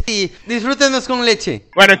Supergüeyes y disfrútenos con leche.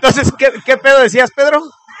 Bueno, entonces, ¿qué pedo decías, Pedro?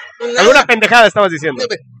 Alguna pendejada estabas diciendo.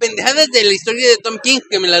 Pendejadas de la historia de Tom King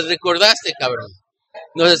que me las recordaste, cabrón.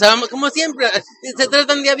 Nos estábamos, como siempre, se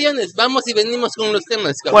tratan de aviones, vamos y venimos con los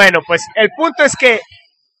temas, cabrón. Bueno, pues el punto es que,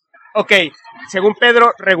 ok, según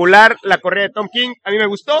Pedro, regular la corrida de Tom King, a mí me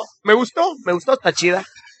gustó, está chida.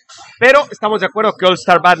 Pero estamos de acuerdo que All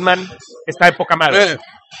Star Batman está de poca madre.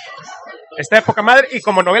 Está de poca madre y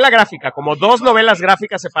como novela gráfica, como 2 novelas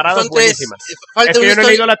gráficas separadas Son 3. buenísimas. Falta Es que una yo no he historia.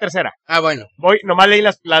 leído la tercera. Ah, bueno. Nomás leí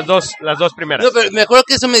las dos primeras. No, pero me acuerdo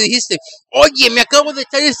que eso me dijiste. Oye, me acabo de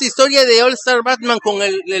echar esta historia de All Star Batman con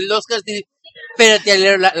el Oscar. Espérate a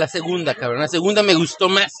leer la segunda, cabrón. La segunda me gustó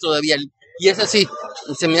más todavía. Y es así,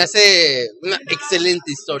 se me hace una excelente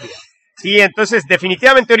historia. Sí, entonces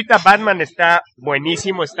definitivamente ahorita Batman está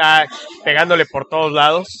buenísimo, está pegándole por todos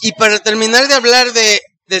lados. Y para terminar de hablar de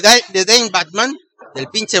Dane Batman, del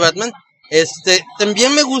pinche Batman,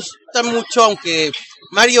 también me gusta mucho, aunque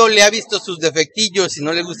Mario le ha visto sus defectillos y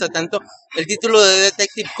no le gusta tanto, el título de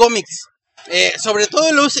Detective Comics. Sobre todo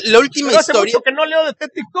la última Pero hace historia. mucho que no leo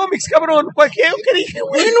Detective Comics, cabrón. ¿Qué dije,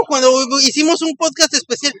 güey? Bueno, cuando hicimos un podcast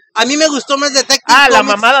especial, a mí me gustó más Detective Comics. La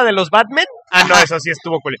Comics. mamada de los Batman. Ajá. No, eso sí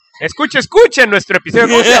estuvo cool. Escuchen nuestro episodio.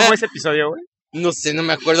 ¿Cómo se llamó ese episodio, güey? No sé, no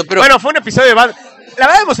me acuerdo, pero... Bueno, fue un episodio de Batman. La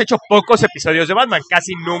verdad hemos hecho pocos episodios de Batman.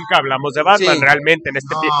 Casi nunca hablamos de Batman, sí. realmente.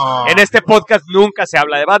 En este podcast nunca se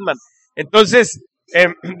habla de Batman. Entonces,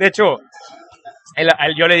 de hecho...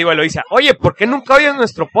 yo le digo a Eloisa, oye, ¿por qué nunca oyes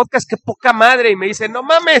nuestro podcast? ¡Qué poca madre! Y me dice, no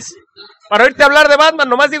mames, para oírte hablar de Batman,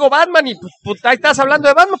 nomás digo Batman y pues ahí estás hablando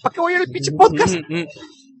de Batman, ¿para qué voy a oír el pinche podcast?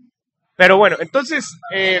 Pero bueno, entonces,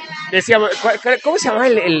 decíamos, ¿cómo se llama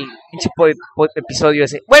el pinche episodio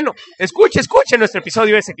ese? Bueno, escuche nuestro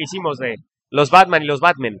episodio ese que hicimos de los Batman y los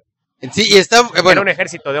Batman. Sí, y está, bueno. Era un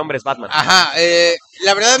ejército de hombres Batman. Ajá,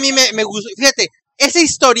 la verdad a mí me gustó, fíjate, esa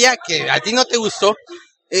historia que a ti no te gustó,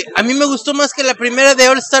 a mí me gustó más que la primera de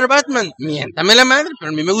All Star Batman. Miéntame la madre,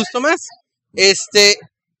 pero a mí me gustó más.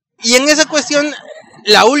 Y en esa cuestión,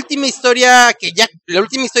 la última historia que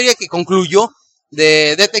concluyó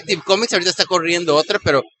de Detective Comics, ahorita está corriendo otra,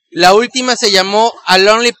 pero la última se llamó A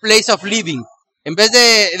Lonely Place of Living. En vez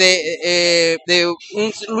de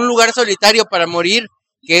un lugar solitario para morir,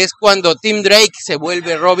 que es cuando Tim Drake se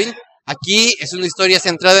vuelve Robin, aquí es una historia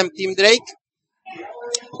centrada en Tim Drake.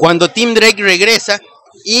 Cuando Tim Drake regresa,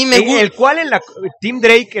 y el cual Tim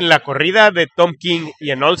Drake en la corrida de Tom King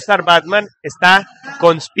y en All Star Batman está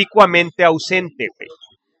conspicuamente ausente, güey.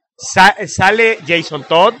 Sale Jason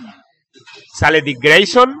Todd, sale Dick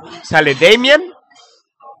Grayson, sale Damian,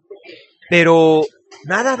 pero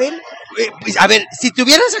nada de él. Pues, a ver, si te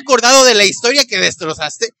hubieras acordado de la historia que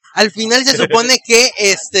destrozaste, al final se supone que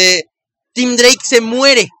Tim Drake se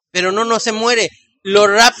muere, pero no se muere. Lo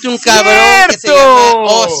rapta un cabrón que se llama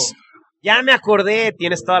Oz. Ya me acordé,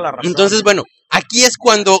 tienes toda la razón. Entonces, bueno, aquí es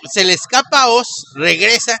cuando se le escapa a Oz,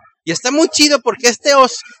 regresa, y está muy chido porque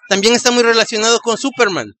Oz también está muy relacionado con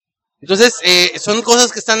Superman. Entonces, son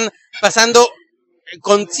cosas que están pasando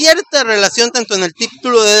con cierta relación tanto en el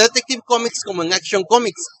título de Detective Comics como en Action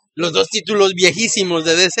Comics. Los dos títulos viejísimos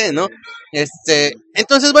de DC, ¿no?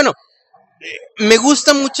 Entonces, bueno, me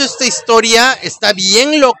gusta mucho esta historia, está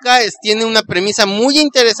bien loca, tiene una premisa muy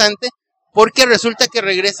interesante, porque resulta que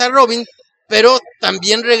regresa Robin, pero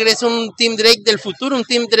también regresa un Tim Drake del futuro, un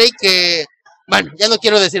Tim Drake que, bueno, ya no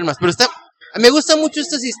quiero decir más, pero me gustan mucho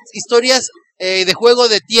estas historias de juego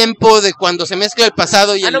de tiempo, de cuando se mezcla el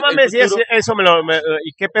pasado y el futuro. No mames, eso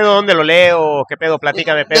 ¿y qué pedo, dónde lo leo? ¿Qué pedo?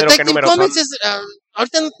 Platícame, Pedro, Detective ¿qué números Comics son?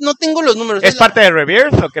 Ahorita no tengo los números. ¿Es parte de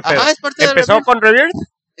Rebirth o qué pedo? Ajá, es parte de ¿Empezó Rebirth. con Rebirth?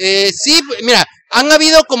 Sí, mira, han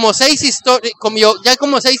habido como 6 historias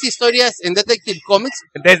en Detective Comics.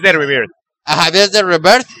 Desde Rebirth. Ajá, desde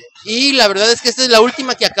Rebirth. Y la verdad es que esta es la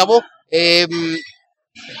última que acabó.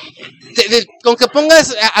 Con que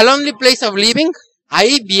pongas A Lonely Place of Living,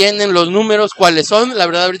 ahí vienen los números, cuáles son. La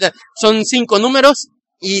verdad, ahorita son 5 números.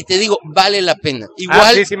 Y te digo, vale la pena.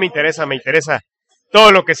 Igual. Sí, me interesa.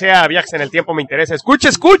 Todo lo que sea viajes en el tiempo me interesa.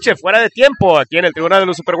 Escuche, fuera de tiempo, aquí en el Tribunal de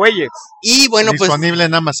los Supergüeyes. Y bueno, disponible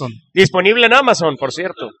en Amazon. Disponible en Amazon, por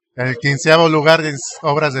cierto. El 15º lugar de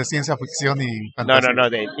obras de ciencia ficción y fantasía. No,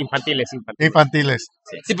 de infantiles. Infantiles.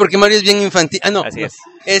 Sí, porque Mario es bien infantil. No. Así es.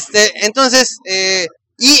 Entonces,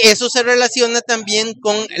 y eso se relaciona también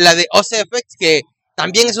con la de Oz Effects, que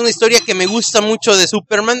también es una historia que me gusta mucho de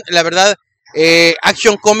Superman. La verdad,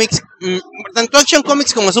 Action Comics, tanto Action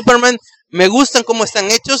Comics como Superman, me gustan cómo están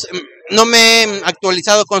hechos. No me he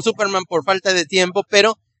actualizado con Superman por falta de tiempo,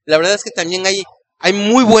 pero la verdad es que también hay un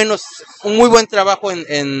muy buen trabajo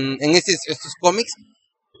en estos cómics.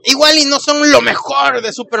 Igual y no son lo mejor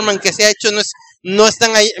de Superman que se ha hecho, no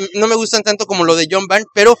están ahí, no me gustan tanto como lo de John Byrne,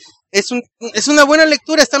 pero es una buena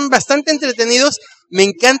lectura, están bastante entretenidos. Me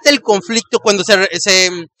encanta el conflicto cuando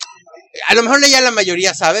a lo mejor ya la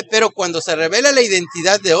mayoría sabe, pero cuando se revela la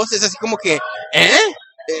identidad de Oz, es así como que,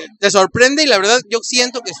 te sorprende, y la verdad yo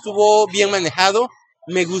siento que estuvo bien manejado,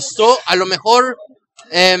 me gustó. A lo mejor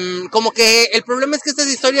como que el problema es que estas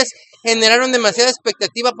historias generaron demasiada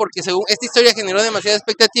expectativa, porque según esta historia generó demasiada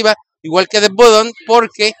expectativa, igual que The Button,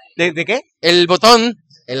 porque ¿De qué? el botón,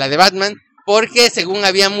 la de Batman, porque según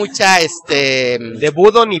había mucha de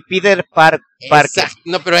Budon y Peter Parker.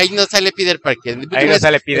 No, pero ahí no sale Peter Parker. Ahí no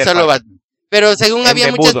sale Peter solo Parker. Batman. Pero según había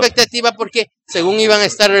mucha Budon. expectativa, porque según iban a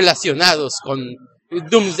estar relacionados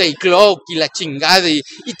Doomsday Clock y la chingada, y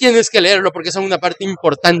tienes que leerlo porque son una parte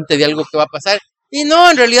importante de algo que va a pasar. Y no,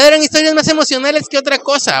 en realidad eran historias más emocionales que otra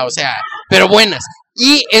cosa, o sea, pero buenas.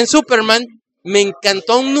 Y en Superman me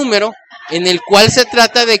encantó un número en el cual se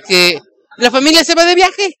trata de que la familia se va de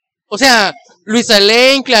viaje. O sea, Luisa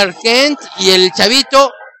Lane, Clark Kent y el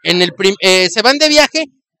chavito se van de viaje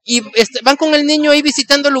y van con el niño ahí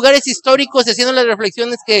visitando lugares históricos, haciendo las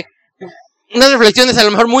reflexiones unas reflexiones a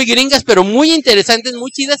lo mejor muy gringas, pero muy interesantes,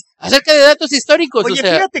 muy chidas, acerca de datos históricos. Oye, o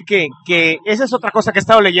sea, fíjate que esa es otra cosa que he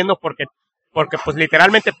estado leyendo porque pues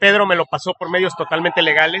literalmente Pedro me lo pasó por medios totalmente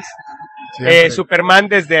legales. Superman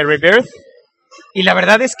desde Rebirth. Y la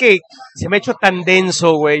verdad es que se me ha hecho tan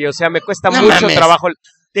denso, güey. O sea, me cuesta mucho trabajo.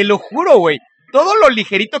 Te lo juro, güey. Todo lo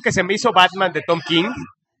ligerito que se me hizo Batman de Tom King,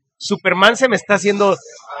 Superman se me está haciendo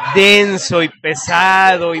denso y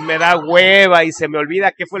pesado y me da hueva y se me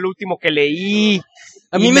olvida qué fue lo último que leí.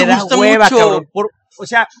 A mí me gusta hueva, mucho. Cabrón. O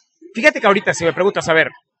sea, fíjate que ahorita si me preguntas, a ver,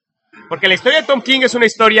 porque la historia de Tom King es una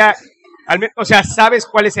historia, o sea, sabes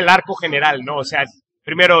cuál es el arco general, ¿no? O sea,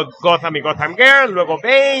 primero Gotham y Gotham Girl, luego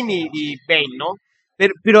Bane y Bane, ¿no?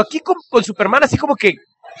 Pero aquí con Superman así como que,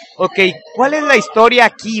 ok, ¿cuál es la historia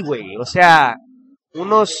aquí, güey? O sea,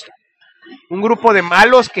 un grupo de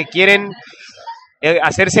malos que quieren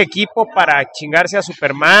hacerse equipo para chingarse a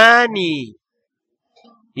Superman y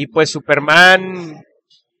pues Superman...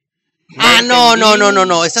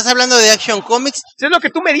 No. Estás hablando de Action Comics. Eso es lo que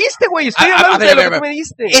tú me diste, güey. Estoy hablando de lo que tú me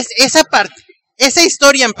diste. Esa parte, esa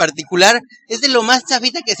historia en particular, es de lo más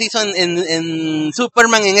chafita que se hizo en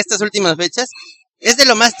Superman en estas últimas fechas. Es de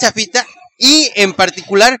lo más chafita. Y en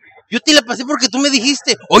particular, yo te la pasé porque tú me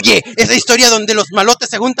dijiste, oye, esa historia donde los malotes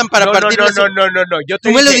se juntan para partir. No. Yo te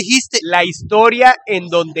tú me lo dijiste. La historia en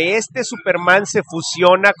donde este Superman se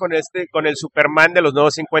fusiona con el Superman de los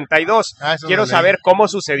nuevos 52. Quiero saber cómo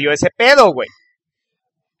sucedió ese pedo, güey.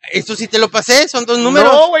 Esto sí te lo pasé, son 2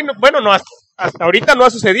 números. No, güey, no, hasta ahorita no ha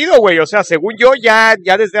sucedido, güey. O sea, según yo, ya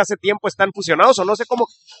desde hace tiempo están fusionados o no sé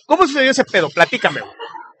cómo sucedió ese pedo. Platícame, güey.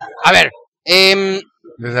 A ver,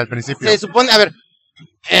 desde el principio. Se supone, a ver,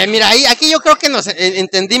 mira, aquí yo creo que nos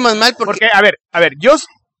entendimos mal porque a ver,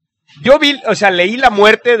 yo vi, o sea, leí la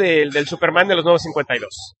muerte del Superman de los nuevos 52.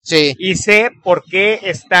 Sí. Y sé por qué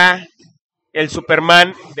está el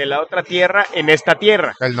Superman de la otra tierra en esta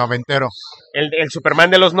tierra. El noventero. El Superman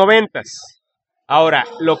de los 90. Ahora,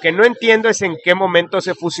 lo que no entiendo es en qué momento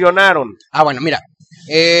se fusionaron. Bueno, mira,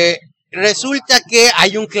 resulta que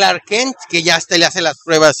hay un Clark Kent que ya hasta le hace las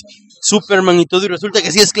pruebas Superman y todo, y resulta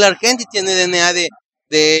que sí es Clark Kent y tiene DNA de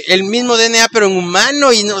el mismo DNA pero en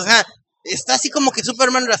humano, y no, o sea, está así como que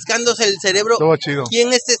Superman rascándose el cerebro. Todo chido.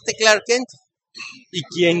 ¿Quién es este Clark Kent? ¿Y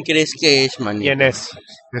quién crees que es, man? ¿Quién es?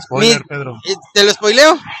 Spoiler, Pedro. ¿Te lo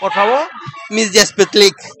spoileo? Por favor. Miss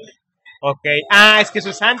Jaspetlik. Ok. Es que eso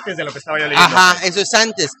es antes de lo que estaba yo leyendo. Ajá, eso es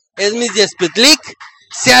antes. Es Miss Jaspetlik.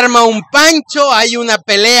 Se arma un pancho, hay una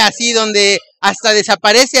pelea así donde hasta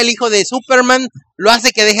desaparece el hijo de Superman, lo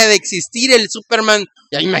hace que deje de existir el Superman,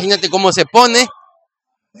 ya imagínate cómo se pone,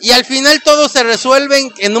 y al final todo se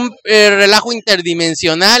resuelve en un relajo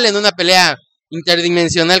interdimensional, en una pelea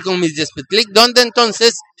interdimensional con Miss Jaspetlik, donde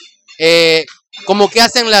entonces como que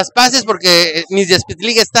hacen las paces porque Miss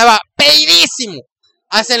Jaspetlik estaba pedísimo,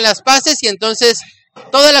 hacen las paces y entonces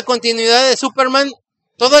toda la continuidad de Superman,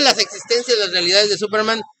 todas las existencias, las realidades de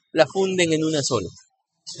Superman la funden en una sola.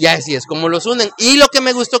 Y así es como los unen. Y lo que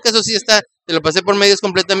me gustó, que eso sí está, te lo pasé por medios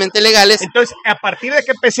completamente legales. Entonces, a partir de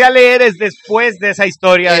que empecé a leer es después de esa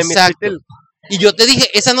historia. Exacto. de Miss Y yo te dije,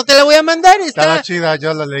 esa no te la voy a mandar. Estaba chida,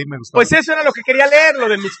 yo la leí, me gustó. Pues eso era lo que quería leer, lo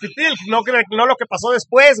de Miss Pitil, no lo que pasó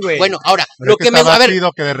después, güey. Bueno, ahora, pero lo que me... estaba A ver,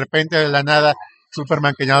 chido que de repente de la nada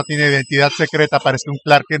Superman, que ya no tiene identidad secreta, parece un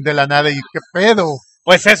Clark Kent de la nada y qué pedo.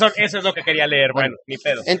 Pues eso es lo que quería leer, bueno, ni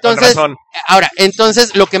pedo.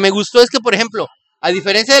 Entonces, lo que me gustó es que, por ejemplo, a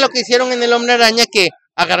diferencia de lo que hicieron en el Hombre Araña, que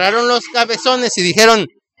agarraron los cabezones y dijeron,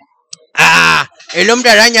 el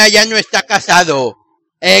Hombre Araña ya no está casado,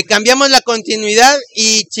 cambiamos la continuidad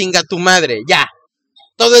y chinga tu madre, ya.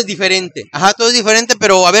 Todo es diferente, todo es diferente,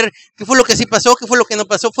 pero a ver, ¿qué fue lo que sí pasó? ¿Qué fue lo que no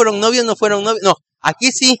pasó? ¿Fueron novios? ¿No fueron novios? No,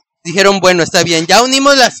 aquí sí dijeron, bueno, está bien, ya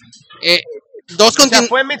unimos las dos continuidades.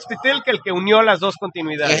 Fue Mitch Pitil el que unió las dos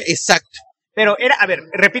continuidades. Exacto. Pero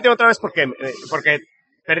repite otra vez porque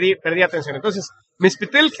perdí atención. Entonces, Mitch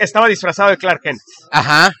Pitil estaba disfrazado de Clark Kent.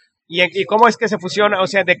 Ajá. ¿Y cómo es que se fusiona? O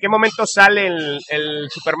sea, ¿de qué momento sale el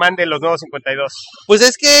Superman de los nuevos 52? Pues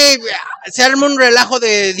es que se arma un relajo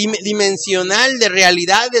de dimensional, de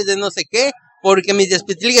realidades, de no sé qué, porque Mitch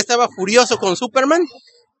Pitil estaba furioso con Superman.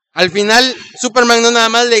 Al final, Superman no nada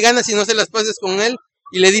más le gana si no se las pases con él,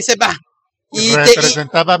 y le dice, Y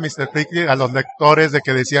representaba a Mr. Freaky a los lectores de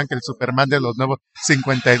que decían que el Superman de los nuevos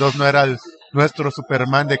 52 no era nuestro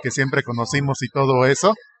Superman de que siempre conocimos y todo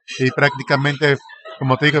eso. Y prácticamente,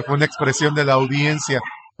 como te dije, fue una expresión de la audiencia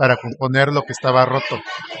para componer lo que estaba roto.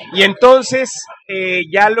 Y entonces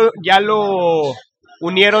ya lo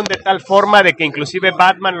unieron de tal forma de que inclusive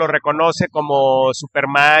Batman lo reconoce como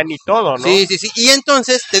Superman y todo, ¿no? Sí. Y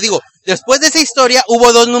entonces, te digo, después de esa historia,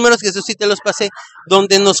 hubo 2 números, que eso sí te los pasé,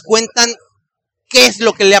 donde nos cuentan qué es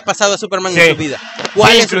lo que le ha pasado a Superman en su vida.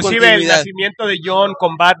 ¿Cuál es su continuidad? Inclusive el nacimiento de John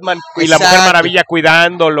con Batman y la Mujer Maravilla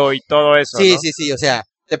cuidándolo y todo eso, ¿no? Sí, o sea,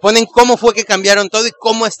 te ponen cómo fue que cambiaron todo y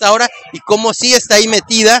cómo está ahora y cómo sí está ahí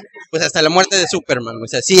metida, pues hasta la muerte de Superman. O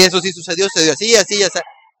sea, sí, eso sí sucedió así, y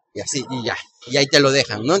así, y ya. Y ahí te lo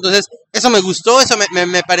dejan, ¿no? Entonces, eso me gustó, eso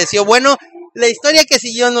me pareció bueno. La historia que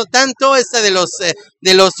siguió no tanto, esta de los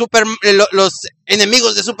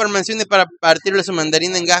enemigos de Superman se une para partirle su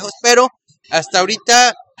mandarina en gajos, pero hasta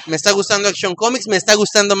ahorita me está gustando Action Comics, me está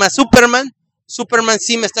gustando más Superman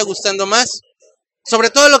sí me está gustando más, sobre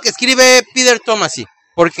todo lo que escribe Peter Tomasi,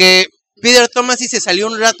 porque Peter Tomasi se salió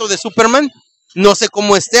un rato de Superman, no sé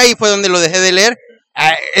cómo esté, ahí fue donde lo dejé de leer.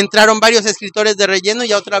 Entraron varios escritores de relleno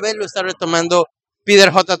y otra vez lo está retomando Peter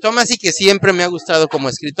J. Tomasi, que siempre me ha gustado como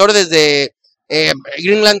escritor desde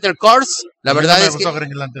Green Lantern Corps. La verdad es que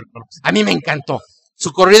Green Lantern Corps. A mí me encantó.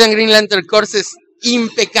 Su corrida en Green Lantern Corps es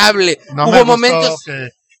impecable. Hubo momentos que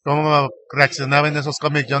cómo reaccionaba en esos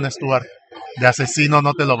cómics Jon Stewart. De asesino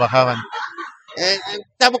no te lo bajaban.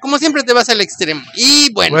 Como siempre te vas al extremo. Y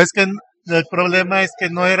bueno. Pues que el problema es que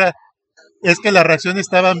no era... Es que las reacciones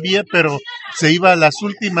estaban bien, pero se iba a las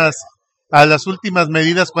últimas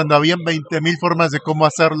medidas cuando habían 20,000 formas de cómo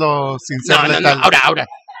hacerlo sin ser letal. No. Ahora.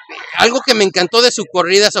 Algo que me encantó de su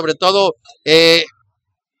corrida, sobre todo en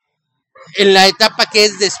la etapa que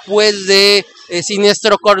es después de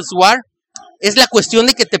Sinestro Corps War, es la cuestión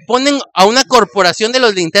de que te ponen a una corporación de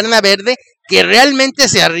los Linterna Verde que realmente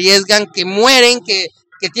se arriesgan, que mueren, que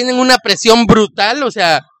tienen una presión brutal, o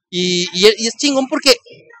sea, y es chingón porque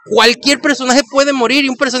cualquier personaje puede morir y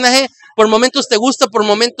un personaje por momentos te gusta, por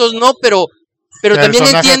momentos no, pero también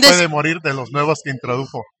entiendes... puede morir de los nuevos que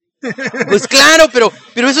introdujo. Pues claro, pero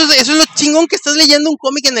eso es lo chingón, que estás leyendo un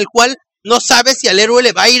cómic en el cual no sabes si al héroe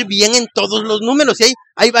le va a ir bien en todos los números. Y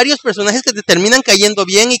hay varios personajes que te terminan cayendo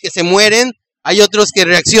bien y que se mueren, hay otros que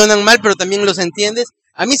reaccionan mal, pero también los entiendes.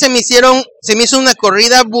 A mí se me hizo una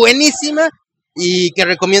corrida buenísima y que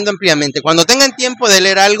recomiendo ampliamente. Cuando tengan tiempo de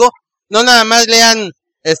leer algo, no nada más lean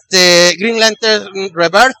Green Lantern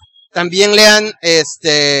Rebirth, también lean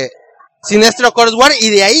Sinestro Corps War,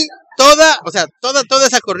 y de ahí toda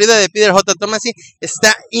esa corrida de Peter J. Tomasi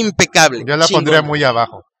está impecable. Yo la pondría muy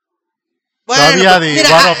abajo. Bueno, todavía de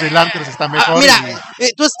War of the Lanterns está mejor.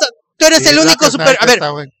 Tú eres el único super... A ver,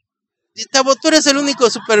 Tavo, tú eres el único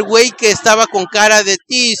super güey que estaba con cara de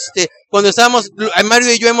triste cuando estábamos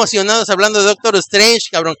Mario y yo emocionados hablando de Doctor Strange,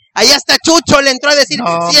 cabrón. Allá está Chucho, le entró a decir,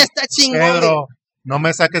 sí está chingón. Pedro, no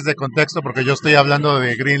me saques de contexto porque yo estoy hablando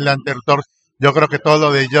de Green Lantern Corps. Yo creo que todo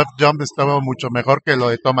lo de Jeff Jones estaba mucho mejor que lo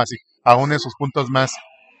de Tomasi. Aún en sus puntos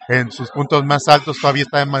más altos todavía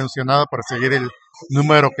estaba emocionado por seguir el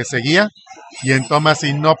número que seguía. Y en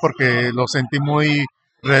Tomasi no, porque lo sentí muy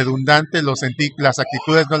redundante, las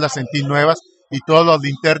actitudes no las sentí nuevas. Y todos los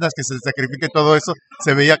linternas que se sacrifiquen, todo eso,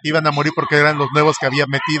 se veía que iban a morir porque eran los nuevos que había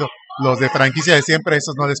metido. Los de franquicia de siempre,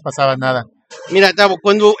 esos no les pasaba nada. Mira, Tavo,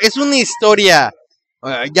 cuando es una historia,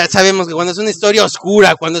 ya sabemos que cuando es una historia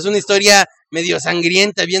oscura, cuando es una historia medio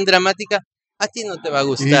sangrienta, bien dramática, a ti no te va a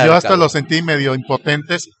gustar. Y yo hasta los sentí medio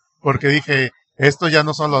impotentes porque dije, estos ya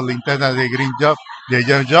no son los linternas de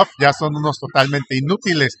Jeff Job, ya son unos totalmente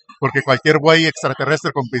inútiles, porque cualquier güey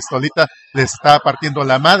extraterrestre con pistolita les estaba partiendo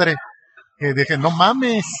la madre. Que dije, no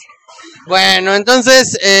mames. Bueno,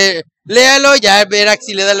 entonces, léalo, ya verá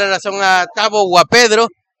si le da la razón a Tavo o a Pedro,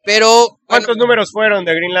 pero... ¿Cuántos números fueron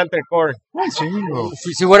de Green Lantern Corps?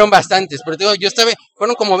 Sí, fueron bastantes, pero digo,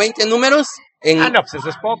 fueron como 20 números. No, pues eso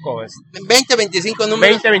es poco. 20, 25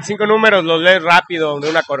 números. 20, 25 números los lees rápido, de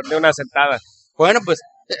una sentada. Bueno, pues,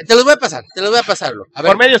 te los voy a pasarlo. A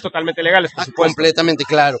ver. Por medios totalmente legales, por supuesto. Completamente,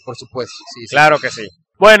 claro, por supuesto. Sí. Claro que sí.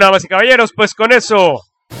 Bueno, damas y caballeros, pues con eso...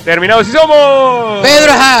 terminados y somos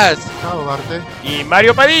Pedro Haas y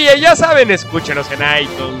Mario Padilla. Y ya saben, escúchenos en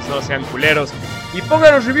iTunes, no sean culeros, y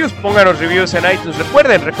pónganos reviews en iTunes.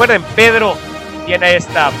 Recuerden, Pedro tiene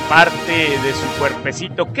esta parte de su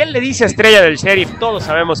cuerpecito que él le dice Estrella del Sheriff. Todos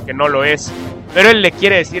sabemos que no lo es, pero él le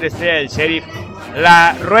quiere decir Estrella del Sheriff,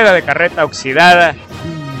 la rueda de carreta oxidada.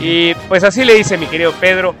 Y pues así le dice mi querido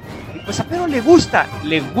Pedro. Pues a Pedro le gusta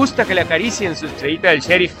que le acaricien su estrellita del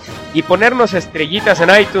sheriff, y ponernos estrellitas en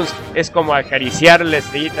iTunes es como acariciar la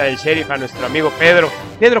estrellita del sheriff a nuestro amigo Pedro.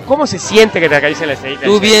 Pedro, ¿cómo se siente que te acaricien la estrellita del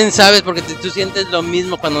sheriff? Tú bien sabes, porque tú sientes lo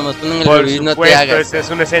mismo cuando nos ponen el Por review, no te supuesto, hagas. ese es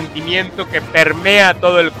un sentimiento que permea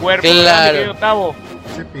todo el cuerpo. Claro. Mi querido Tavo.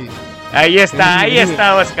 Sí, Ahí está,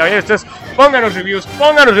 damas y caballeros. Entonces, pónganos reviews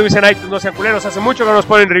en iTunes, no sean culeros, hace mucho que no nos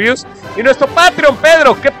ponen reviews. Y nuestro Patreon,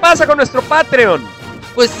 Pedro, ¿qué pasa con nuestro Patreon?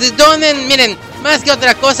 Pues donen, miren, más que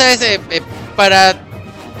otra cosa es para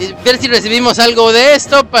ver si recibimos algo de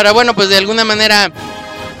esto, para, bueno, pues de alguna manera,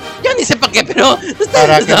 yo ni sé para qué, pero ustedes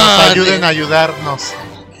para que nos donen. ayuden a ayudarnos,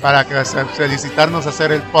 para que felicitarnos a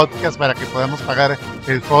hacer el podcast, para que podamos pagar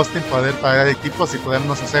el hosting, poder pagar equipos y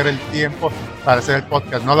podernos hacer el tiempo para hacer el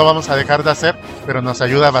podcast. No lo vamos a dejar de hacer, pero nos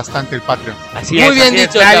ayuda bastante el Patreon. Así Muy es, bien así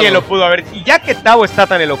es, dicho, nadie Tavo. lo pudo haber. Y ya que Tavo está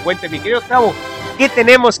tan elocuente, mi querido Tavo, ¿qué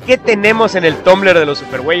tenemos en el Tumblr de los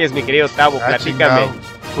supergüeyes, mi querido Tavo? Platícame.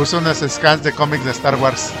 Puso unos scans de cómics de Star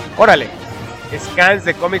Wars. Órale, scans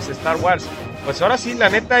de cómics de Star Wars. Pues ahora sí, la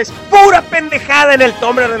neta es pura pendejada en el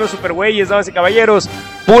Tumblr de los supergüeyes, damas y caballeros.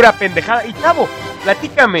 Pura pendejada. Y Tavo,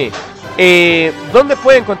 platícame, ¿dónde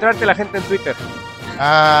puede encontrarte la gente en Twitter?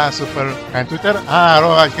 En Twitter,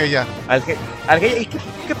 @Algueya. Algueya, ¿y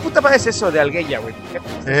qué puta madre es eso de Algueya, güey?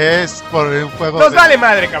 Es por un juego. Nos vale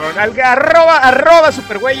madre, cabrón. Arroba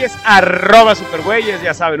supergüeyes,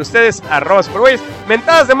 ya saben ustedes, @supergüeyes.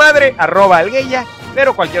 Mentadas de madre, @Algueya.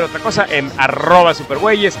 Pero cualquier otra cosa en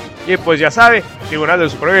 @supergüeyes. Y pues ya sabe,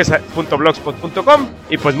 tribunaldelosupergüeyes.blogspot.com.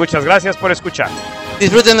 Y pues muchas gracias por escuchar.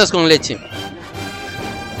 Disfrútenos con leche.